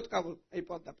గాని దాని బతుకావు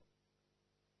అయిపోద్దాం.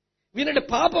 వినండి,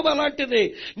 పాపం అలాంటిది.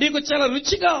 నీకు చాలా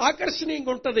రుచిగా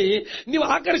ఆకర్షణీయంగా ఉంటది. నీవు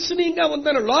ఆకర్షణీయంగా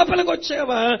ఉందని లోపలికి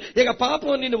వచ్చావా ఇక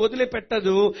పాపం నిన్ను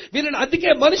వదిలిపెట్టదు. వినండి,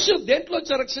 అందుకే మనుషులు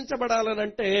దేంట్లోంచి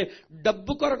రక్షించబడాలనంటే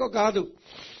డబ్బు కొరకు కాదు,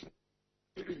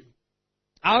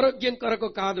 ఆరోగ్యం కొరకు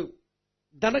కాదు,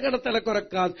 ధనగణతల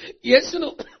కొరకు కాదు. యేసును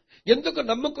ఎందుకు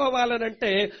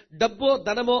నమ్ముకోవాలనంటే డబ్బో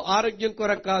ధనమో ఆరోగ్యం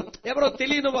కొరకు కాదు. ఎవరో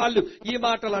తెలియని వాళ్ళు ఈ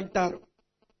మాటలు అంటారు.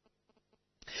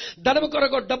 ధనము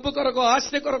కొరకు, డబ్బు కొరకు,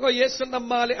 ఆస్తి కొరకు యేసు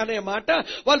నమ్మాలి అనే మాట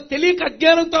వాళ్ళు తెలియక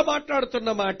అజ్ఞానంతో మాట్లాడుతున్న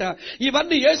మాట.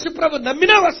 ఇవన్నీ యేసు ప్రభు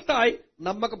నమ్మినా వస్తాయి,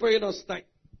 నమ్మకపోయినా వస్తాయి.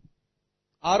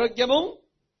 ఆరోగ్యము,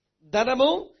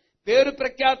 ధనము, పేరు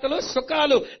ప్రఖ్యాతులు,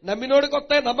 సుఖాలు నమ్మినోడికి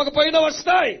వస్తాయి, నమ్మకపోయినా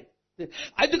వస్తాయి.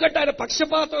 ఎందుకంటే ఆయన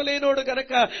పక్షపాతం లేనోడు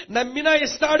గనక నమ్మినా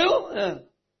ఇస్తాడు,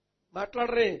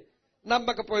 మాట్లాడరే,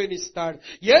 నమ్మకపోయిన ఇస్తాడు.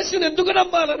 యేసుని ఎందుకు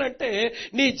నమ్మాలనంటే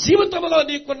నీ జీవితంలో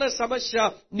నీకున్న సమస్య,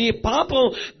 నీ పాపం,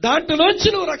 దాంట్లోంచి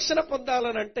నువ్వు రక్షణ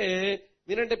పొందాలనంటే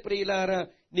వినండి ప్రియులారా,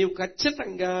 నీవు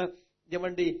ఖచ్చితంగా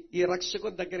ఏమండి ఈ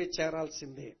రక్షకుని దగ్గరికి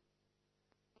చేరాల్సిందే.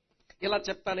 ఇలా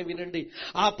చెప్తాను వినండి.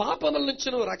 ఆ పాపముల నుంచి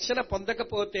నువ్వు రక్షణ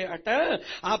పొందకపోతే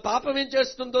ఆ పాపం ఏం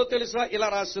చేస్తుందో తెలుసా? ఇలా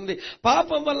రాస్తుంది,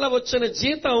 పాపం వల్ల వచ్చిన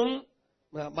జీతం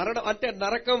మరణం అంటే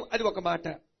నరకం. అది ఒక మాట.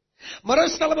 మరో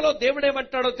స్థలంలో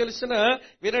దేవుడేమంటాడో తెలుసిన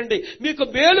వినండి, మీకు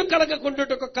మేలు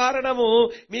కలగకుండుటకు కారణము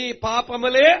మీ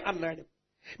పాపములే అన్నాడు.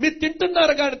 మీరు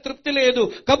తింటున్నారు గాని తృప్తి లేదు,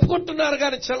 కప్పుకుంటున్నారు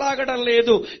గాని చెలాగడం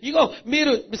లేదు, ఇగో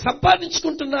మీరు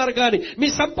సంపాదించుకుంటున్నారు గాని మీ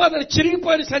సంపాదన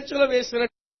చిరిగిపోయిన సంచిలో వేసిన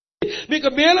మీకు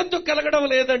మేలందుకు కలగడం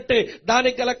లేదంటే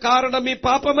దానికి గల కారణం మీ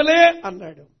పాపములే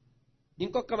అన్నాడు.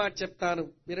 ఇంకొక మాట చెప్తాను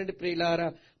వినండి ప్రియులారా,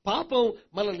 పాపం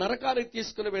మన నరకానికి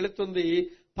తీసుకుని వెళుతుంది.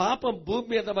 పాపం భూమి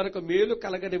మీద మనకు మేలు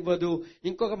కలగనివ్వదు.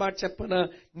 ఇంకొక మాట చెప్పనా,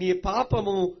 నీ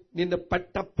పాపము నిన్ను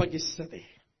పట్టప్పగిస్తుంది.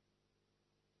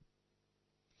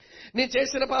 నీ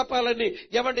చేసిన పాపాలన్నీ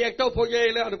ఏమంటే ఎక్కడో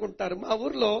పోయేయాలి అనుకుంటారు. మా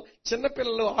ఊర్లో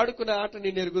చిన్నపిల్లలు ఆడుకునే ఆట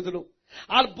నేను ఎరుగుదును.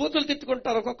 వాళ్ళు బూతులు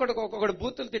తిట్టుకుంటారు, ఒక్కొక్కడు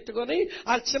బూతులు తిట్టుకొని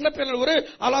ఆ చిన్నపిల్లలు ఊరే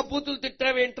అలా బూతులు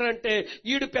తిట్టావేంటంటే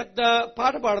ఈడు పెద్ద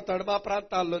పాట పాడతాడు. మా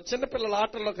ప్రాంతాల్లో చిన్నపిల్లల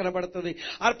ఆటల్లో కనబడుతుంది.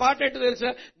 ఆ పాట ఏంటో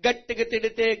తెలుసా? గట్టిగా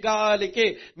తిడితే గాలికి,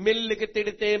 మెల్లిగా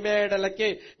తిడితే మేడలకి,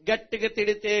 గట్టిగా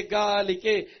తిడితే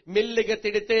గాలికి, మెల్లిగా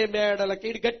తిడితే మేడలకి.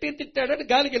 ఇటు గట్టిగా తిట్టాడంటే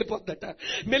గాలికి వెళ్ళిపోద్దట,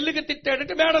 మెల్లిగా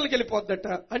తిట్టాడంటే మేడలకి వెళ్ళిపోద్దట.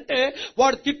 అంటే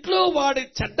వాడు తిట్లు, వాడి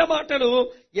చెడ్డ మాటలు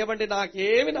ఏమండి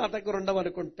నాకేమి నా దగ్గర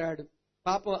ఉండవనుకుంటాడు.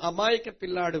 పాపం అమాయక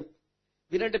పిల్లాడు.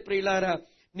 వినండి ప్రియులారా,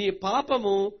 నీ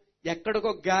పాపము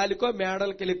ఎక్కడికో గాలికో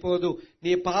మేడలకు వెళ్ళిపోదు.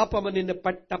 నీ పాపము నిన్ను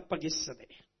పట్టప్పగిస్తుంది.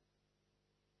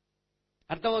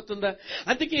 అర్థమవుతుందా?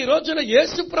 అందుకే ఈ రోజున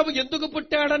యేసు ప్రభు ఎందుకు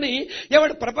పుట్టాడని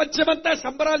ఎవడు ప్రపంచమంతా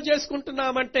సంబరాలు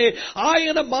చేసుకుంటున్నామంటే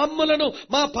ఆయన మమ్ములను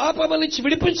మా పాపముల నుంచి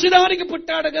విడిపించడానికి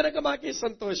పుట్టాడు గనక మాకే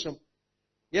సంతోషం.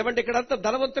 ఏమంటే ఇక్కడంతా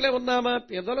ధనవంతులే ఉన్నామా?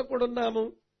 పేదలు కూడా ఉన్నాము.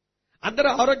 అందరూ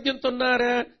ఆరోగ్యంతో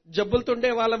ఉన్నారా? జబ్బులతో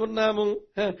ఉండే వాళ్ళం ఉన్నాము.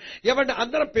 ఏమంటే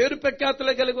అందరం పేరు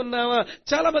ప్రఖ్యాతులు కలిగి ఉన్నామా?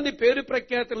 చాలా మంది పేరు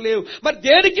ప్రఖ్యాతులు లేవు. మరి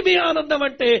దేనికి మీ ఆనందం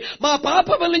అంటే మా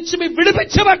పాపముల నుంచి మేము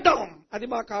విడిపించబడ్డాం. అది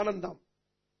మాకు ఆనందం.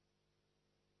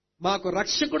 మాకు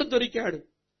రక్షకుడు దొరికాడు.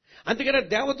 అందుకనే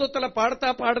దేవదూతల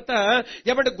పాడతా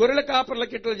ఏమంటే గొర్రెల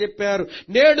కాపర్లకి ఇట్లా చెప్పారు,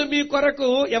 నేడు మీ కొరకు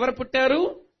ఎవరు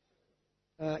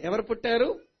పుట్టారు?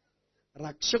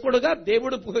 రక్షకుడుగా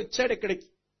దేవుడు వచ్చాడు ఇక్కడికి.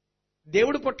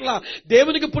 దేవుడు పుట్ల,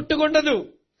 దేవునికి పుట్టుకొండదు.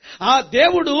 ఆ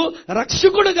దేవుడు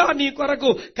రక్షకుడుగా నీ కొరకు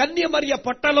కన్య మరియ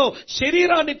పొట్టలో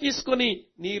శరీరాన్ని తీసుకుని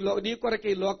నీ కొరకు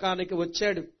ఈ లోకానికి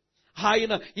వచ్చాడు.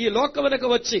 ఆయన ఈ లోకమునకు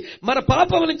వచ్చి మన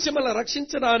పాపము నుంచి మనల్ని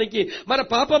రక్షించడానికి మన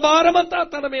పాపభారమంతా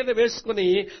తన మీద వేసుకుని,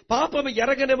 పాపము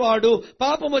ఎరగనివాడు,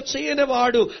 పాపము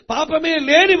చేయనివాడు, పాపమే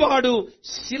లేనివాడు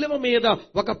శిలువ మీద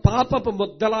ఒక పాపపు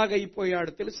ముద్దలాగా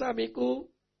అయిపోయాడు. తెలుసా మీకు?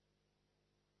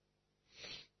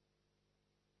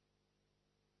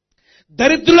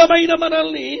 దరిద్రులమైన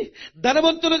మనల్ని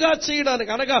ధనవంతులుగా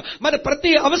చేయడానికి, అనగా మన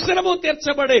ప్రతి అవసరము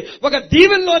తీర్చబడే ఒక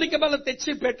దీవెనలోనికి మనం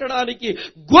తెచ్చి పెట్టడానికి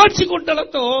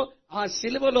గోచిగుంటలతో ఆ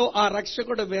శిలువలో ఆ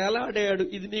రక్షకుడు వేలాడాడు.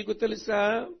 ఇది నీకు తెలుసా?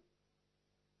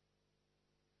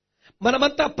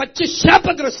 మనమంతా పచ్చి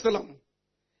శాపగ్రస్తులం.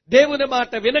 దేవుని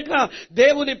మాట వినక,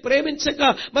 దేవుని ప్రేమించక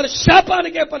మన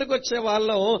శాపానికే పనికొచ్చే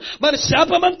వాళ్ళం. మన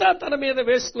శాపమంతా తన మీద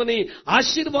వేసుకుని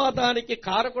ఆశీర్వాదానికి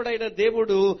కారకుడైన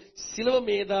దేవుడు శిలువ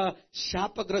మీద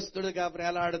శాపగ్రస్తుడుగా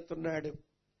వేలాడుతున్నాడు.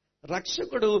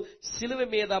 రక్షకుడు శిలువ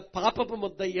మీద పాపపు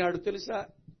ముద్దయ్యాడు. తెలుసా?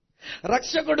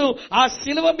 రక్షకుడు ఆ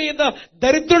శిలువ మీద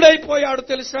దరిద్రుడైపోయాడు.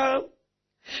 తెలుసా?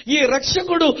 ఈ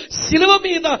రక్షకుడు శిలువ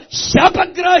మీద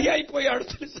శాపగ్రాహి అయిపోయాడు.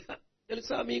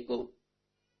 తెలుసా మీకు?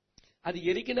 అది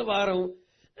ఎరిగిన వారం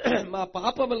మా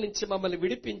పాపముల నుంచి మమ్మల్ని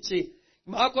విడిపించి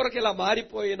మా కొరకు ఇలా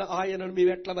మారిపోయిన ఆయనను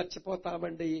మేము ఎట్లా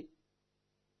మర్చిపోతామండి?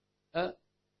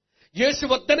 యేసు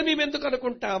వద్దని మేము ఎందుకు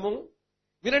అనుకుంటాము?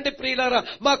 వినండి ప్రియులారా,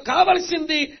 మాకు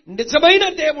కావలసింది నిజమైన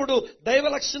దేవుడు, దైవ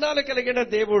లక్షణాలు కలిగిన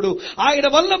దేవుడు. ఆయన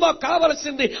వల్ల మాకు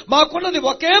కావలసింది, మాకున్నది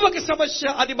ఒకే ఒక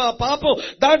సమస్య, అది మా పాపం.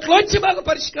 దాంట్లోంచి మాకు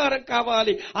పరిష్కారం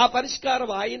కావాలి. ఆ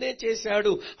పరిష్కారం ఆయనే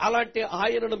చేశాడు. అలాంటి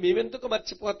ఆయనను మేమెందుకు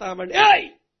మర్చిపోతామండి?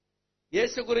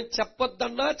 యేసు గురించి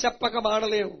చెప్పొద్దన్నా చెప్పక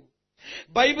మానలేము.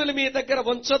 బైబిల్ మీ దగ్గర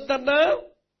ఉంచొద్దన్నా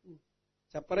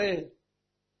చెప్పరే,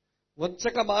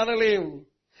 ఉంచక మానలేము.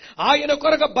 ఆయన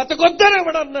కొరకు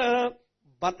బతకొద్దనెవడన్నా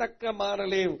బతక్క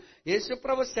మానలేము.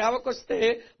 యేసుప్రభు సేవకొస్తే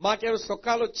మాకేమో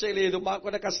సుఖాలు వచ్చేలేదు,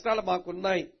 మాకున్న కష్టాలు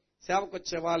మాకున్నాయి.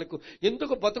 సేవకొచ్చే వాళ్ళకు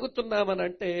ఎందుకు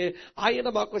బతుకుతున్నామనంటే ఆయన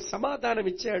మాకు సమాధానం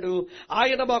ఇచ్చాడు,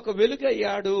 ఆయన మాకు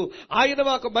వెలుగయ్యాడు, ఆయన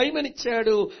మాకు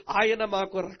మహిమనిచ్చాడు, ఆయన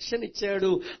మాకు రక్షణ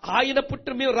ఇచ్చాడు. ఆయన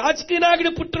మేము రాజకీయ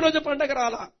నాయకుడి పుట్టినరోజు పండగ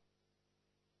రాలా,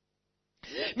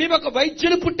 మేము ఒక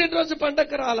వైద్యుని పుట్టినరోజు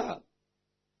పండగ రాలా.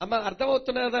 అమ్మ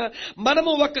అర్థమవుతున్నదా?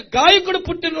 మనము ఒక గాయకుడు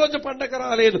పుట్టినరోజు పండగ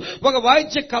రాలేదు, ఒక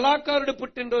వాయిద్య కళాకారుడు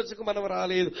పుట్టినరోజుకు మనం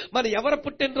రాలేదు. మనం ఎవరి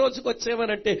పుట్టినరోజుకు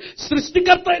వచ్చేమనంటే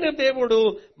సృష్టికర్త అయిన దేవుడు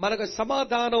మనకు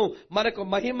సమాధానం, మనకు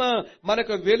మహిమ,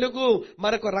 మనకు వెలుగు,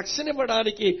 మనకు రక్షణ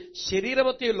ఇవ్వడానికి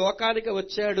శరీరమతి లోకానికి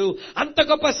వచ్చాడు. అంత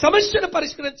గొప్ప సమస్యను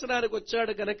పరిష్కరించడానికి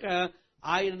వచ్చాడు గనక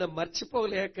ఆయనను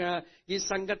మర్చిపోలేక ఈ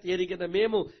సంగతి ఎరిగిన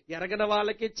మేము ఎరగని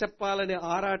వాళ్ళకి చెప్పాలనే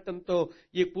ఆరాటంతో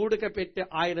ఈ కూడిక పెట్టి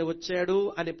ఆయన వచ్చాడు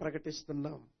అని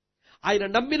ప్రకటిస్తున్నాం. ఆయన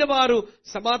నమ్మిన వారు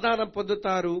సమాధానం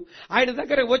పొందుతారు. ఆయన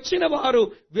దగ్గర వచ్చిన వారు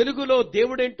వెలుగులో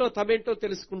దేవుడేంటో తమేంటో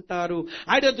తెలుసుకుంటారు.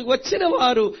 ఆయన వచ్చిన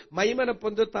వారు మహిమను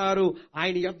పొందుతారు.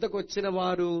 ఆయన యొద్దకు వచ్చిన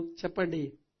వారు చెప్పండి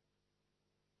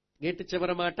ఏంటి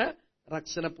చివరి మాట?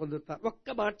 రక్షణ పొందుతారు.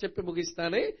 ఒక్క మాట చెప్పి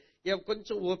ముగిస్తానే,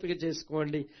 కొంచెం ఓపిక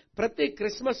చేసుకోండి. ప్రతి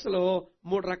క్రిస్మస్ లో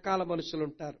 3 రకాల మనుషులు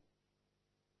ఉంటారు.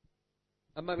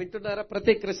 అమ్మ వింటున్నారా?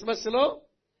 ప్రతి క్రిస్మస్ లో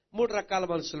 3 రకాల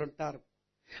మనుషులు ఉంటారు.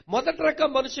 మొదటి రకం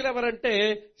మనుషులు ఎవరంటే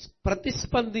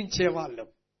ప్రతిస్పందించే వాళ్ళు.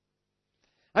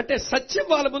 అంటే సత్యం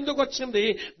వాళ్ళ ముందుకు వచ్చింది,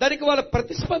 దానికి వాళ్ళు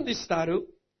ప్రతిస్పందిస్తారు.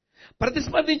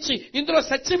 ప్రతిస్పందించి ఇందులో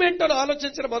సత్యమేంటో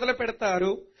ఆలోచించడం మొదలు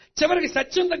పెడతారు. చివరికి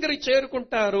సత్యం దగ్గరికి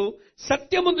చేరుకుంటారు.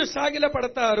 సత్యం ముందు సాగిల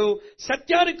పడతారు.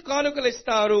 సత్యానికి కానుకలు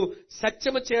ఇస్తారు.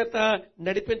 సత్యము చేత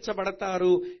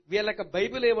నడిపించబడతారు. వీళ్ళకి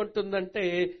బైబిల్ ఏమంటుందంటే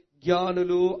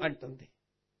జ్ఞానులు అంటుంది.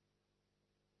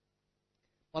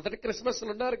 మొదటి క్రిస్మస్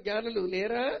ఉన్నారు జ్ఞానులు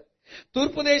లేరా?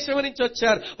 తూర్పు దేశం నుంచి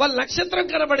వచ్చారు. వాళ్ళ నక్షత్రం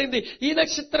కనబడింది. ఈ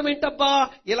నక్షత్రం ఏంటబ్బా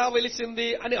ఇలా వెలిసింది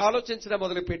అని ఆలోచించడం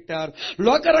మొదలు పెట్టారు.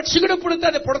 లోకరక్షకుడు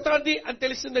పుడతాది అని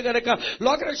తెలిసింది గనక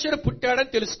లోకరక్షకుడు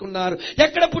పుట్టాడని తెలుసుకున్నారు.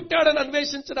 ఎక్కడ పుట్టాడని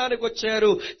అన్వేషించడానికి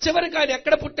వచ్చారు. చివరికి ఆయన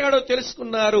ఎక్కడ పుట్టాడో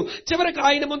తెలుసుకున్నారు. చివరికి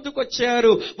ఆయన ముందుకు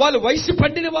వచ్చారు. వాళ్ళు వయసు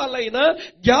పండిన వాళ్ళైనా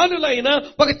జ్ఞానులైనా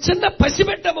ఒక చిన్న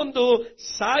పసిబిడ్డ ముందు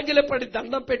సాగిలపడి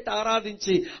దండం పెట్టి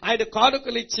ఆరాధించి ఆయన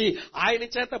కానుకలు ఇచ్చి ఆయన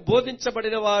చేత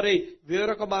బోధించబడిన వారే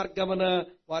వేరొక మార్గమున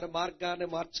వారి మార్గాన్ని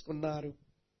మార్చుకున్నారు.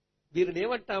 వీరిని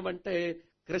ఏమంటామంటే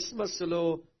క్రిస్మస్ లో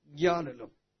జ్ఞానులు.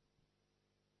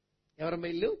 ఎవరమ్మ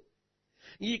ఇల్లు?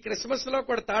 ఈ క్రిస్మస్ లో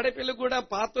కూడా తాడేపల్లి కూడా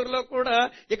పాతూరులో కూడా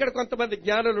ఇక్కడ కొంతమంది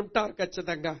జ్ఞానులు ఉంటారు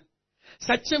ఖచ్చితంగా.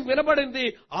 సత్యం వినబడింది,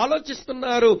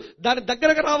 ఆలోచిస్తున్నారు, దాని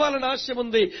దగ్గరకు రావాలని ఆశయం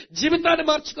ఉంది, జీవితాన్ని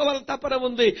మార్చుకోవాలని తపన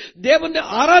ఉంది, దేవుణ్ణి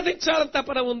ఆరాధించాలని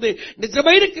తపన ఉంది,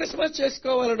 నిజమైన క్రిస్మస్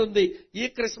చేసుకోవాలని ఉంది. ఈ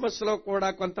క్రిస్మస్ లో కూడా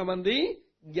కొంతమంది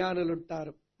జ్ఞానులు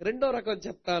ఉంటారు. రెండో రకం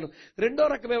చెప్తాను. రెండో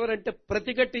రకం ఎవరంటే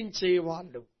ప్రతిఘటించే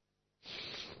వాళ్ళు.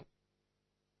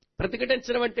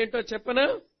 ప్రతిఘటించడం అంటే ఏంటో చెప్పనా?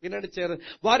 వినండి.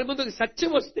 వారి ముందుకు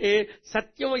సత్యం వస్తే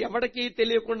సత్యం ఎవడికి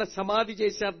తెలియకుండా సమాధి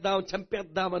చేసేద్దాం,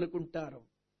 చంపేద్దాం అనుకుంటారు.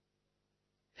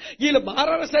 వీళ్ళు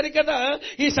మారాలి సరికదా,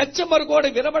 ఈ సత్యం మరొకటి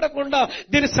వినబడకుండా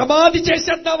దీన్ని సమాధి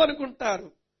చేసేద్దాం అనుకుంటారు.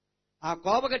 ఆ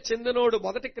కోవకు చెందినోడు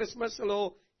మొదటి క్రిస్మస్ లో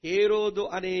హేరోదు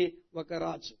అనే ఒక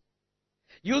రాజు.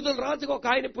 యూదుల రాజుకు ఒక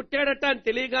ఆయన పుట్టాడట అని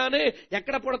తెలియగానే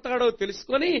ఎక్కడ పుడతాడో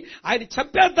తెలుసుకొని ఆయన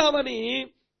చంపేద్దామని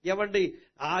ఏమండి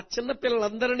ఆ చిన్న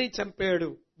పిల్లలందరినీ చంపాడు.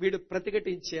 వీడు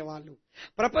ప్రతిఘటించేవాళ్ళు.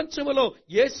 ప్రపంచంలో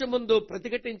యేసు ముందు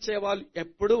ప్రతిఘటించేవాళ్ళు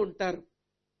ఎప్పుడూ ఉంటారు.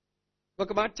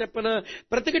 ఒక మాట చెప్పనా?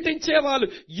 ప్రతిఘటించే వాళ్ళు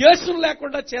యేసును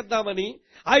లేకుండా చేద్దామని,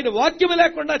 ఆయన వాక్యం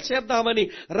లేకుండా చేద్దామని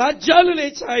రాజ్యాలు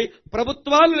లేచాయి,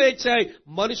 ప్రభుత్వాలు లేచాయి,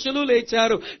 మనుషులు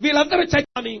లేచారు. వీళ్ళందరూ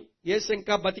చచ్చాని యేసు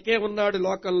ఇంకా బతికే ఉన్నాడు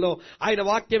లోకంలో. ఆయన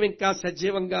వాక్యం ఇంకా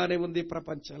సజీవంగానే ఉంది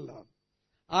ప్రపంచంలో.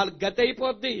 వాళ్ళు గతి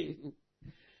అయిపోద్ది.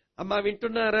 అమ్మా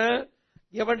వింటున్నారా?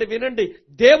 ఇవ్వండి, వినండి.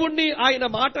 దేవుణ్ణి ఆయన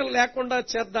మాటలు లేకుండా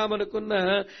చేద్దామనుకున్న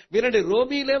వినండి.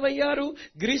 రోమీలేమయ్యారు,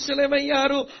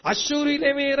 గ్రీసులేమయ్యారు,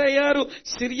 అశ్షూరీలేమయ్యారు,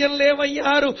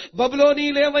 సిరియన్లేమయ్యారు,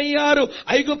 బబులోనీలేమయ్యారు,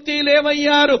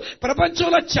 ఐగుప్తీలేమయ్యారు.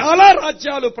 ప్రపంచంలో చాలా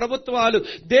రాజ్యాలు, ప్రభుత్వాలు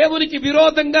దేవునికి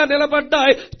విరోధంగా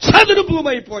నిలబడ్డాయి, చదును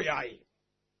భూమైపోయాయి,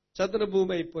 చదును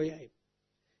భూమైపోయాయి.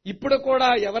 ఇప్పుడు కూడా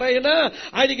ఎవరైనా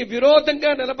ఆయనకి విరోధంగా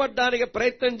నిలబడ్డానికి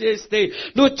ప్రయత్నం చేస్తే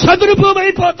నువ్వు చదును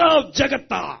భూమైపోతావు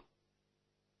జగత్తా.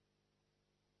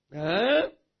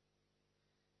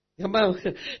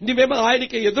 నువ్వేమో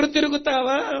ఆయనకి ఎదురు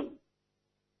తిరుగుతావా?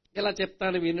 ఇలా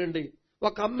చెప్తాను వినండి.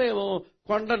 ఒక అమ్మేమో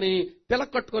కొండని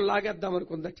పిలక కట్టుకొని లాగేద్దాం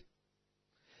అనుకుందట.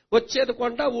 వచ్చేది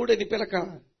కొండ, ఊడేది పిలక.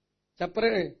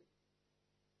 చెప్పరే,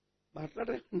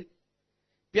 మాట్లాడరండి.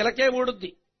 పిలకే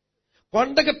ఊడుద్ది.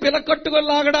 కొండకి పిలకట్టుకొని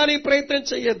లాగడానికి ప్రయత్నం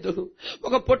చెయ్యొద్దు.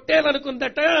 ఒక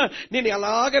పొట్టేలనుకుందట, నేను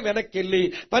ఎలాగ వెనక్కి వెళ్ళి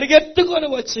పరిగెత్తుకొని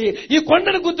వచ్చి ఈ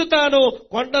కొండను గుద్దుతాను,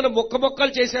 కొండను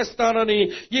ముక్కలు చేసేస్తానని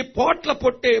ఈ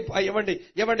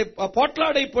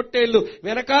పోట్లాడే పొట్టేళ్లు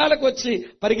వెనకాలకు వచ్చి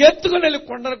పరిగెత్తుకొని వెళ్ళి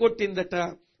కొండను కొట్టిందట.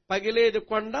 పగిలేది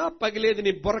కొండ, పగిలేది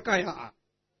నీ బురకాయ.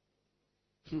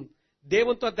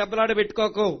 దేవునితో దెబ్బలాడ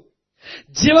పెట్టుకోకు.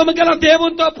 జీవము గల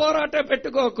దేవునితో పోరాటం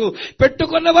పెట్టుకోకు.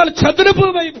 పెట్టుకున్న వాళ్ళు చదును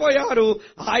భూమైపోయారు.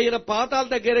 ఆయన పాదాల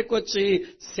దగ్గరకు వచ్చి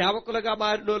సేవకులుగా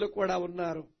మారినోళ్ళు కూడా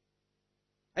ఉన్నారు.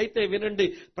 అయితే వినండి,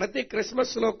 ప్రతి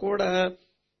క్రిస్మస్ లో కూడా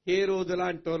హేరోదు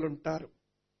లాంటి వాళ్ళు ఉంటారు.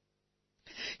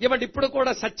 ఏమంటే ఇప్పుడు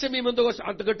కూడా సత్యం మీ ముందు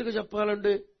అంత గట్టిగా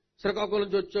చెప్పాలండి. శ్రీకాకుళం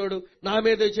నుంచి వచ్చాడు, నా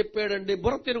మీదే చెప్పాడండి.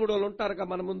 బుర్ర తిరుగుడు వాళ్ళు ఉంటారుగా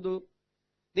మన ముందు.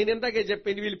 నేను ఇందాకే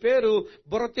చెప్పింది, వీళ్ళ పేరు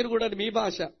బుర్ర తిరుగుడు అని మీ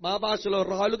భాష. మా భాషలో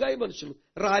రాలుగాయ మనుషులు,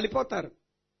 రాలిపోతారు.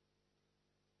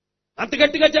 అంత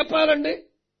గట్టిగా చెప్పాలండి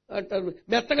అంటారు.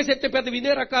 మెత్తగా చెప్తే పెద్ద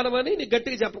వినే రకాలమని నీ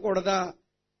గట్టిగా చెప్పకూడదా?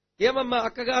 ఏమమ్మా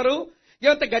అక్కగారు,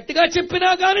 ఎంత గట్టిగా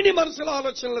చెప్పినా కానీ నీ మనసులో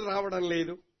ఆలోచనలు రావడం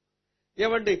లేదు.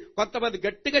 ఏమండి, కొంతమంది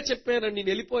గట్టిగా చెప్పానని నేను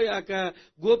వెళ్ళిపోయాక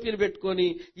గోపిని పెట్టుకొని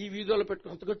ఈ వీధిలో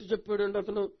పెట్టుకుని అంత గట్టి చెప్పాడండి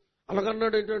అతను,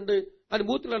 అలాగన్నాడు ఏంటండి అని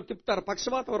మూతులను తిప్పుతారు.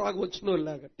 పక్షవాతం రాగు వచ్చిన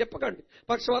వాళ్ళలాగా. తిప్పకండి,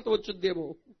 పక్షవాతం వచ్చుద్దేమో.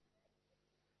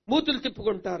 మూతులు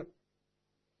తిప్పుకుంటారు.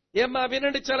 ఏమ్మా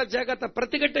వినండి, చాలా జాగ్రత్త.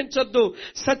 ప్రతిఘటించొద్దు,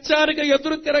 సత్యానికి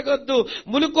ఎదురు తిరగొద్దు,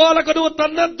 మునుకోలకు నువ్వు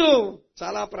తన్నొద్దు.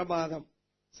 చాలా ప్రమాదం.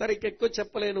 సరే, ఎక్కువ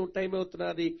చెప్పలేను, టైం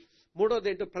అవుతున్నది. మూడోది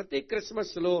ఏంటో, ప్రతి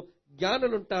క్రిస్మస్ లో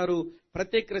జ్ఞానులు ఉంటారు,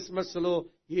 ప్రతి క్రిస్మస్ లో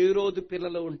హేరోదు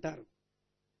పిల్లలు ఉంటారు.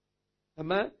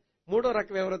 అమ్మా మూడో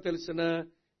రకం ఎవరో తెలుసునా?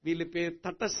 వీళ్ళ పేరు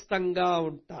తటస్థంగా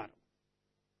ఉంటారు.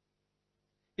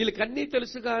 వీళ్ళకన్నీ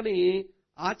తెలుసు కానీ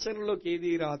ఆచరణలోకి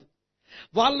ఏదీ రాదు.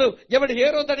 వాళ్ళు ఎవడు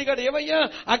హేరోదు అడిగాడు, ఏమయ్యా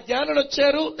ఆ జ్ఞానులు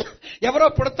వచ్చారు, ఎవరో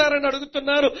పుడతారని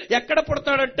అడుగుతున్నారు, ఎక్కడ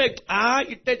పుడతాడంటే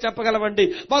ఇట్టే చెప్పగలమండి,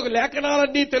 మాకు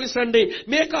లేఖనాలన్నీ తెలుసండి,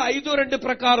 మేక 5:2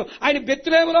 ప్రకారం ఆయన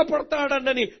బెత్లెహేములో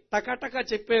పుడతాడని టకాటకా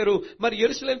చెప్పారు. మరి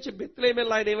యెరూషలేము నుంచి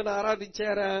బెత్లెహేములో ఆయన ఏమైనా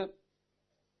ఆరాధించారా?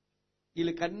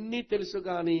 వీళ్ళకన్నీ తెలుసు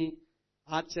కానీ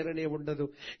ఆచరణే ఉండదు.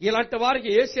 ఇలాంటి వారికి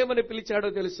యేసేమని పిలిచాడో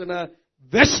తెలుసునా?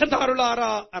 వేషధారులారా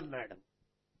అన్నాడు.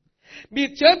 మీ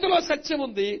చేతిలో సత్యం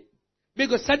ఉంది,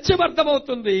 మీకు సత్యం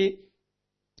అర్థమవుతుంది,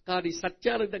 కానీ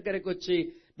సత్యానికి దగ్గరకు వచ్చి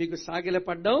మీకు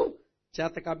సాగిలపడ్డం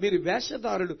చేతక. మీరు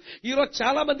వేషధారులు. ఈరోజు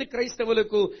చాలా మంది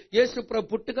క్రైస్తవులకు యేసుప్రభు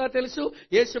పుట్టుక తెలుసు,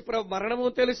 యేసుప్రభు మరణము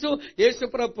తెలుసు,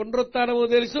 యేసుప్రభు పునరుత్థానము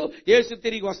తెలుసు, యేసు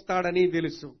తిరిగి వస్తాడని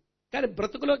తెలుసు. కానీ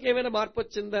బ్రతుకులోకి ఏమైనా మార్పు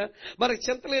వచ్చిందా? మనకు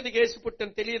చింతలేదికి యేసు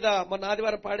పుట్టని తెలియదా? మొన్న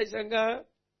ఆదివారం పాడేశాంగా,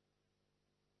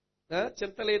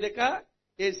 చింతలేదిక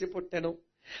యేసు పుట్టెను.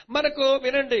 మనకు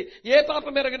వినండి, ఏ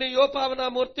పాపం ఎరగని యో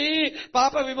పావనామూర్తి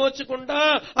పాప విమోచకుండా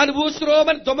అని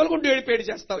ఊసురోమని దొమ్మలగుండి ఏడిపేడి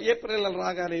చేస్తాం ఏప్రిల్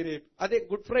రాగానే రేపు. అదే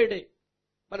గుడ్ ఫ్రైడే.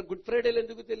 మన గుడ్ ఫ్రైడేలు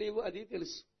ఎందుకు తెలియవు? అది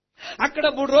తెలుసు. అక్కడ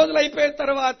 3 రోజులు అయిపోయిన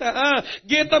తర్వాత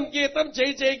గీతం గీతం జై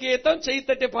జై గీతం చేయి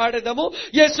తట్టి పాడేదము,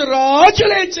 యేసు రాజు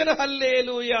లేచిన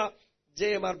హల్లెలూయా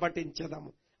జయమర్పటించదము.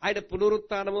 ఆయన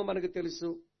పునరుత్థానము మనకు తెలుసు,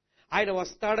 ఆయన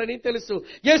వస్తాడని తెలుసు,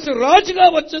 యేసు రాజుగా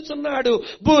వచ్చుచున్నాడు,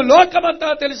 భూలోకమంతా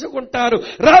తెలుసుకుంటారు,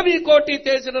 రావి కోటి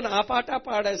తేజును ఆ పాట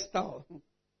పాడేస్తాం.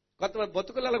 కొంతమంది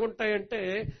బతుకులు ఎలాగుంటాయంటే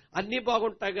అన్నీ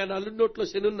బాగుంటాయి కానీ అల్లున్నోట్లో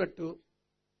శనున్నట్టు.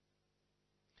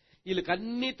 వీళ్ళకి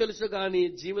అన్నీ తెలుసు గాని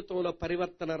జీవితంలో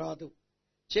పరివర్తన రాదు.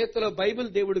 చేతిలో బైబిల్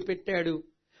దేవుడు పెట్టాడు,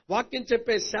 వాక్యం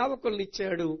చెప్పే సేవకుల్ని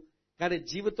ఇచ్చాడు, కానీ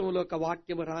జీవితంలో ఒక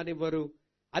వాక్యం రానివ్వరు.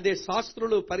 అదే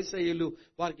శాస్త్రులు పరిసయ్యులు,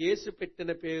 వారికి యేసు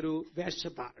పెట్టిన పేరు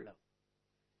వేషధారులు.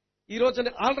 ఈ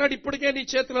రోజున ఆల్రెడీ ఇప్పటికే నీ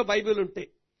చేతిలో బైబిల్ ఉంటే,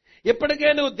 ఇప్పటికే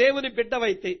నువ్వు దేవుని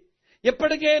బిడ్డవైతే,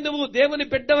 ఇప్పటికే నువ్వు దేవుని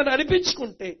బిడ్డవని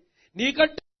అనిపించుకుంటే,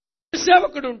 నీకంటే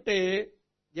సేవకుడు ఉంటే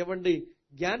ఇవ్వండి,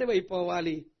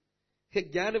 జ్ఞానమైపోవాలి,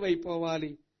 జ్ఞానమైపోవాలి.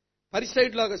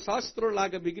 పరిసైడ్లాగా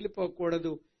శాస్త్రులాగా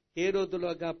మిగిలిపోకూడదు, ఏ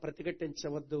రోజులోగా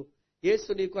ప్రతిఘటించవద్దు. యేసు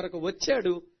నీ కొరకు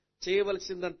వచ్చాడు,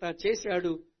 చేయవలసిందంతా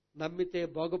చేశాడు. నమ్మితే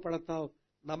బాగుపడతావు,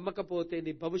 నమ్మకపోతే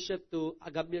నీ భవిష్యత్తు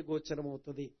అగమ్య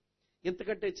గోచరమవుతుంది.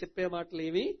 ఇంతకంటే చెప్పే మాటలు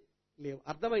ఏమీ లేవు.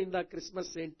 అర్థమైందా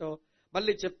క్రిస్మస్ ఏంటో?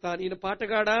 మళ్ళీ చెప్తాను. ఈయన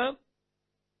పాటగాడా?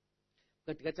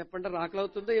 గట్టిగా చెప్పండి,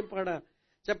 రాకలవుతుందో ఏం పాడా?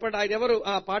 చెప్పండి. ఆయన ఎవరు?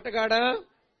 ఆ పాటగాడా,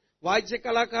 వాద్య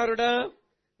కళాకారుడా,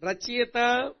 రచయిత,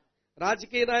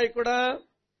 రాజకీయ నాయకుడా,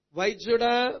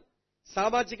 వైద్యుడా,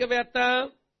 సామాజికవేత్త,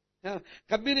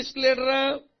 కమ్యూనిస్ట్ లీడరా,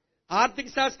 ఆర్థిక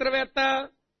శాస్త్రవేత్త?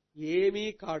 ఏమీ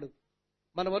కాడు.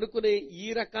 మనం అనుకునే ఈ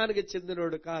రకానికి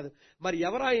చెందినోడు కాదు. మరి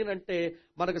ఎవరాయనంటే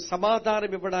మనకు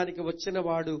సమాధానం ఇవ్వడానికి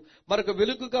వచ్చినవాడు, మనకు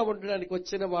వెలుగుగా ఉండడానికి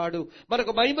వచ్చినవాడు,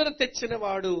 మనకు మహిమను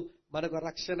తెచ్చినవాడు, మనకు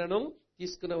రక్షణను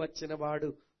తీసుకుని వచ్చినవాడు.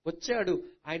 వచ్చాడు,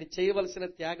 ఆయన చేయవలసిన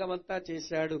త్యాగమంతా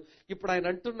చేశాడు. ఇప్పుడు ఆయన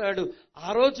అంటున్నాడు, ఆ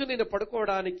రోజు నేను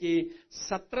పడుకోవడానికి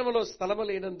సత్రములో స్థలము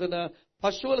లేనందున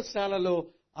పశువుల శాలలో,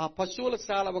 ఆ పశువుల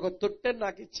శాల ఒక తొట్టెను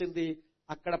నాకు ఇచ్చింది,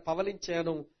 అక్కడ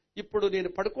పవలించాను. ఇప్పుడు నేను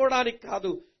పడుకోవడానికి కాదు,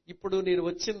 ఇప్పుడు నేను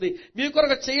వచ్చింది మీ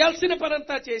కొరకు చేయాల్సిన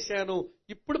పనంతా చేశాను,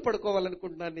 ఇప్పుడు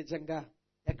పడుకోవాలనుకుంటున్నాను. నిజంగా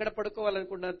ఎక్కడ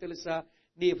పడుకోవాలనుకుంటున్నాను తెలుసా?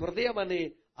 నీ హృదయం అనే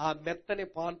ఆ మెత్తని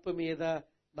పాన్పు మీద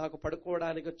నాకు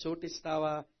పడుకోవడానికి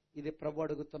చోటిస్తావా? ఇది ప్రభు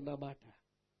అడుగుతున్న మాట.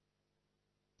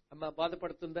 అమ్మా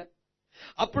బాధపడుతుందా?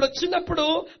 అప్పుడు వచ్చినప్పుడు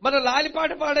మనం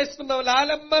లాలిపాట పాడేస్తున్నాం,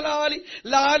 లాలమ్మ లాలి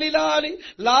లాలి లాలి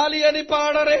లాలి అని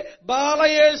పాడరే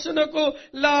బాలయేసునకు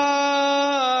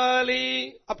లాలి.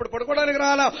 అప్పుడు పడుకోవడానికి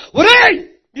రాలా, ఒరేయ్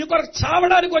మీ కొరకు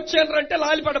చావడానికి వచ్చానంటే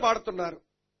లాలిపాట పాడుతున్నారు.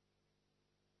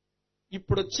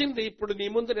 ఇప్పుడు వచ్చింది, ఇప్పుడు నీ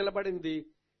ముందు నిలబడింది,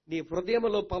 నీ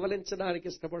హృదయంలో పవలించడానికి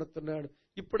ఇష్టపడుతున్నాడు.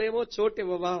 ఇప్పుడేమో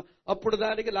చోటివ్వవా, అప్పుడు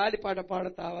దానికి లాలిపాట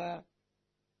పాడతావా?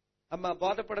 అమ్మా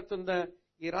బాధపడుతుందా?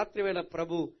 ఈ రాత్రి వేళ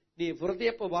ప్రభు నీ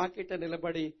హృదయపు వాకిట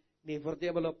నిలబడి నీ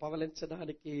హృదయంలో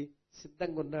పవలించడానికి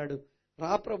సిద్ధంగా ఉన్నాడు.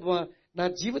 రా ప్రభువా, నా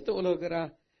జీవితంలోకి రా,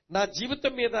 నా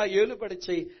జీవితం మీద ఏలుబడి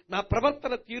చేయి, నా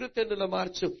ప్రవర్తన తీరుతెన్నులు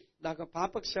మార్చు, నాకు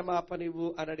పాప క్షమాపణ ఇవ్వు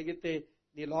అని అడిగితే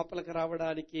నీ లోపలికి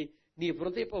రావడానికి నీ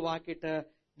హృదయపు వాకిట,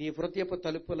 నీ హృదయపు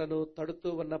తలుపులను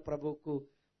తడుతూ ఉన్న ప్రభువుకు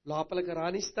లోపలికి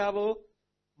రానిస్తావో,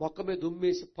 మొక్క మీద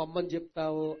ఉమ్మేసి పొమ్మని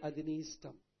చెప్తావో అది నీ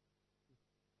ఇష్టం.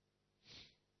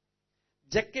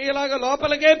 జక్కేలాగా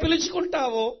లోపలికే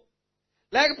పిలుచుకుంటావో,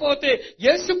 లేకపోతే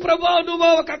యేసు ప్రభువా నువ్వు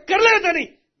ఒక అక్కర్లేదని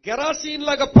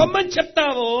గెరాసీన్లాగా పొమ్మని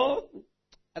చెప్తావో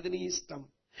అది నీ ఇష్టం.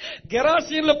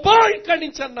 గెరాసీన్లు పో ఇక్కడి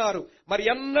నుంచి అన్నారు, మరి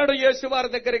ఎన్నడూ యేసు వారి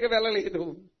దగ్గరికి వెళ్ళలేదు.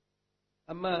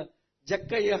 అమ్మా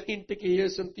జక్కయ్య ఇంటికి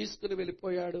యేసును తీసుకుని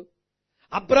వెళ్ళిపోయాడు.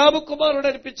 అబ్రాము కుమారుడు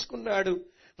అనిపించుకున్నాడు,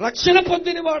 రక్షణ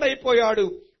పొందిన వాడైపోయాడు,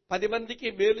 10 మందికి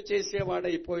మేలు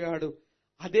చేసేవాడైపోయాడు.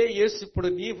 అదే యేసు ఇప్పుడు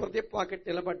నీ హృదయ పాకెట్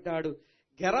నిలబడ్డాడు.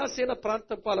 గెరాసీన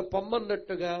ప్రాంతం పాలు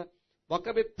పొమ్మన్నట్టుగా ఒక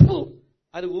మెప్పు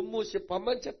అది ఉమ్మూసి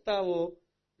పొమ్మని చెప్తావో,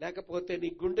 లేకపోతే నీ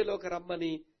గుండెలోకి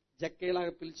రమ్మని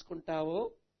జక్కేలాగా పిలుచుకుంటావో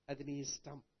అది నీ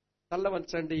ఇష్టం. తల్ల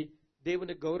వంచండి,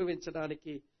 దేవుని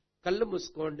గౌరవించడానికి కళ్ళు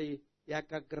మూసుకోండి,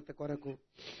 ఏకాగ్రత కొరకు.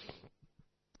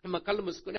 కళ్ళు మూసుకొని